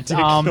them that.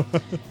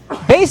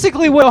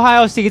 Basically, what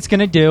Ohio State's going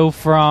to do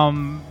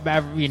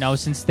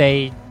since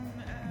they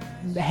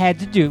had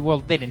to do,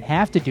 well, they didn't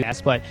have to do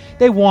this, but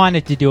they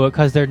wanted to do it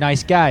because they're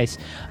nice guys.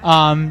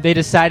 They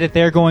decided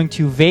they're going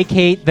to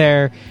vacate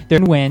their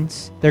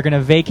wins. They're going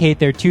to vacate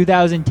their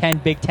 2010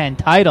 Big Ten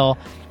title,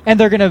 and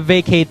they're going to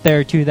vacate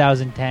their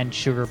 2010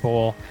 Sugar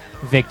Bowl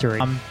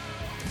victory. And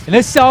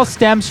this all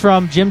stems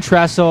from Jim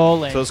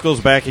Tressel. So this goes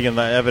back again.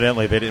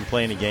 Evidently, they didn't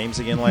play any games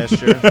again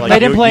last year. Like they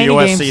didn't play any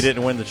USC games.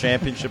 didn't win the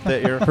championship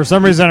that year. For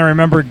some reason, I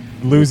remember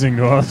losing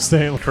to Ohio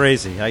State.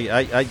 Crazy.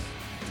 I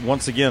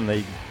once again,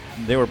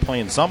 they were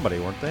playing somebody,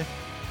 weren't they?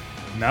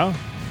 No.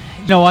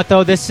 You know what,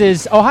 though? This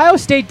is Ohio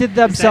State did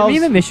themselves. Does that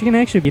mean that Michigan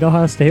actually beat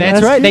Ohio State?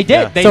 That's last right. year? They did.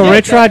 Yeah. They So did.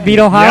 Rich Rod beat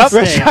Ohio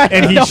State.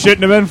 And he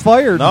shouldn't have been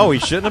fired. No, he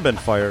shouldn't have been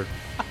fired.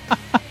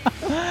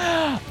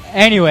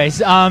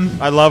 Anyways,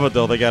 I love it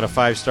though. They got a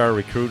 5-star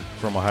recruit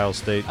from Ohio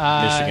State.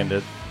 Michigan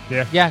did.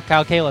 Yeah,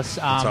 Kyle Kalis.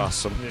 That's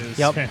awesome. It is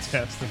Yep.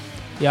 fantastic.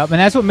 Yep, and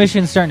that's what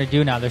Michigan's starting to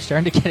do now. They're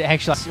starting to get,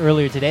 actually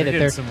earlier today,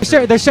 They're that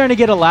getting they're starting to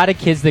get a lot of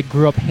kids that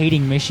grew up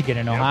hating Michigan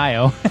and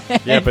Ohio.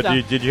 Yeah, but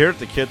did you hear what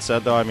the kid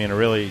said though? I mean,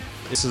 really,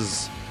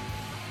 it's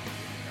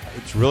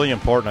really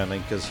important, I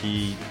think, because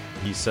he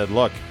said,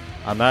 "Look,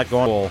 I'm not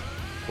going. Well,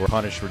 we're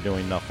punished for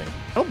doing nothing."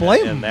 I don't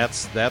blame him. And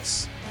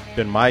that's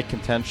been my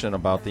contention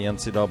about the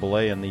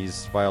NCAA and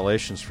these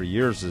violations for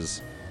years.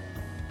 Is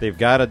they've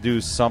got to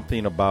do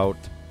something about.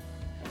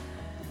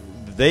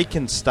 They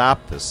can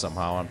stop this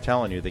somehow. I'm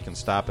telling you, they can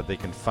stop it. They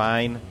can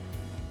fine.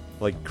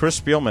 Like Chris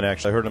Spielman,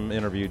 actually, I heard him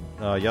interviewed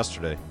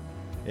yesterday,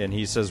 and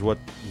he says what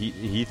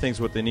he thinks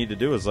what they need to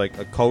do is like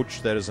a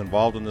coach that is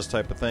involved in this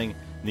type of thing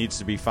needs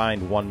to be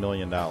fined $1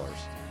 million.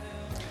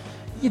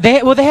 They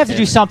have to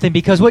do something,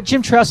 because what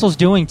Jim Tressel's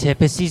doing,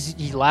 Tip, is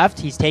he left,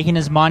 he's taking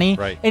his money,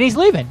 Right. and he's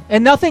leaving,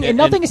 and nothing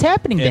is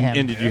happening to him.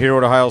 And did you hear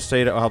what Ohio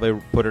State, how they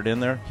put it in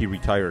there? He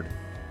retired.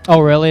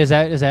 Oh, really? Is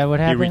that what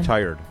happened? He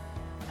retired.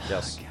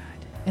 Yes.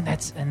 And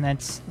that's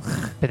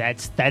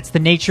the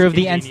nature of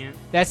the end.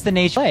 That's the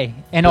nature of play.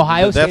 And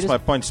Ohio State. That's my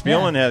point.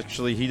 Spielman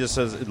actually, he just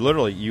says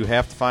literally, you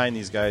have to fine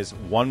these guys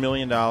 $1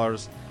 million,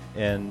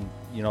 and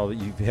you know,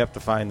 you have to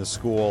find the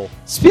school.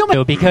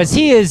 Spielman, because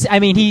he's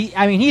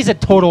a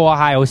total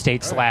Ohio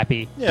State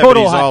slappy. Yeah,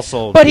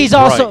 total but he's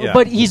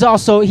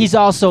he's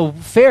also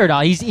fair to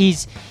all.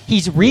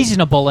 He's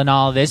reasonable in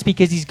all of this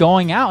because he's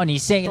going out and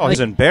he's saying. Oh,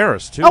 he's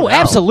embarrassed too. Oh, now.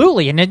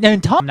 absolutely,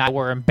 and Tom and I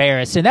were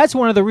embarrassed, and that's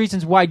one of the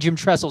reasons why Jim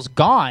Tressel's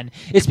gone.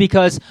 Is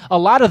because a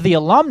lot of the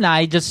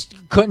alumni just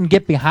couldn't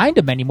get behind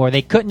him anymore.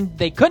 They couldn't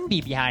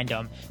be behind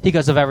him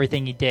because of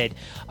everything he did.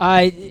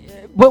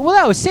 But what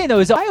I was saying though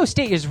is Ohio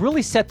State has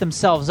really set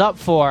themselves up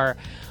for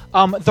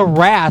the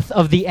wrath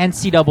of the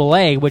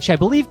NCAA, which I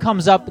believe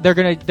comes up. They're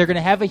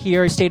gonna have a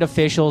hearing, state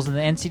officials and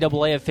the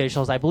NCAA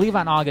officials, I believe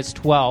on August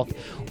 12th,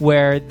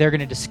 where they're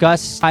gonna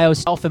discuss Ohio's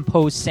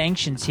self-imposed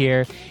sanctions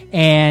here,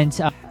 and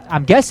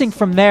I'm guessing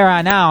from there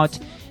on out,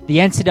 the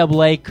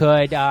NCAA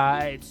could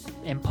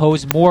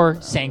impose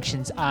more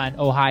sanctions on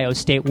Ohio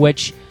State,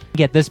 which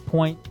at this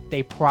point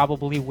they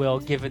probably will,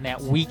 given that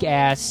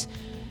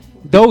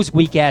those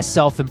weak-ass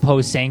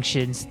self-imposed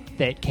sanctions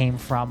that came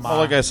from... well,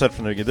 like I said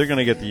from the beginning, they're going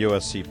to get the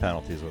USC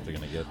penalties, what they're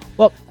going to get.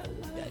 Well,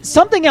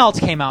 something else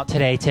came out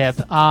today, Tip.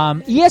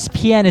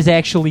 ESPN is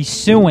actually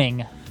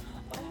suing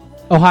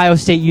Ohio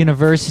State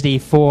University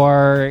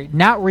for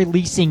not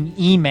releasing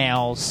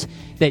emails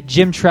that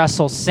Jim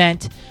Tressel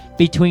sent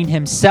between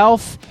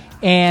himself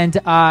and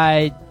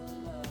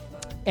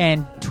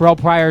Terrell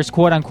Pryor's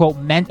quote-unquote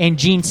mentor, and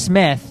Gene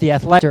Smith, the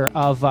athletic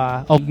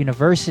of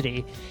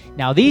University.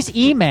 Now, these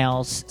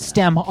emails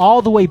stem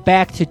all the way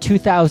back to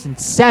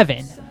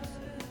 2007,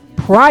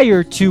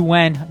 prior to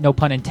when, no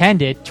pun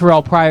intended,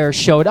 Terrell Pryor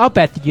showed up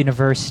at the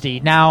university.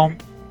 Now,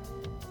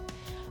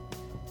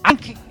 and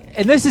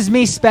this is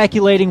me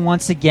speculating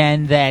once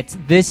again that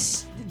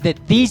these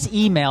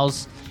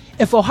emails,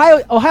 if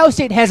Ohio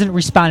State hasn't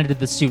responded to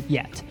the suit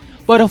yet,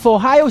 but if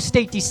Ohio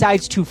State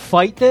decides to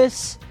fight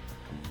this,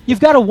 you've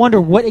got to wonder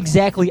what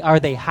exactly are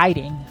they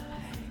hiding.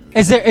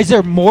 Is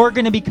there more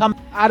going to become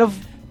out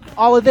of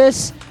all of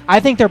this?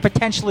 I think there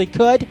potentially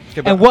could.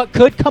 And what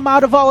could come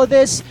out of all of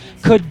this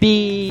could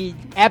be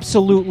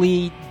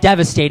absolutely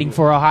devastating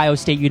for Ohio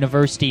State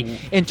University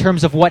in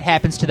terms of what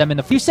happens to them in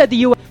the future. You said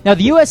the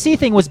USC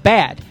thing was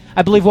bad.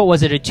 I believe, what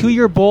was it, a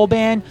 2-year bowl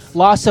ban,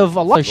 loss of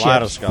a lot of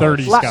scholarships.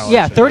 30 scholarships.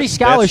 Yeah, 30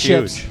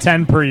 scholarships.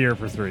 10 per year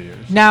for 3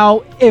 years.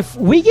 Now, if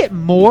we get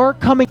more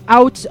coming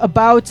out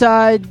about,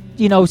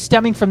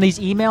 stemming from these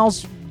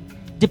emails,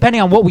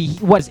 depending on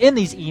what's in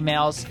these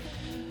emails,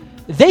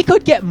 they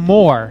could get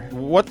more.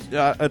 What,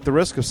 at the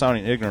risk of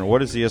sounding ignorant, what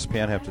does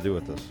ESPN have to do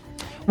with this?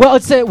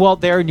 Well,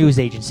 they're a news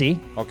agency.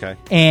 Okay.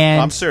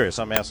 And I'm serious.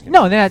 I'm asking.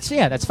 No,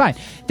 that's fine.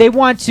 They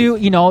want to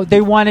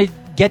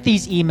get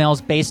these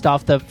emails based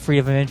off the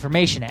Freedom of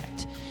Information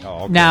Act.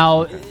 Oh, okay.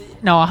 Now,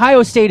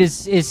 Ohio State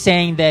is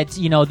saying that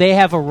they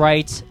have a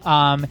right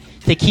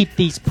to keep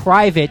these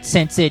private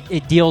since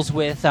it deals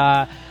with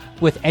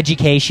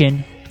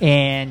education,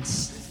 and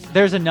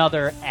there's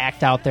another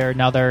act out there,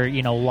 another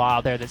law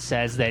out there that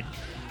says that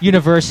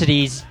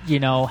universities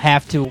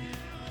have to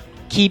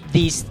keep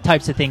these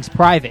types of things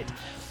private.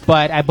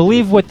 But I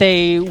believe what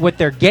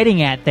they're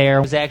getting at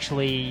there was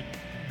actually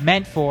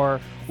meant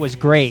for was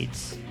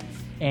grades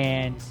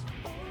and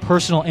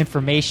personal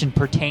information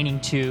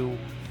pertaining to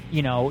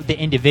the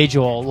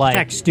individual, like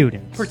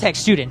protect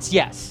students,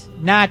 yes,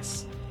 not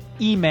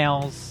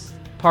emails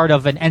part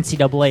of an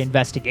NCAA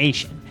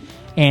investigation.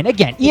 And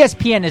again,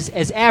 ESPN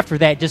is after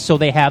that just so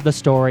they have the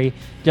story,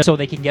 just so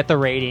they can get the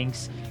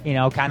ratings,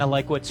 kind of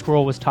like what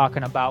Scroll was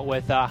talking about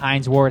with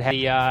Hines Ward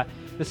had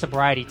the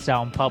sobriety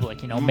style in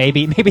public.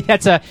 Maybe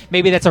that's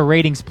a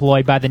ratings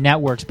ploy by the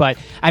networks, but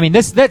I mean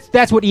that's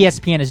what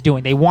ESPN is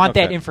doing. They want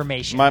that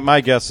information.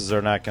 My guess is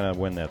they're not going to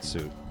win that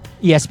suit.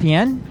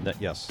 ESPN?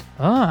 Yes.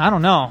 I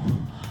don't know.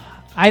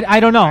 I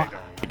don't know.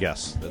 I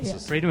guess the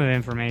Freedom of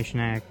Information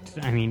Act,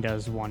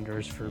 does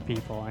wonders for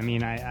people.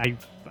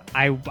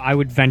 I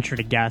would venture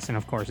to guess, and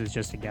of course it's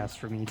just a guess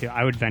for me too.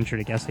 I would venture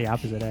to guess the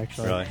opposite,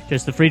 actually. Really?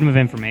 Just the Freedom of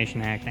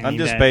Information Act. I'm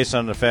just based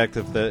on the fact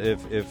that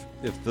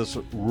if this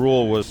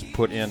rule was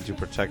put in to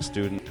protect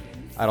students,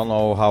 I don't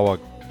know how a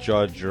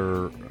judge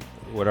or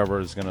whatever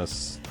is going to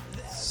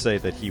say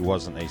that he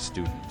wasn't a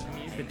student.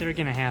 But they're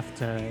going to have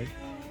to.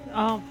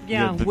 Oh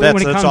yeah,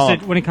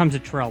 when it comes to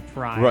Terrell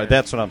Pryor, right?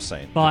 That's what I'm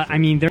saying. But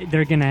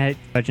they're going to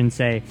judge and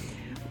say,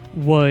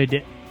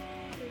 would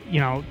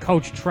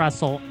Coach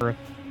Tressel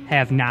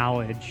have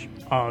knowledge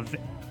of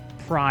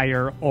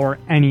Pryor or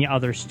any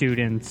other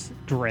student's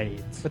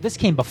grades? But this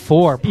came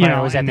before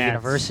Pryor was at the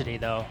university,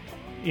 though.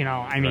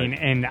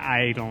 And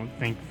I don't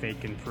think they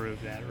can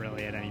prove that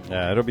really at any point.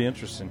 Yeah, it'll be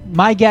interesting.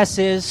 My guess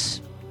is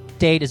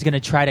State is going to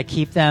try to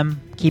keep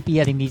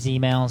getting these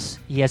emails.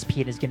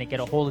 ESPN is going to get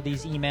a hold of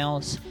these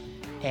emails,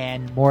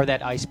 and more of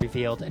that ice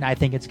revealed. And I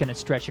think it's going to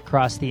stretch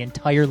across the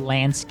entire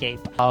landscape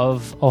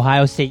of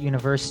Ohio State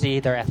University,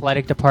 their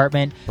athletic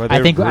department. But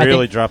they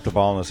really dropped the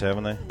ball on this,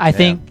 haven't they? I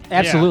think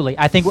absolutely.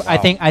 Yeah. I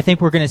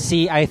think we're going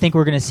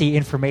to see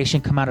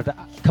information come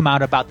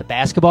out about the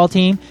basketball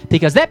team,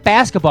 because that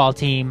basketball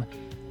team,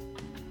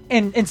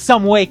 in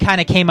some way,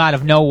 kind of came out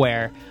of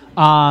nowhere.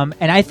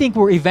 And I think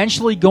we're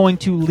eventually going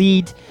to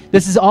lead.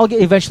 This is all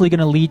eventually going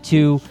to lead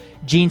to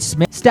Gene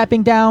Smith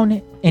stepping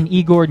down and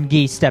E. Gordon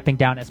Gee stepping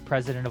down as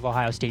president of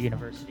Ohio State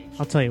University.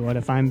 I'll tell you what,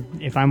 if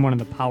I'm one of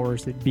the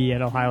powers that be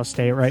at Ohio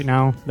State right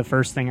now, the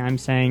first thing I'm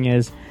saying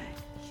is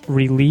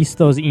release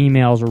those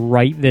emails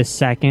right this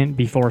second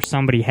before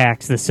somebody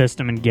hacks the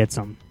system and gets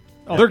them.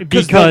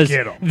 Because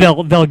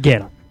they'll get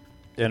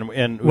them.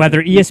 And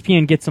whether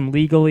ESPN gets them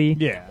legally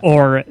Yeah.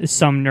 or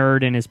some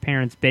nerd in his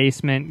parents'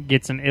 basement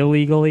gets them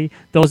illegally,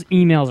 those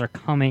emails are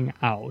coming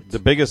out.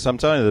 I'm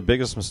telling you, the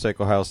biggest mistake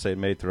Ohio State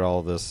made through all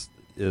of this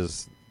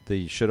is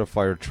they should have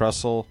fired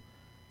Tressel,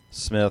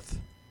 Smith,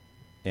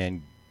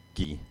 and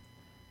Gee.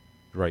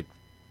 Right.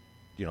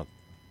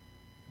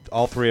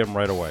 All three of them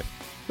right away.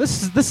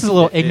 This is a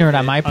little ignorant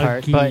on my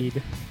part, but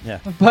yeah.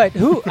 But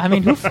who? I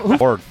mean, who?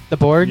 Board. The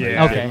board.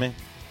 Yeah. Okay.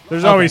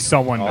 There's always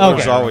someone.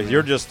 There's always.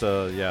 You're just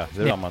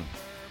someone.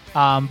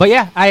 But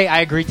yeah,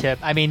 I agree, Tip.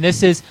 I mean,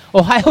 this is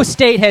Ohio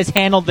State has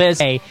handled this.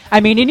 I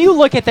mean, and you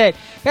look at that.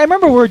 I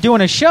remember we were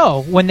doing a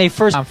show when they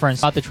first conference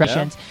about the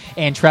Tressels,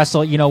 and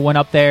Tressel, went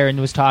up there and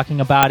was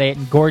talking about it,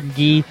 and Gordon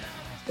Gee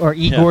or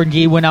Gordon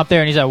Gee went up there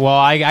and he said, "Well,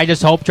 I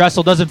just hope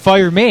Tressel doesn't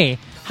fire me."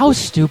 How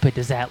stupid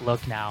does that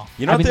look now?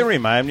 What they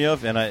remind me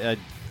of, and I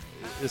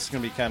this is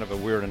going to be kind of a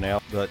weird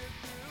analogy, but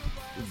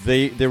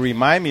they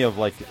remind me of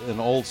like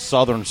an old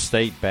Southern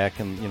state back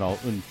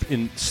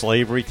in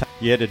slavery time.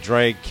 You had to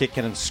drag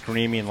kicking and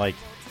screaming. Like,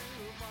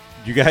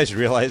 you guys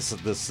realize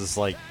that this is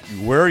like,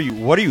 what are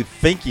you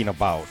thinking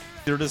about?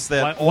 They're just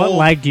that. What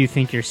leg do you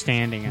think you're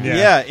standing on?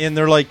 Yeah, and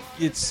they're like,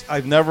 it's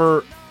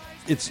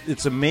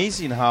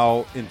amazing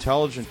how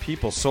intelligent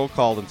people,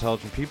 so-called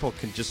intelligent people,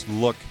 can just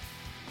look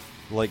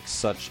like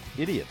such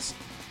idiots.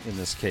 In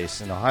this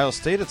case, in Ohio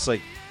State, it's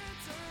like,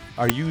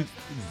 are you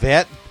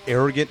that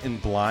arrogant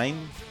and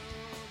blind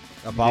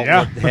about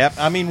what happened?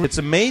 I mean, it's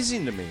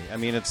amazing to me. I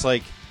mean, it's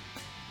like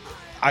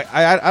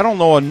I don't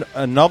know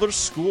another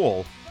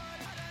school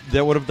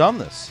that would have done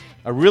this.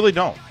 I really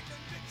don't.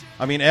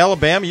 I mean,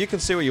 Alabama, you can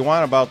say what you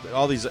want about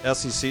all these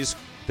SECs.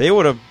 They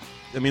would have.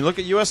 I mean, look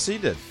at USC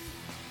did.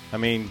 I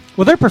mean,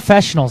 well, they're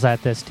professionals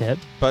at this, Tip.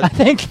 But I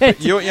think I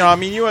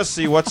mean,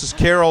 USC.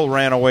 Carroll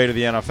ran away to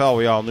the NFL.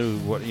 We all knew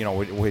what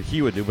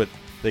he would do, but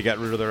they got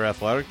rid of their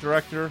athletic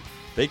director.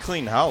 They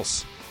cleaned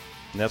house,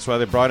 and that's why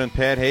they brought in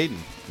Pat Hayden.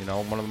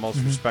 One of the most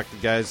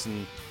respected guys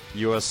in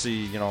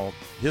USC,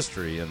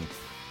 history. And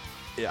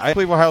I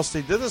believe Ohio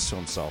State did this to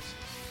himself,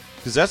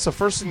 because that's the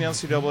first thing the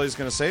NCAA is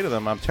going to say to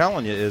them. I'm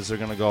telling you, is they're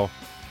going to go,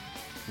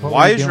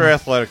 "Why is your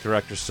athletic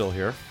director still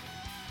here?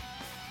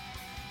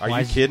 Are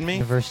you kidding me?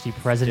 University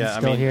president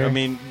still here? I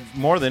mean,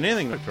 more than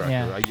anything, the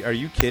director. Are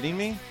you kidding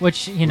me?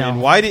 Which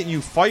why didn't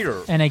you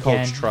fire and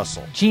again, Coach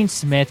Tressel? Gene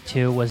Smith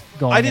too was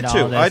going. I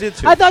did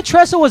too. I thought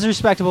Tressel was a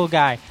respectable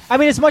guy. I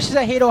mean, as much as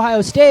I hate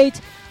Ohio State,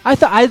 I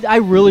thought I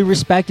really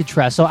respected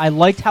Tressel. I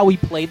liked how he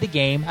played the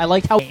game.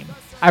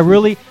 I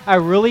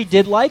really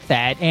did like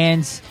that.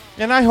 And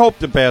I hope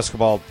the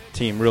basketball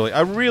team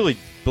really,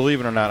 believe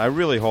it or not, I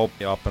really hope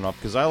they up and up,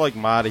 because I like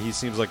Mata. He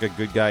seems like a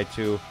good guy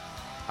too.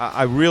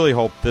 I really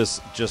hope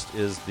this just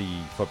is the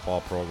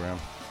football program.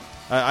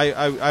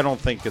 I don't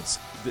think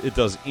it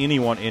does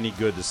anyone any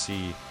good to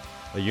see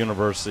a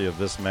university of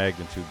this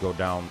magnitude go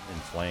down in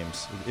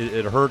flames.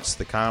 It hurts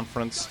the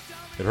conference.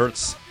 It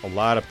hurts a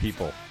lot of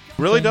people. It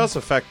really does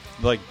affect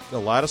like a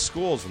lot of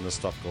schools when this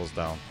stuff goes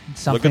down.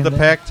 Look at the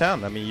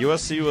Pac-10. I mean,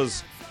 USC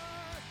was,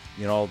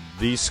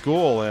 the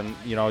school, and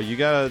you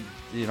gotta,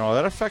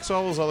 that affects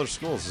all those other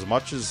schools. As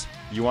much as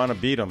you want to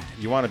beat them,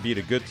 you want to beat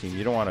a good team.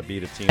 You don't want to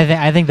beat a team.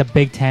 I think the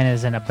Big Ten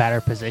is in a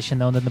better position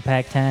though than the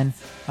Pac-10.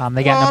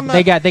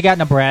 They got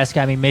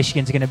Nebraska. I mean,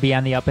 Michigan's going to be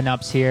on the up and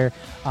ups here.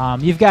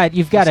 You've got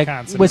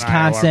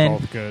Wisconsin.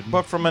 Both good.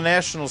 But from a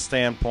national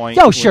standpoint,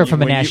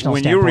 from a national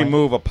when standpoint, you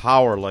remove a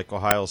power like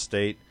Ohio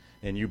State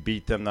and you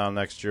beat them now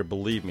next year,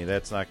 believe me,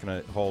 that's not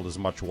going to hold as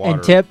much water.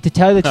 And Tip, to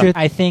tell you the truth,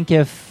 I think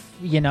if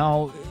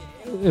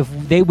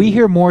we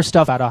hear more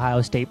stuff about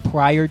Ohio State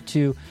prior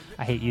to,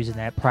 I hate using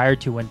that, prior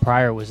to when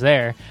Pryor was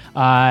there,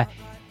 they're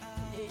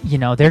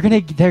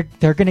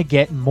gonna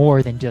get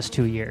more than just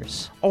 2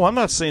 years. Oh, I'm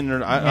not saying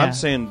they're. I'm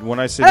saying when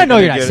I say I know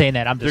you're not saying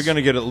that. They're going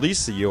to get at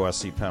least the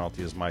USC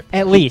penalty. Is my point.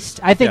 At least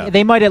I think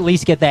they might at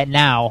least get that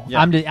now.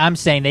 Yeah. I'm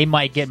saying they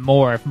might get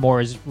more if more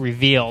is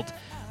revealed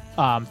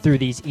through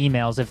these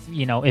emails,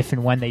 if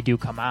and when they do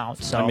come out.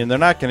 So I mean, they're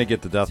not going to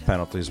get the death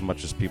penalty as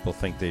much as people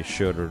think they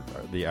should or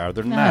they are.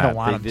 They're not. I don't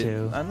want them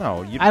to. I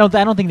know. I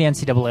don't think the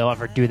NCAA will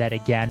ever do that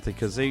again,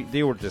 because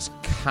they were just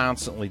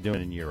constantly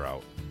doing it year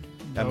out.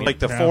 I mean, like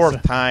the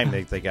fourth time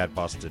they got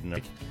busted,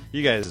 and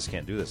you guys just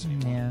can't do this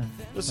anymore. Yeah.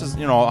 This is,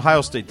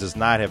 Ohio State does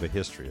not have a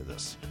history of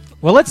this.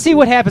 Well, let's see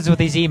what happens with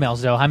these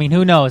emails, though. I mean,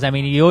 who knows? I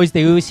mean, they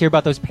always hear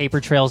about those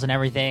paper trails and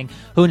everything.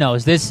 Who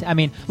knows? This, I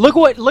mean, look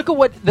at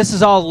what this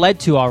has all led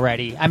to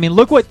already. I mean,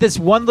 look what this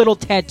one little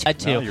tattoo led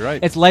to. No, you're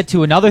right. It's led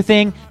to another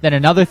thing, then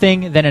another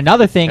thing, then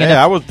another thing. Hey,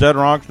 I was dead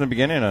wrong from the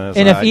beginning on this.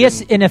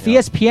 And if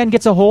ESPN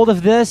gets a hold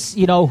of this,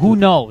 who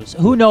knows?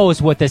 Who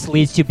knows what this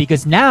leads to?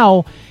 Because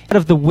now, out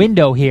of the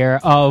window here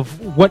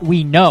of what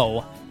we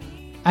know,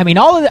 I mean,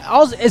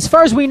 as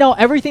far as we know,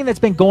 everything that's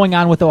been going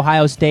on with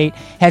Ohio State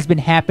has been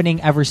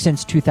happening ever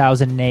since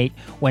 2008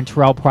 when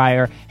Terrell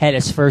Pryor had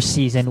his first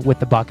season with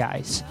the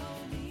Buckeyes.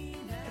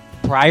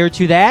 Prior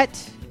to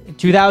that, in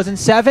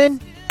 2007,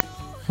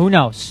 who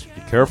knows?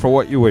 Be careful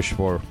what you wish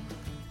for.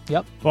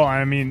 Yep. Well,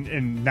 I mean,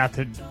 and not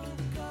to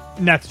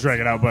drag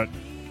it out, but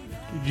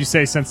you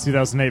say since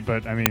 2008,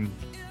 but I mean,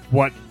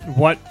 what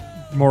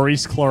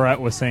Maurice Clarett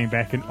was saying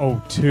back in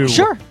 2002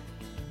 sure.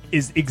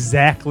 is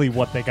exactly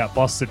what they got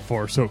busted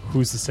for. So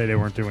who's to say they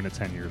weren't doing it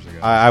 10 years ago?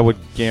 I would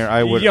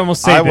guarantee. You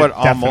almost say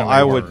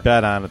I would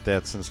bet on it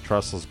that since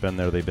Trestle's been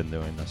there, they've been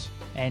doing this.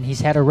 And he's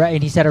had a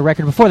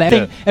record before that.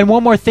 Yeah. And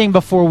one more thing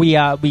before we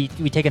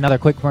take another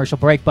quick commercial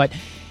break. But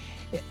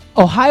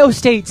Ohio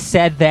State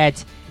said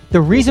that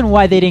the reason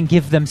why they didn't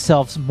give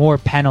themselves more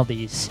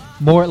penalties,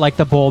 more like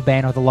the bowl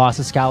ban or the loss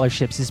of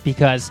scholarships, is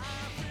because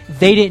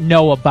they didn't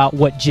know about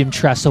what Jim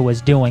Tressel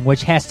was doing,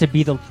 which has to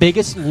be the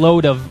biggest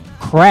load of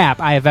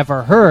crap I have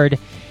ever heard.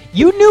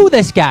 You knew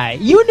this guy.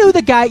 You knew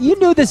the guy. You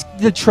knew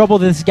the trouble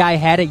this guy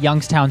had at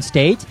Youngstown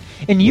State,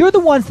 and you're the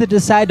ones that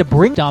decided to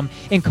bring him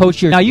and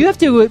coach your. Now you have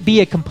to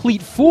be a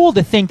complete fool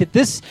to think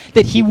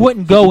that he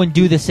wouldn't go and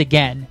do this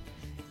again,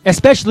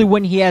 especially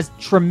when he has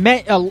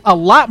a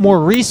lot more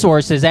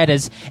resources at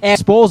his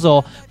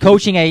disposal,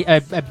 coaching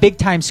a big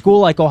time school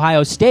like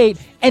Ohio State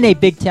and a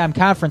big time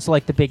conference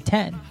like the Big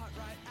Ten.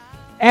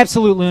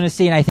 Absolute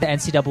lunacy, and I think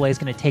the NCAA is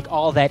going to take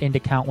all that into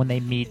account when they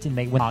meet and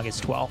they win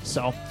August 12th.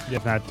 So,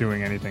 not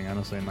doing anything,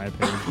 honestly, in my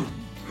opinion.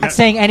 Not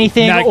saying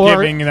anything, not or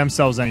giving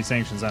themselves any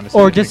sanctions, honestly,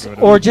 or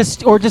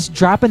just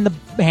dropping the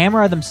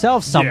hammer on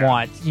themselves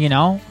somewhat. Yeah. You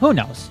know, who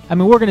knows? I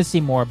mean, we're going to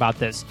see more about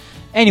this.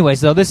 Anyways,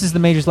 though, this is the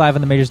Majors Live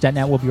on the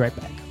Majors.net. We'll be right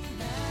back.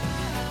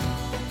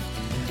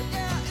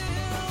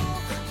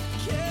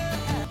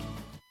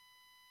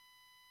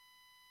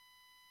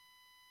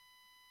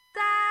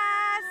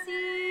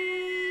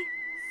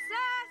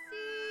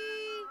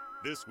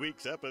 This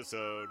week's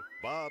episode,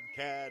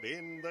 Bobcat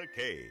in the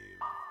Cave.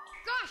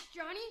 Gosh,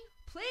 Johnny,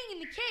 playing in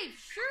the cave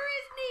sure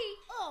is neat.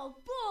 Oh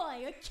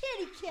boy, a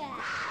kitty cat.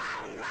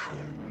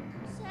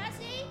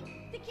 Sassy,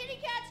 the kitty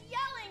cat's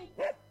yelling.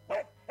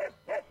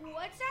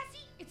 What,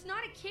 Sassy? It's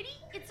not a kitty,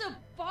 it's a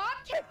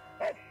bobcat.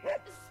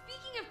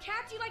 Speaking of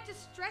cats, you like to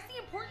stress the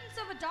importance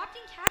of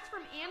adopting cats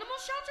from animal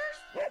shelters?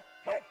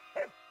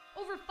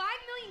 Over 5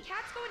 million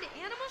cats go into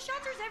animal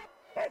shelters every...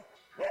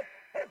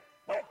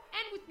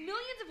 And with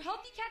millions of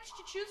healthy cats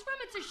to choose from,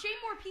 it's a shame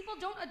more people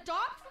don't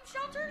adopt from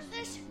shelters.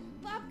 This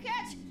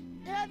bobcat's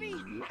heavy.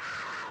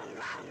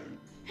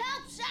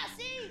 Help,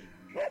 Sassy!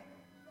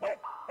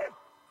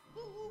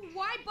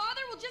 Why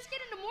bother? We'll just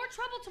get into more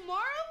trouble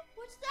tomorrow?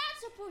 What's that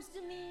supposed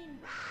to mean?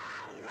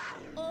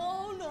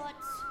 Oh,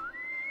 nuts.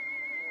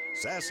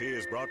 Sassy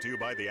is brought to you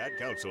by the Ad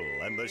Council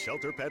and the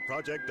Shelter Pet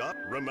Project.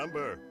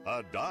 Remember,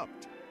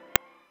 adopt.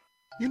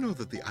 You know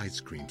that the ice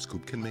cream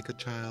scoop can make a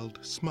child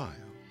smile,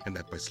 and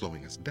that by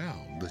slowing us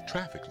down, the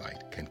traffic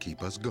light can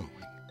keep us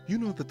going. You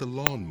know that the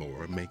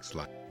lawnmower makes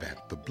like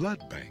that the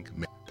blood bank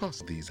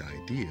plus these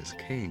ideas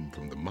came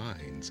from the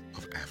minds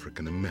of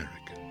African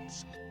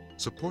Americans.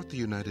 Support the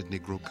United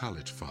Negro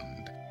College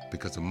Fund,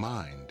 because a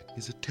mind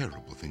is a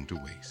terrible thing to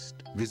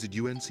waste. Visit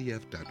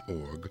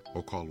uncf.org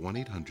or call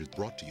 1-800,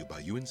 brought to you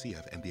by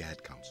UNCF and the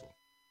Ad Council.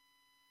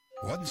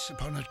 Once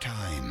upon a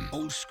time,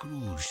 old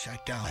Scrooge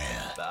sat down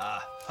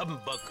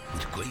humbug.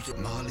 with great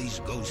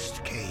Marley's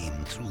ghost came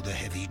through the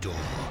heavy door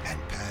and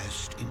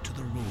passed into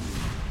the room.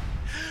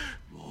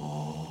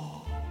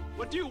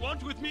 What do you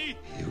want with me?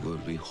 You will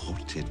be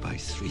haunted by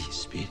 3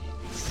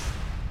 spirits.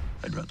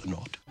 I'd rather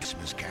not.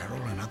 Christmas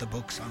Carol and other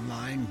books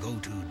online, go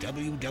to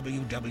www.read.gov.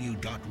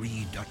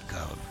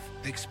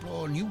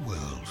 Explore new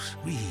worlds.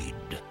 Read.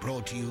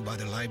 Brought to you by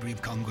the Library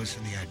of Congress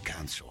and the Ad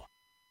Council.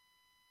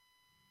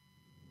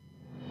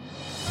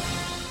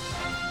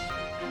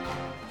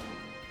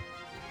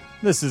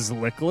 This is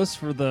Lickless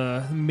for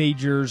the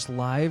Majors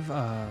Live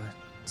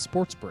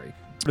sports break.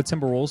 The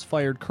Timberwolves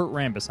fired Kurt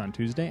Rambis on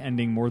Tuesday,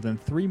 ending more than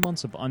 3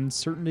 months of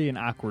uncertainty and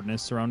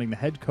awkwardness surrounding the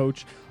head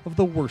coach of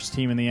the worst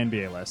team in the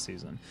NBA last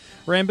season.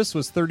 Rambis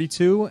was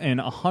 32 and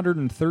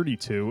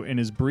 132 in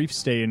his brief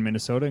stay in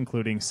Minnesota,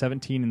 including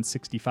 17 and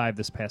 65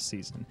 this past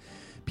season.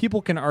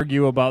 People can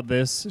argue about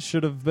this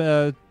should have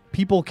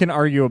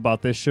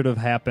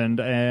happened,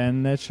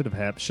 and that shouldn't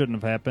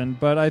have happened.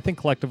 But I think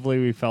collectively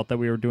we felt that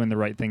we were doing the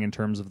right thing in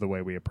terms of the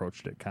way we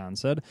approached it, Khan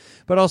said.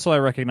 But also I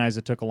recognize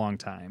it took a long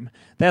time.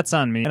 That's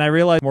on me. And I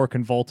realize more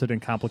convoluted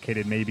and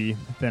complicated maybe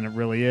than it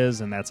really is,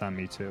 and that's on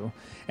me too.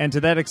 And to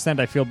that extent,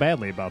 I feel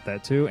badly about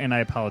that too, and I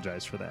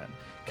apologize for that.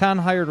 Khan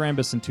hired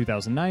Rambis in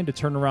 2009 to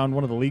turn around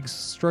one of the league's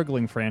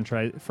struggling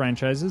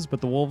franchises,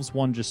 but the Wolves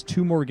won just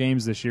 2 more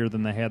games this year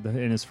than they had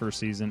in his first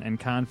season, and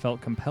Khan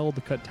felt compelled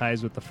to cut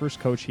ties with the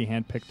first coach he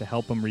handpicked to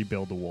help him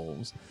rebuild the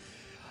Wolves.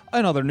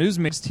 In other news,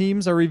 mixed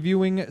teams are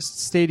reviewing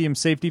stadium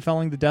safety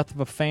following the death of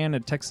a fan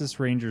at Texas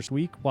Rangers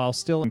week, while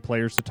still allowing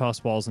players to toss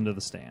balls into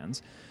the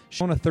stands.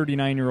 Shown a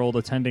 39-year-old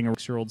attending a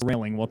 6-year-old's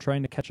railing while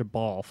trying to catch a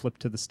ball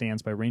flipped to the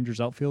stands by Rangers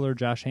outfielder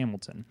Josh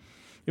Hamilton.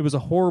 It was a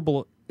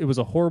horrible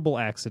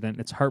accident.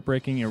 It's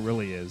heartbreaking. It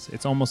really is.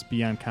 It's almost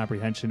beyond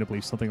comprehension to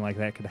believe something like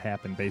that could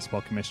happen,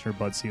 Baseball Commissioner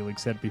Bud Selig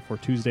said before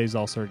Tuesday's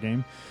All-Star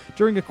Game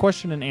during a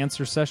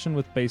question-and-answer session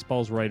with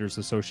Baseball's Writers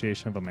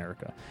Association of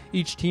America.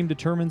 Each team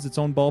determines its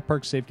own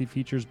ballpark safety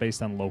features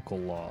based on local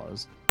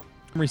laws.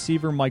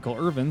 Receiver Michael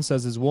Irvin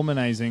says his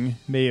womanizing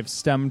may have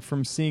stemmed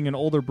from seeing an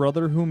older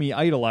brother whom he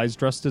idolized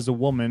dressed as a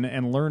woman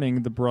and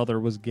learning the brother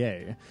was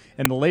gay.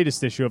 In the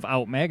latest issue of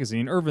Out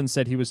magazine, Irvin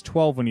said he was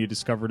 12 when he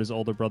discovered his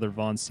older brother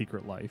Vaughn's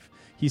secret life.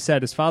 He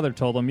said his father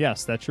told him,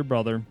 "Yes, that's your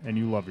brother, and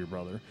you love your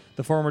brother."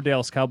 The former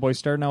Dallas Cowboys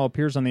star now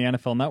appears on the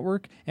NFL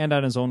Network and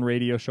on his own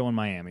radio show in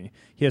Miami.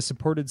 He has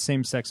supported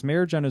same-sex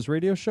marriage on his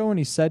radio show, and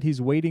he said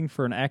he's waiting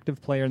for an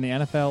active player in the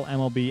NFL,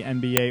 MLB,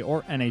 NBA,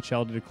 or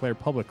NHL to declare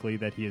publicly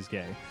that he is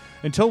gay.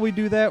 "Until we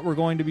do that, we're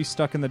going to be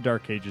stuck in the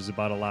dark ages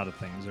about a lot of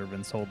things,"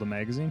 Irvin told the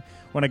magazine.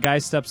 "When a guy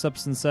steps up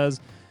and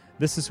says,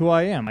 'This is who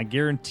I am,' I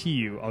guarantee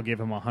you I'll give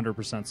him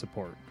 100%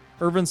 support."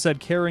 Irvin said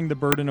carrying the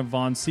burden of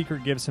Vaughn's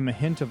secret gives him a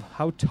hint of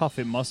how tough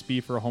it must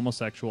be for a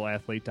homosexual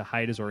athlete to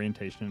hide his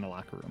orientation in a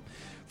locker room.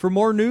 For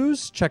more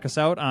news, check us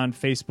out on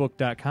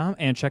Facebook.com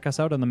and check us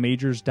out on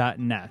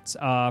themajors.net.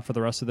 For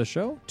the rest of the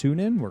show,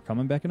 tune in. We're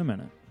coming back in a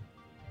minute.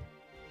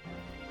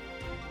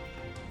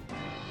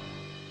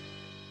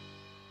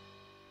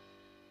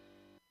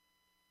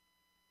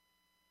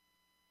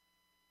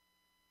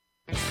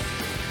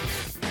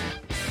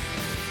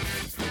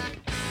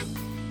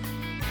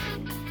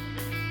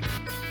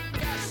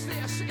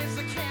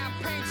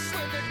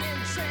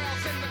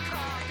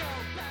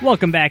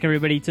 Welcome back,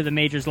 everybody, to the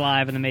Majors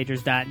Live on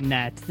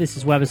themajors.net. This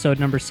is webisode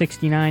number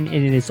 69, and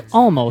it is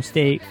almost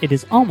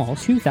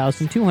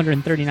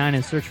 2,239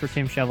 in Search for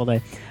Tim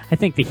Shovelday. I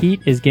think the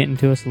heat is getting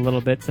to us a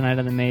little bit tonight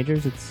on the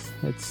Majors.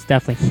 It's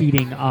definitely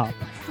heating up,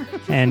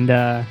 and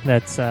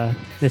that's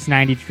this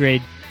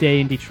 90-degree day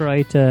in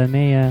Detroit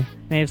may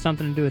have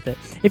something to do with it.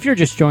 If you're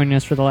just joining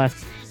us for the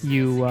last,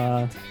 you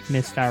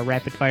missed our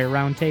rapid fire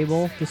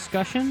roundtable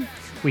discussion.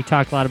 We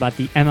talked a lot about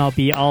the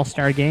MLB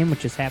All-Star Game,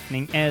 which is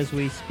happening as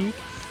we speak.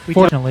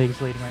 Fortunately,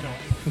 it's leading right now.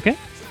 Okay.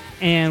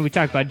 And we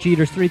talked about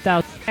Jeter's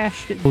 3,000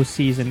 cash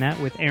postseason net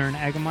with Aaron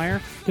Agemeyer.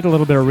 Did a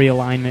little bit of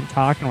realignment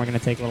talk, and we're going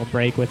to take a little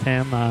break with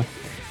him,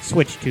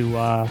 switch to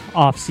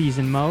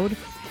off-season mode.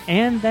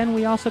 And then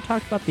we also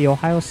talked about the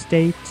Ohio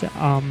State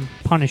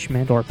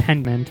punishment or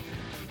penment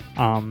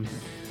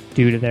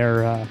due to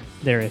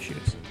their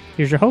issues.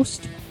 Here's your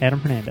host, Adam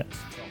Hernandez.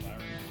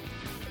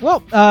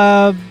 Well,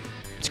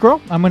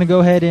 Squirrel, I'm going to go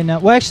ahead and...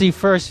 well, actually,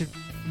 first...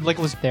 Like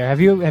was there.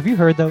 Have you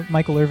heard the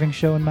Michael Irving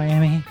show in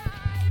Miami?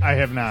 I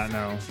have not.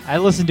 No. I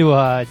listened to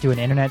an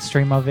internet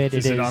stream of it.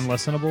 Is it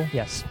unlistenable?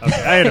 Yes. Okay.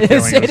 I had a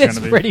feeling it is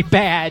pretty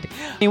bad.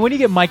 I mean, when you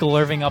get Michael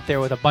Irving up there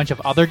with a bunch of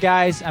other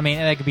guys, I mean,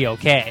 that could be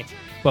okay.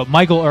 But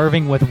Michael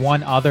Irving with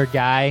one other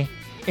guy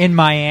in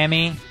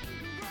Miami,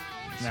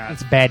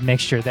 it's a bad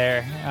mixture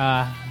there.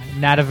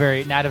 Not a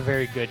very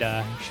good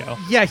show.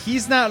 Yeah,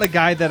 he's not a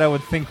guy that I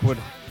would think would.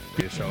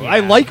 Show. Yeah. I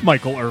like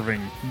Michael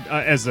Irving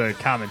as a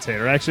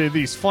commentator. Actually,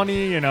 he's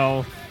funny. You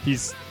know,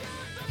 he's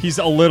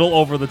a little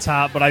over the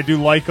top, but I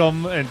do like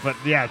him. But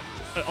yeah,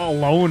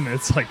 alone,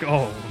 it's like,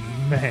 oh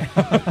man,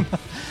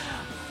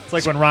 it's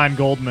like when Ron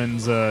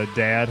Goldman's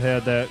dad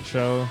had that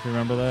show.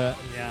 Remember that?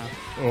 Yeah.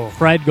 Oh,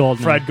 Fred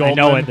Goldman. I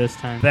know it this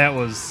time. That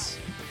was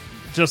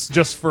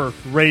just for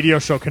radio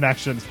show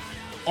connections.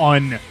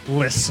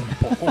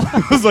 Unlistenable.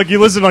 It was like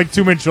you listen to like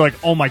 2 minutes, you're like,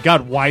 oh my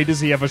god, why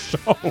does he have a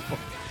show?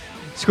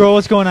 Scroll,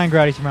 what's going on,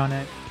 Grady, tomorrow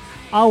night?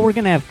 Oh, we're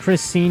going to have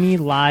Chris Cini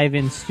live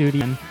in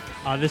studio.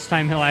 This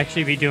time he'll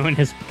actually be doing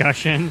his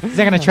discussion. He's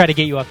not going to try to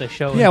get you off the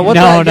show. Yeah, what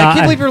I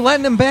can't believe you're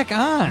letting him back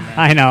on.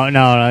 I know,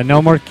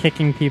 no more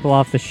kicking people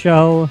off the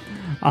show,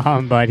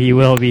 but he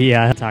will be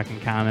talking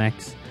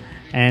comics.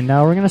 And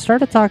we're going to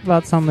start to talk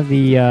about some of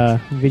the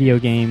video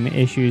game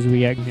issues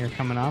we got here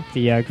coming up,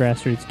 the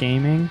Grassroots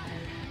Gaming,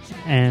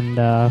 and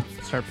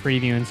start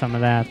previewing some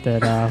of that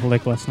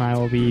Lickless and I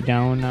will be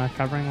down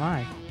covering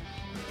live.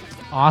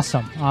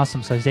 Awesome.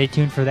 So stay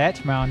tuned for that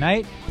tomorrow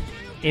night.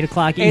 8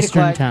 o'clock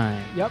Eastern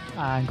Time. Yep,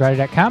 on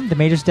Grady.com,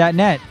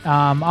 themajors.net.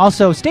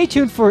 Also, stay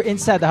tuned for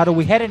Inside the Huddle.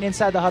 We had an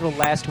Inside the Huddle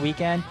last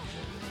weekend.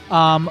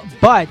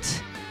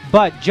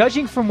 But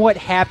judging from what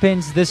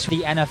happens the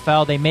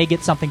NFL, they may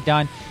get something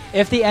done.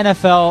 If the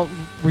NFL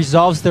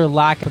resolves their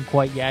lock-up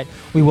quite yet,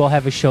 we will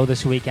have a show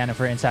this weekend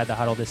for Inside the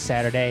Huddle this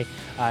Saturday,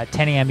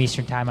 10 a.m.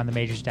 Eastern Time on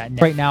themajors.net.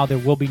 Right now, there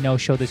will be no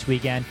show this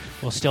weekend.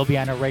 We'll still be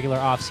on a regular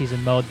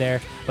off-season mode there.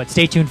 But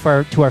stay tuned to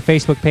our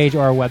Facebook page or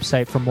our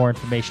website for more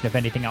information if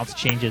anything else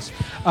changes.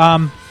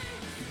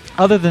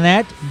 Other than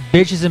that,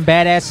 bitches and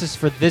badasses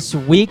for this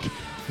week.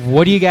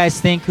 What do you guys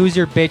think? Who's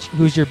your bitch?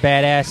 Who's your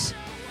badass?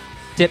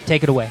 Tip,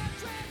 take it away.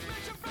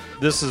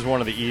 This is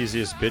one of the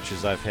easiest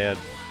bitches I've had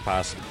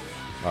possible.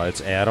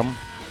 It's Adam,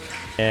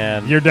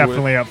 and you're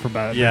definitely up for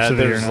bad. Yeah,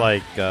 there's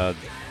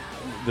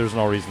there's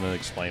no reason to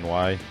explain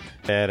why.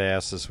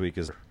 Badass this week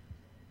is,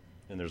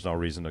 and there's no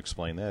reason to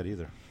explain that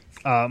either.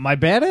 My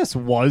badass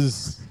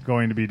was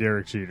going to be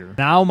Derek Jeter.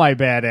 Now my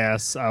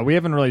badass, we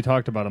haven't really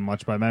talked about him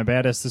much, but my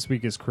badass this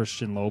week is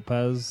Christian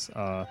Lopez,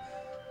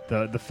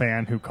 the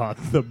fan who caught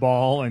the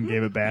ball and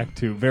gave it back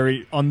to,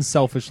 very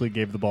unselfishly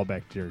gave the ball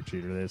back to Derek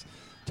Jeter. This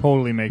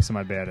totally makes him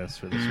my badass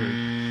for this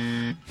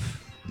week.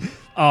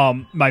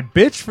 My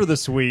bitch for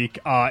this week,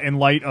 in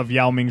light of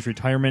Yao Ming's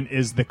retirement,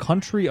 is the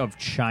country of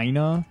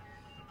China,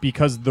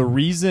 because the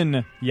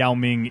reason Yao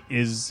Ming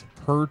is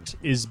hurt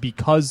is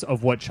because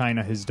of what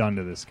China has done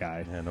to this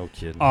guy. Yeah, no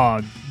kidding.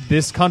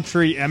 This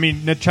country, I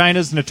mean,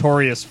 China's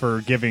notorious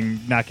for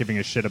not giving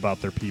a shit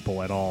about their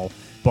people at all,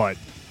 but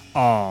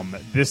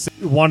this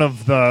is one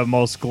of the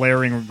most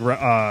glaring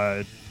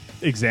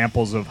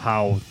examples of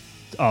how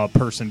a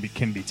person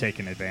can be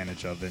taken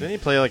advantage of. Didn't he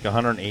play like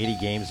 180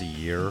 games a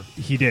year?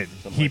 He did.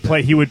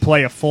 He would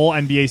play a full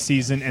NBA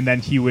season, and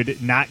then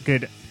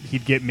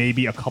he'd get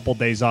maybe a couple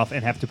days off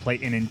and have to play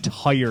an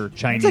entire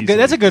Chinese.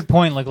 That's a good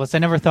point, Nicholas. I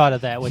never thought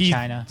of that with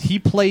China. He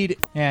played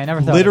I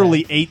never thought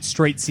literally of that. 8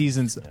 straight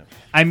seasons.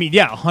 I mean,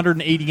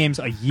 180 games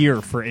a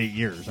year for 8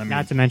 years. I mean,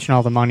 not to mention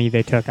all the money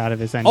they took out of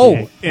his NBA.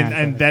 Oh,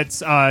 and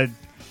that's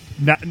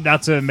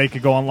not to make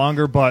it go on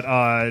longer,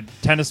 but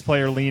tennis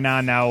player Li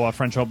Na, now a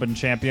French Open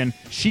champion,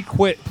 she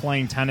quit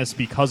playing tennis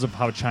because of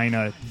how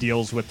China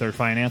deals with their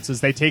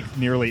finances. They take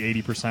nearly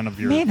 80% of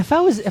your... Man, if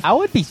I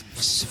would be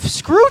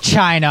screw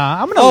China.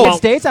 I'm going to United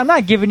States. I'm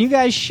not giving you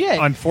guys shit.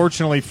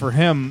 Unfortunately for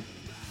him,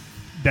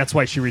 that's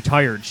why she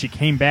retired. She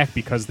came back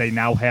because they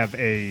now have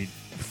a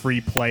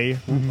free play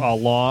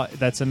law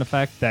that's in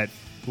effect that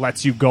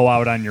lets you go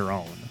out on your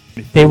own.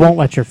 They won't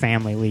let your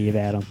family leave,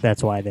 Adam.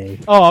 That's why they.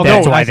 Oh, okay.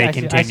 That's why I they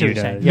see continue what you're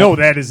to. saying. No,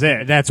 that is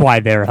it. That's why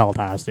they're held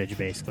hostage,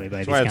 basically. By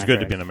That's these why it's good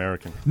to contracts. be an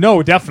American.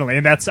 No, definitely,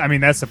 and that's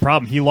the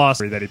problem. He lost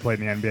that he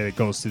played in the NBA that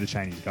goes to the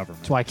Chinese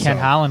government. That's why Ken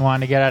Holland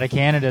wanted to get out of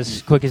Canada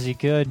as quick as he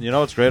could. You know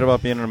what's great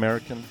about being an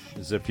American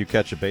is if you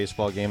catch a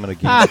baseball game in a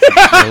game,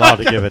 you're allowed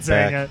to give it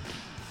Dang back. it.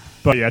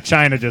 But yeah,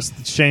 China,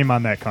 just shame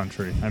on that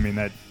country. I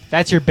mean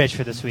that's your bitch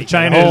for this week.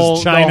 China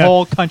the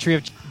whole country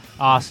of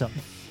awesome.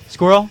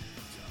 Squirrel.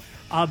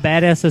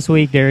 Badass this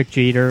week, Derek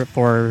Jeter,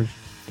 for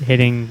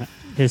hitting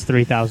his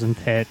 3,000th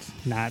hit,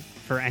 not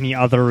for any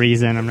other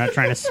reason. I'm not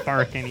trying to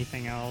spark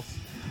anything else.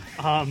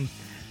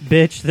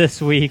 Bitch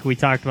this week, we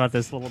talked about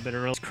this a little bit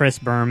earlier. Chris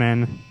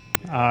Berman.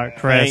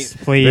 Chris,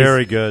 please.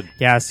 Very good.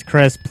 Yes,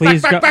 Chris,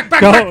 please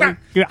go.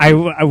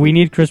 We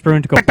need Chris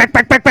Berman to go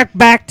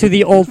back to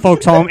the old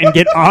folks' home and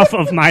get off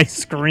of my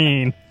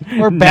screen.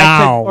 Or back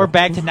now. to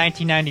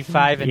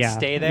 1995 and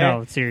stay there.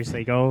 No,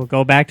 seriously,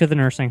 go back to the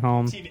nursing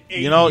home.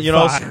 You know,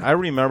 I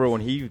remember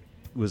when he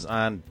was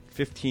on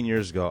 15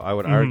 years ago, I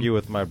would argue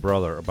with my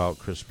brother about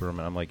Chris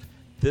Berman. I'm like,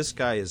 this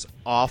guy is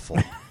awful.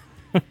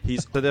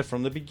 He's did it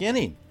from the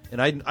beginning.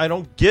 And I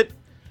don't get,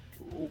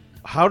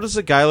 how does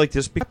a guy like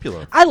this be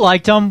popular? I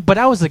liked him, but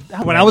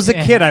when I was a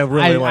kid, I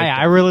really liked him.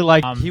 I really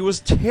liked him. He was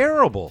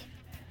terrible.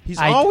 He's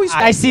always.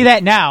 I see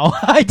that now.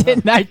 I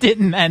didn't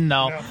then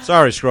though. No.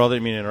 Sorry, Scroll.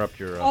 Didn't mean to interrupt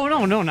your. Oh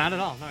no, not at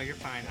all. No, you're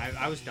fine.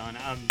 I was done.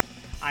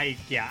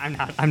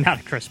 I'm not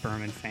a Chris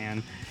Berman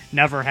fan.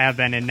 Never have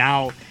been, and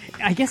now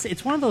I guess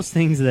it's one of those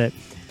things that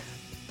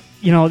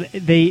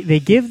they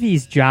give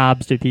these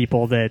jobs to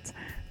people that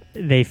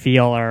they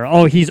feel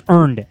are he's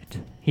earned it.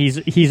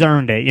 He's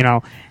earned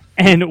it.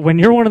 And when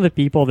you're one of the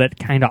people that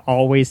kind of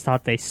always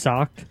thought they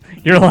sucked,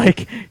 you're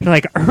like,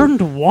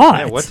 earned what?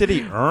 Yeah, what did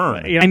he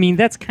earn? I mean,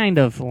 that's kind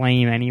of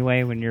lame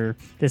anyway when you're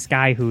this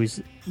guy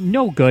who's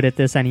no good at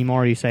this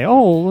anymore. You say,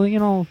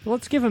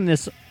 let's give him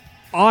this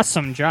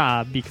awesome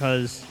job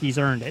because he's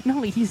earned it.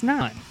 No, he's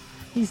not.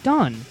 He's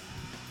done.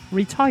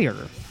 Retire.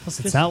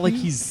 It's not like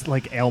he's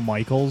like Al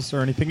Michaels or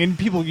anything. And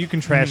people, you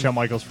can trash Al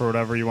Michaels for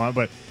whatever you want,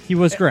 but he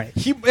was great.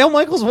 Al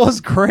Michaels was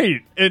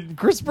great. And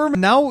Chris Berman,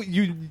 now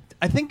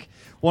I think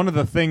one of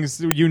the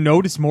things you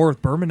notice more with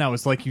Berman now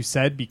is, like you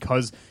said,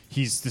 because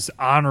he's this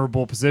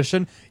honorable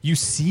position, you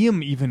see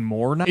him even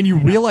more now, and you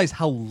realize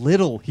how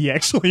little he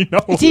actually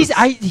knows.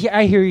 I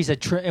hear he's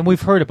and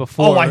we've heard it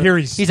before. Oh, I hear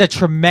he's a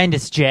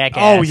tremendous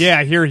jackass. Oh yeah,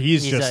 I hear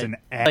he's just an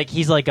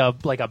he's like a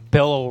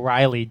Bill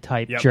O'Reilly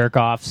type jerk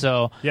off.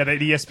 So yeah, the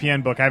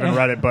ESPN book, I haven't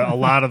read it, but a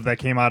lot of that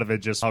came out of it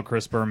just how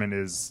Chris Berman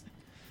is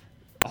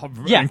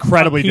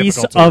incredibly a piece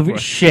difficult to work of with.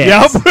 shit.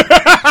 Yep.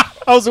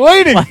 I was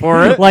waiting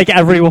for it. Like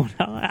everyone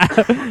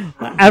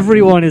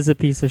is a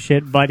piece of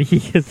shit, but he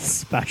is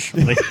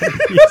especially a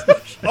piece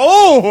of shit.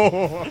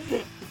 Oh!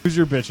 Who's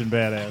your bitch and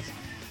badass?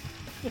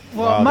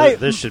 Well, wow,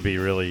 this should be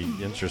really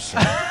interesting.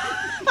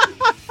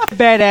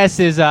 Badass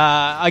is,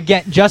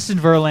 again, Justin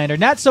Verlander.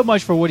 Not so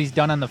much for what he's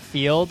done on the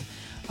field,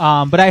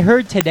 but I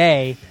heard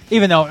today,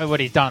 even though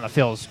what he's done on the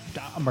field is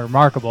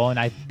remarkable,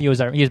 and he was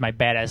my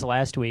badass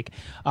last week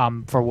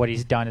for what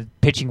he's done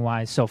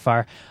pitching-wise so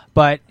far.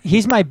 But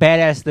he's my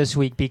badass this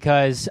week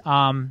because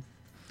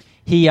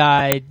he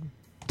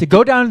to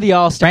go down to the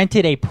All-Star,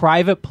 rented a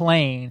private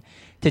plane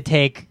to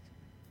take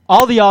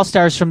all the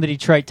All-Stars from the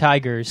Detroit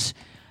Tigers,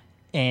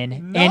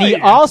 and he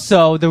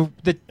also their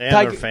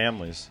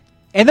families.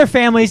 And their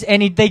families,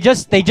 and they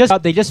just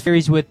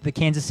series with the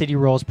Kansas City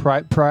Royals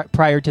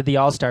prior to the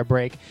All-Star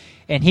break,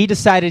 and he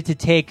decided to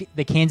take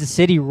the Kansas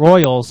City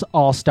Royals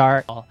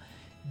All-Star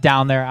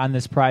down there on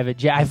this private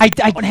jet. I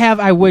don't have.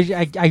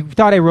 I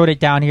thought I wrote it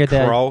down here.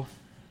 Crow?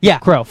 Yeah,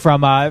 Crow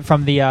from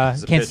the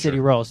Kansas pitcher. City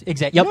Royals.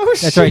 Exactly. Yep, No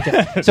that's right.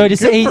 shit. So Good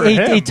for he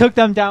him. took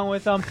them down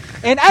with him,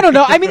 and I don't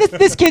know. I mean,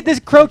 this kid, this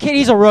Crow kid,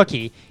 he's a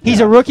rookie. He's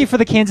a rookie for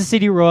the Kansas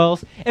City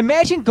Royals.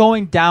 Imagine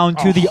going down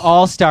to the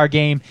All-Star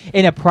game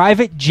in a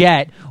private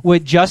jet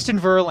with Justin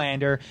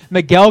Verlander,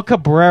 Miguel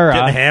Cabrera,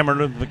 Getting hammered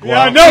with the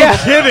Yeah, glove. no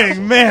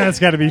kidding, man. That's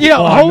got to be you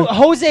know, fun.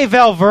 Jose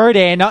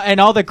Valverde and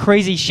all the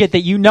crazy shit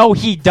that you know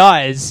he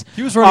does.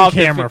 He was running off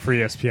the camera for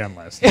ESPN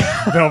last night.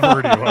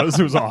 Valverde was.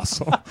 It was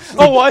awesome.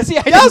 Oh, was he?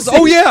 I didn't Yes. see-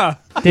 Oh, yeah.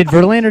 Did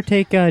Verlander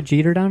take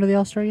Jeter down to the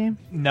All-Star game?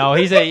 No,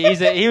 he's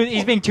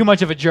being too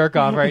much of a jerk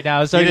off right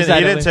now. So He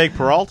decided didn't to- take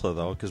Peralta,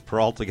 though, because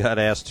Peralta got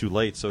asked too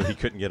late, so he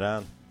couldn't get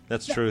on.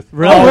 That's truth.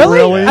 Oh,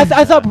 really? I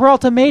thought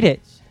Peralta made it.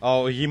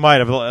 Oh, he might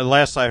have.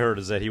 Last I heard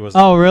is that he was.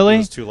 Oh, really? It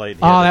was too late.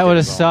 He Oh, had to that get would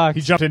have his own. sucked.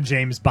 He jumped in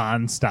James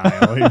Bond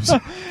style. He was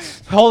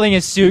Holding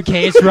his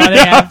suitcase, running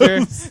after.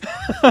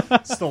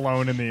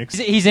 Stallone in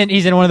the. He's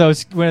in one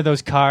of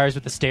those cars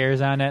with the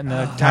stairs on it and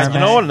the tarmac. You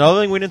know what?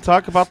 Another thing we didn't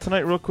talk about tonight,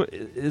 real quick,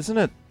 isn't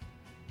it?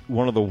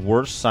 One of the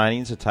worst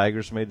signings the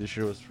Tigers made this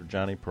year was for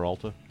Johnny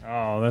Peralta.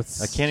 Oh,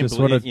 that's I can't even just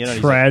believe what a you know,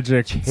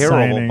 tragic he's a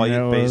terrible signing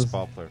that was.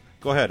 baseball player.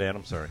 Go ahead,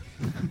 Adam. Sorry.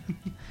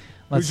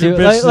 Let's Who's your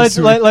see. bitch this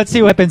week? Let's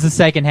see what happens the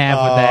second half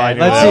with I that.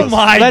 knew Let's that see. was- Oh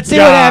my let's see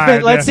what happens.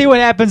 God. Let's see what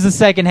happens the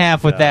second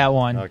half with that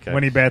one. Okay.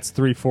 When he bats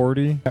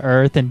 340.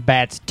 Earth and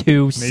bats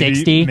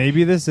 260.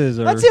 Maybe this is.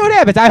 Let's see what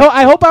happens.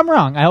 I hope I'm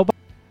wrong. What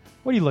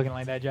are you looking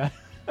like that, John?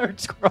 Or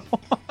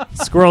Squirrel?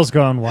 Squirrel's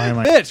going. Why am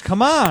I? Bitch,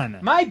 come on.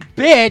 My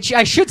bitch.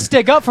 I should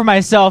stick up for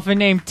myself and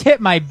name Tip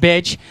my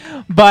bitch,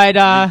 but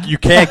You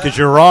can't because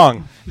you're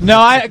wrong.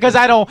 no,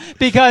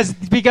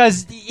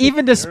 because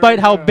even despite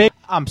how big,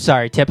 I'm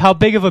sorry, Tip, how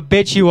big of a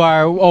bitch you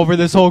are over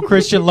this whole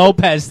Christian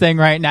Lopez thing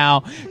right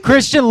now.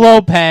 Christian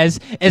Lopez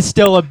is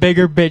still a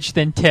bigger bitch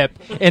than Tip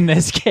in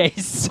this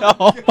case.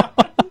 So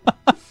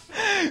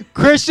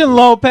Christian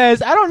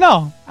Lopez, I don't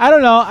know. I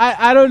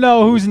don't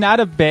know who's not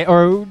a bitch,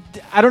 or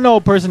I don't know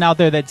a person out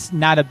there that's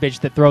not a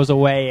bitch that throws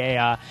away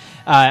a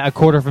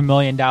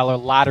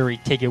 $250,000 lottery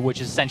ticket,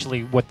 which is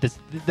essentially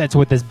that's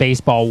what this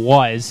baseball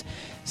was.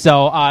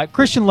 So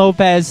Christian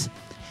Lopez,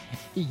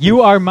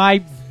 you are my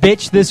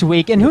bitch this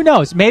week, and who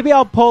knows? Maybe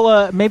I'll pull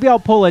a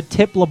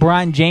Tip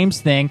LeBron James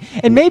thing,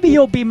 and maybe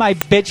you'll be my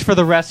bitch for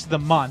the rest of the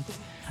month.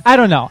 I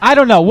don't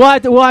know.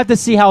 We'll have to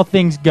see how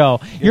things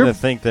go. You're going to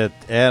think that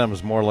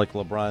Adam's more like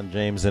LeBron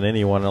James than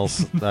anyone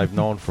else I've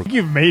known for.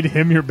 You've made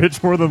him your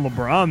bitch more than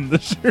LeBron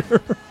this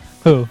year.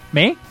 Who?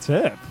 Me?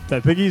 Tip. I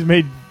think he's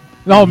made.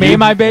 Oh, me,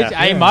 my bitch. Yeah.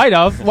 I might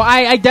have. Well,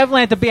 I definitely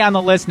have to be on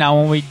the list now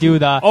when we do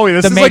the This the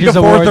is like majors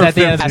the fourth awards or at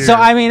the end of fifth that. So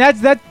year. I mean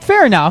that's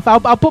fair enough. I'll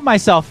put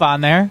myself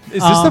on there.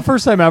 Is this the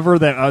first time ever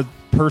that a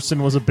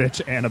person was a bitch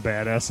and a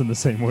badass in the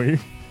same week?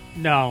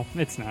 No,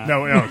 it's not.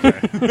 No, okay.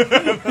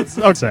 That's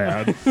so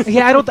sad.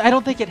 Yeah, I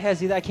don't think it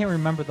has either. I can't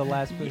remember the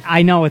last week.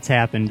 I know it's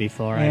happened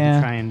before. Yeah.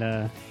 I'm trying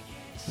to.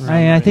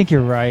 I think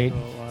you're right,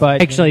 but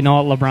Actually,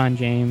 no, LeBron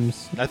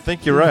James. I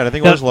think you're right. I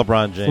think it was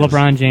LeBron James.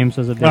 LeBron James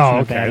was a bitch Oh, and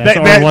a okay.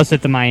 badass. That- Or was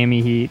it the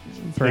Miami Heat?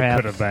 Perhaps.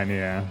 It could have been,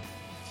 yeah.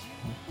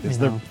 You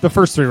The, know. the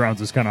first 3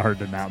 rounds is kind of hard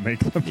to not make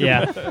them.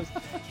 Yeah.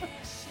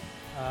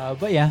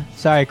 but yeah,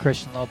 sorry,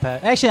 Christian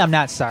Lopez. Actually, I'm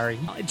not sorry.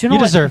 Do you You know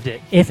what? deserved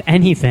it. If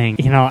anything,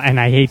 and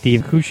I hate the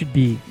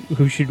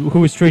who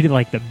was treated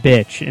like the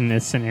bitch in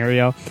this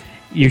scenario.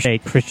 You should say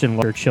Christian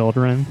Lopez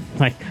children.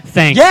 Like,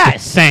 thanks.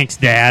 Yes. Thanks,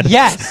 Dad.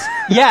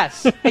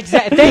 Yes,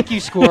 exactly. Thank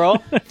you, Squirrel.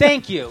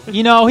 Thank you.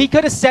 You know, he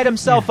could have set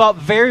himself up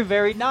very,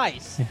 very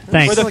nice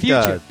Thanks. for the Like future.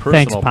 a personal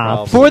Thanks, Pop.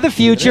 problem. For the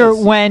future, It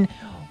is.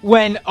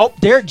 when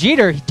Derek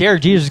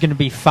Jeter's going to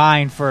be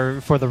fine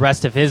for the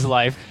rest of his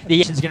life. The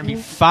Yankees going to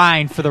be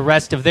fine for the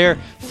rest of their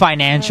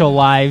financial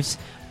lives.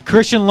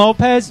 Christian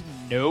Lopez,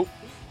 nope.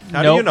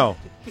 How do you know?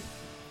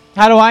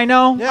 How do I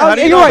know? Yeah, how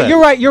do you you're know right.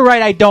 that? You're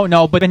right. I don't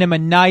know, but giving him a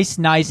nice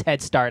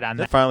head start on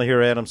I that. finally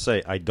hear Adam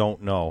say, "I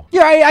don't know."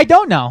 Yeah, I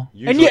don't know,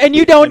 Usually- and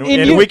you don't,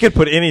 and we could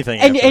put anything.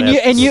 and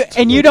after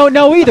that. you don't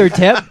know either,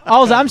 Tip.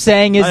 All I'm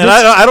saying is And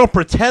I don't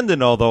pretend to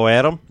know, though,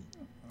 Adam.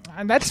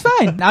 that's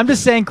fine. I'm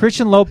just saying,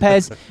 Christian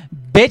Lopez,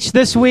 bitch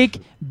this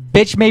week,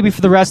 bitch maybe for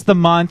the rest of the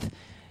month.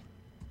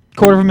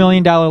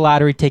 $250,000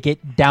 lottery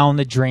ticket down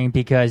the drain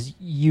because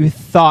you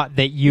thought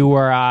that you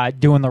were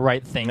doing the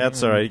right thing.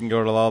 That's all right. You can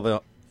go to all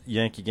the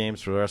Yankee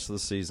games for the rest of the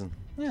season.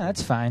 Yeah,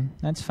 that's fine.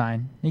 That's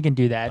fine. You can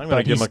do that. I'm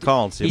going to give him a he's-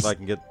 call and see if he's- I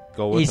can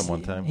go with he's- him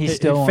one time. He's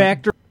still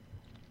Factor.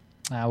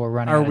 We're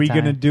running. Are out of we time.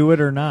 going to do it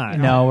or not?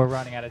 No, we're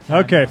running out of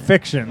time. Okay,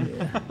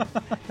 fiction.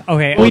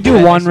 Okay, we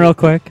do one real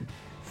quick.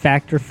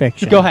 Fact or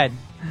fiction? Go ahead.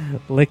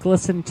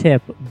 Lickless and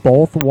Tip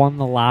both won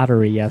the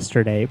lottery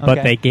yesterday, but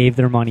Okay. they gave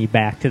their money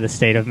back to the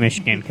state of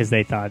Michigan because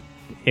they thought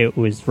it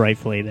was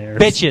rightfully theirs.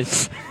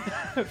 Bitches.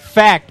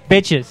 Fact.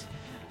 Bitches.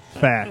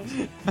 Fact.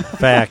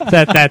 Fact.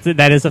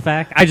 That is a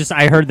fact.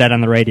 I heard that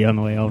on the radio on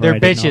the way over. They're I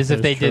didn't know bitches it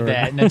if they was did true or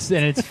that, not.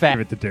 and it's fact.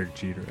 Give it to Derek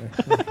Jeter.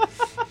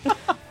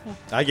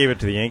 I gave it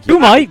to the Yankees. You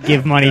might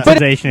give money to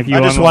sensation if you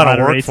I just want want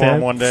to work race for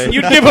him it. one day.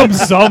 You'd give him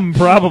some,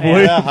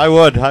 probably. Yeah, I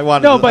would.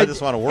 I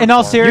just want to work. in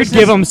all for him. seriousness, You'd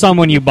give them some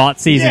when you bought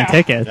season Yeah.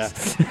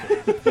 tickets.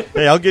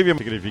 Hey, I'll give you a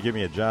ticket if you give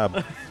me a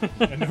job.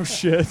 No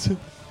shit.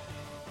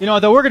 You know,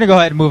 though, we're going to go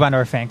ahead and move on to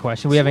our fan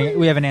question. We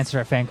haven't answered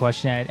our fan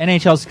question yet.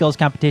 NHL skills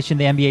competition,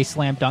 the NBA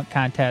slam dunk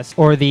contest,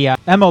 or the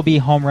MLB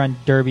home run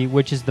derby,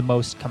 which is the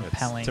most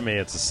compelling? To me,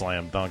 it's a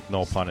slam dunk.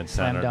 No pun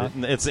Slam intended.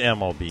 dunk. It's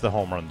MLB, the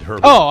home run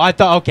derby. Oh, I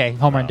thought, okay,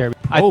 home run derby.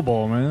 Pro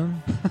Bowl,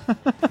 man.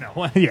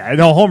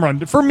 No, home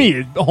run. For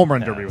me, home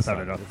run derby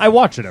without a doubt. I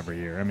watch it every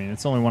year. I mean,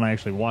 it's the only one I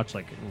actually watch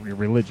like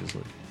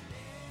religiously.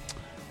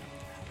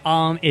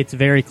 It's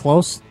very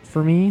close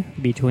for me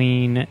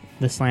between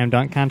the slam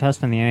dunk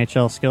contest and the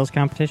NHL skills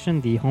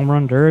competition. The home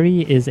run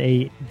derby is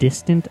a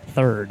distant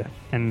third,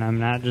 and I'm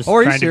not just. Oh,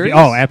 are you trying to be, serious?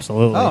 oh,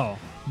 absolutely. Oh.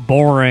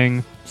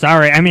 Boring.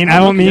 Sorry, I mean I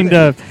don't mean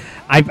to.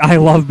 I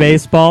love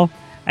baseball,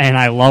 and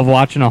I love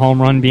watching a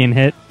home run being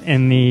hit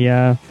in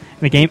the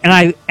game. And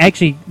I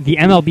actually the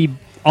MLB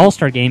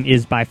All-Star game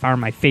is by far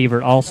my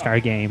favorite All-Star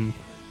game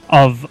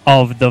of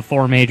the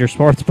four major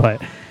sports,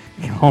 but.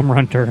 Home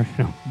run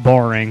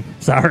boring.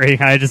 Sorry,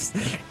 I just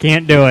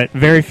can't do it.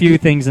 Very few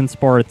things in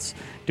sports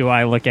do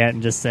I look at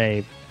and just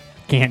say,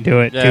 can't do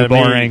it. Too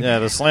boring.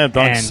 The slam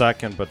dunk's And-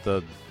 second, but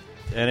the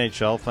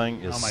NHL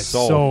thing is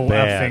so so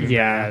bad. effing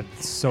Yeah.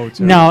 bad. So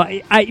terrible.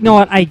 No, I you know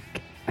what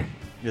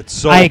It's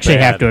so. I actually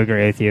bad. have to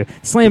agree with you.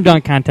 Slam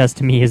dunk contest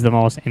to me is the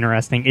most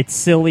interesting. It's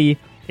silly.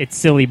 It's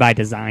silly by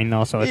design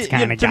though, so it's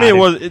kind of to me.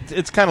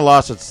 It's kind of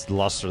lost its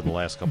luster the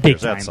last couple big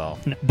years. time. That's all.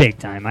 Big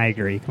time. I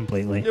agree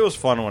completely. It was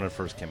fun when it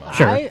first came out.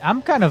 Sure.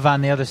 I'm kind of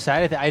on the other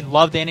side. I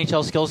love the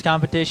NHL skills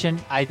competition.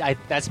 I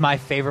that's my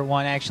favorite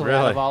one actually out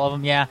Really? of all of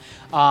them. Yeah.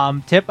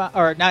 Tip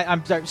or not?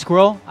 I'm sorry,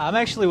 Squirrel. I'm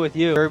actually with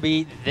you.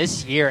 Derby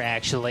this year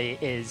actually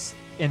is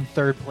in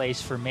third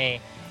place for me.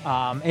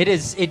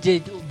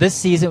 This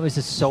season was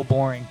just so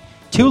boring,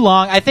 too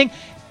long. I think.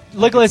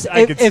 Nicholas,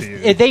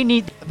 if they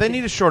need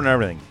to shorten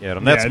everything. Yeah,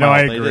 that's no, my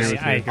I thing. agree.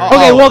 Just- I agree.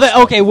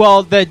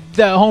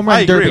 The home I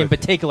run agree derby in with you.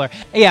 particular.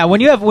 Yeah, when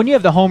you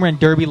have the home run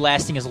derby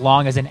lasting as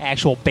long as an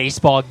actual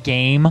baseball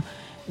game,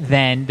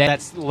 then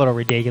that's a little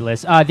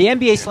ridiculous. The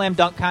NBA slam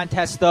dunk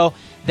contest, though,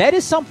 that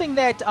is something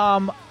that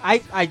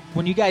I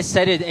when you guys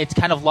said it's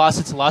kind of lost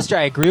its luster.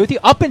 I agree with you.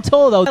 Up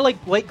until though, I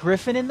like Blake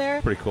Griffin in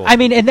there. Pretty cool. I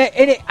mean,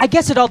 I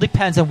guess it all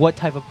depends on what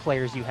type of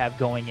players you have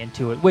going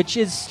into it, which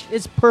is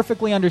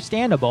perfectly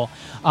understandable.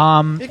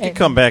 It could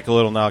come back a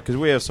little now because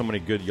we have so many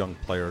good young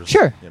players.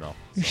 Sure. You know.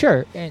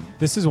 Sure. And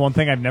This is one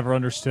thing I've never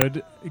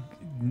understood.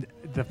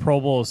 The Pro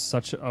Bowl is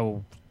such a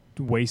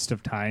waste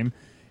of time.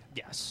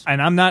 Yes.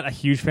 And I'm not a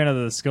huge fan of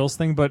the skills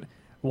thing, but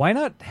why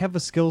not have a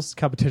skills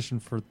competition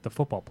for the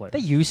football players? They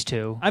used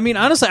to. I mean,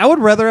 honestly, I would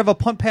rather have a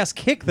punt pass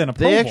kick than a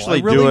Pro They Bowl.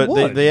 actually I really do it.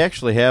 would. They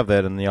actually have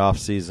that in the off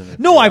season.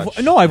 No,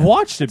 I've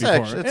watched it before.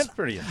 It's And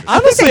pretty interesting.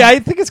 honestly, I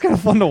think it's kind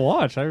of fun to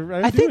watch.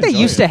 I think they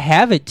used to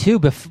have it too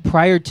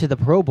prior to the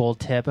Pro Bowl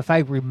tip. If I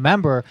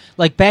remember,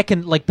 like back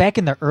in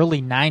the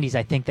early '90s,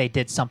 I think they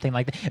did something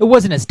like that. It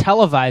wasn't as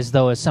televised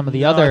though as some of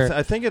the other.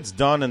 I think it's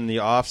done in the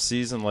off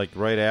season, like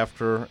right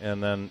after,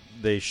 and then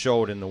they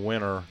show it in the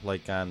winter,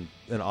 like on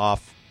an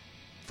off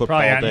football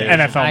Probably on day.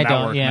 NFL I don't-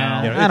 Network yeah.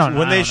 now. You know, I don't it's- know.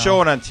 When I they don't show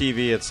know. it on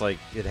TV, it's like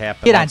it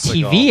happened. Get on months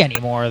TV ago.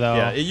 anymore though.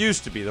 Yeah, it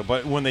used to be though.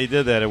 But when they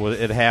did that,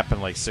 it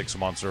happened like 6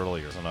 months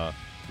earlier on a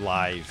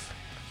live.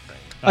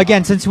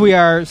 Again, since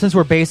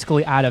we're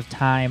basically out of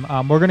time,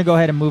 we're going to go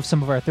ahead and move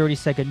some of our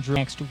 30-second drill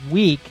next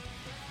week.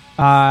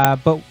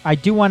 But I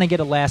do want to get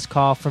a last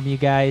call from you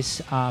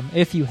guys,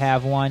 if you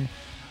have one.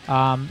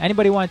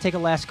 Anybody want to take a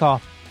last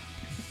call?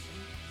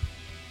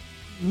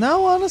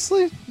 No,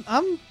 honestly,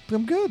 I'm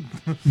good.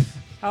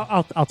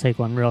 I'll take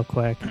one real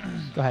quick.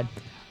 Go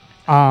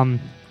ahead.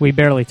 We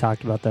barely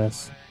talked about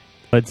this.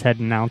 Woods had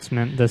an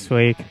announcement this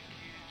week.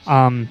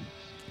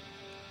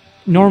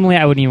 Normally,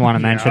 I wouldn't even want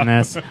to mention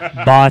this,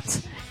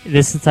 but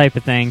this is the type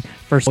of thing.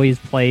 First, always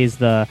plays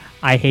the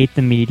 "I hate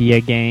the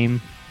media"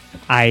 game.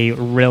 I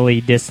really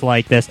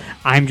dislike this.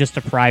 I'm just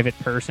a private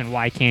person.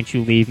 Why can't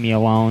you leave me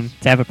alone?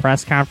 To have a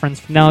press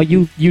conference? No,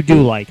 you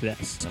do like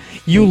this.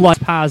 You like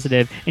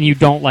positive, and you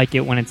don't like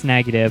it when it's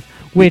negative,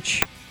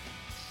 which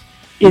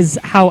is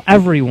how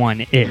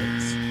everyone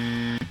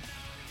is.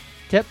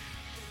 Tip?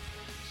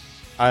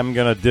 I'm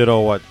gonna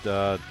ditto what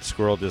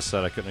Squirrel just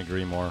said. I couldn't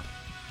agree more.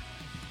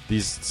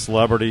 These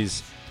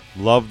celebrities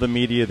love the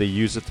media. They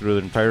use it through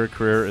their entire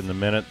career. And the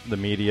minute the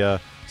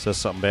media says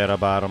something bad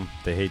about them,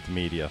 they hate the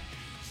media.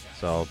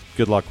 So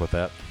good luck with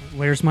that.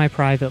 Where's my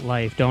private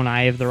life? Don't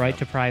I have the right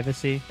to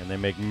privacy? And they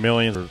make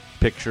millions of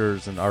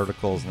pictures and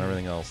articles and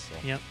everything else.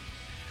 So. Yep.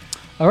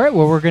 All right,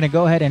 well, we're going to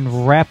go ahead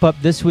and wrap up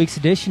this week's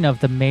edition of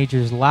the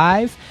Majors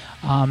Live.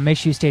 Make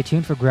sure you stay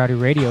tuned for Grouty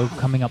Radio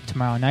coming up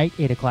tomorrow night,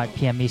 8 o'clock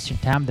p.m. Eastern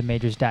Time,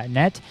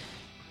 themajors.net.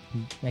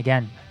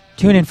 Again,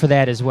 tune in for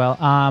that as well.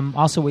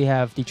 Also, we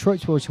have Detroit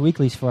Sports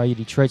Weeklies for all you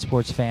Detroit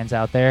sports fans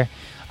out there.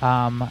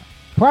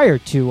 Prior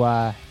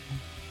to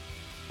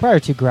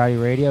Grouty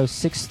Radio,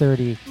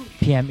 6:30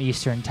 p.m.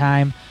 Eastern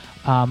Time.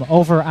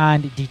 over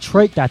on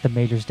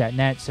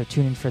Detroit.themajors.net. So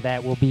tune in for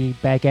that. We'll be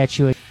back at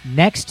you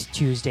next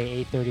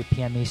Tuesday, 8:30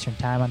 p.m. Eastern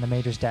Time on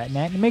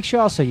themajors.net. And make sure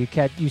also you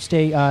catch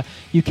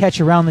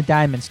Around the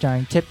Diamond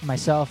starring Tip,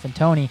 myself, and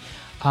Tony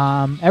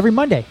every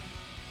Monday,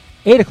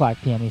 8 o'clock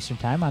p.m. Eastern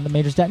Time on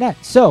themajors.net.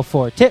 So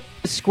for Tip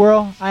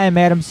Squirrel, I am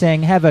Adam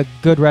saying have a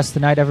good rest of the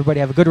night, everybody.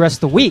 Have a good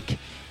rest of the week.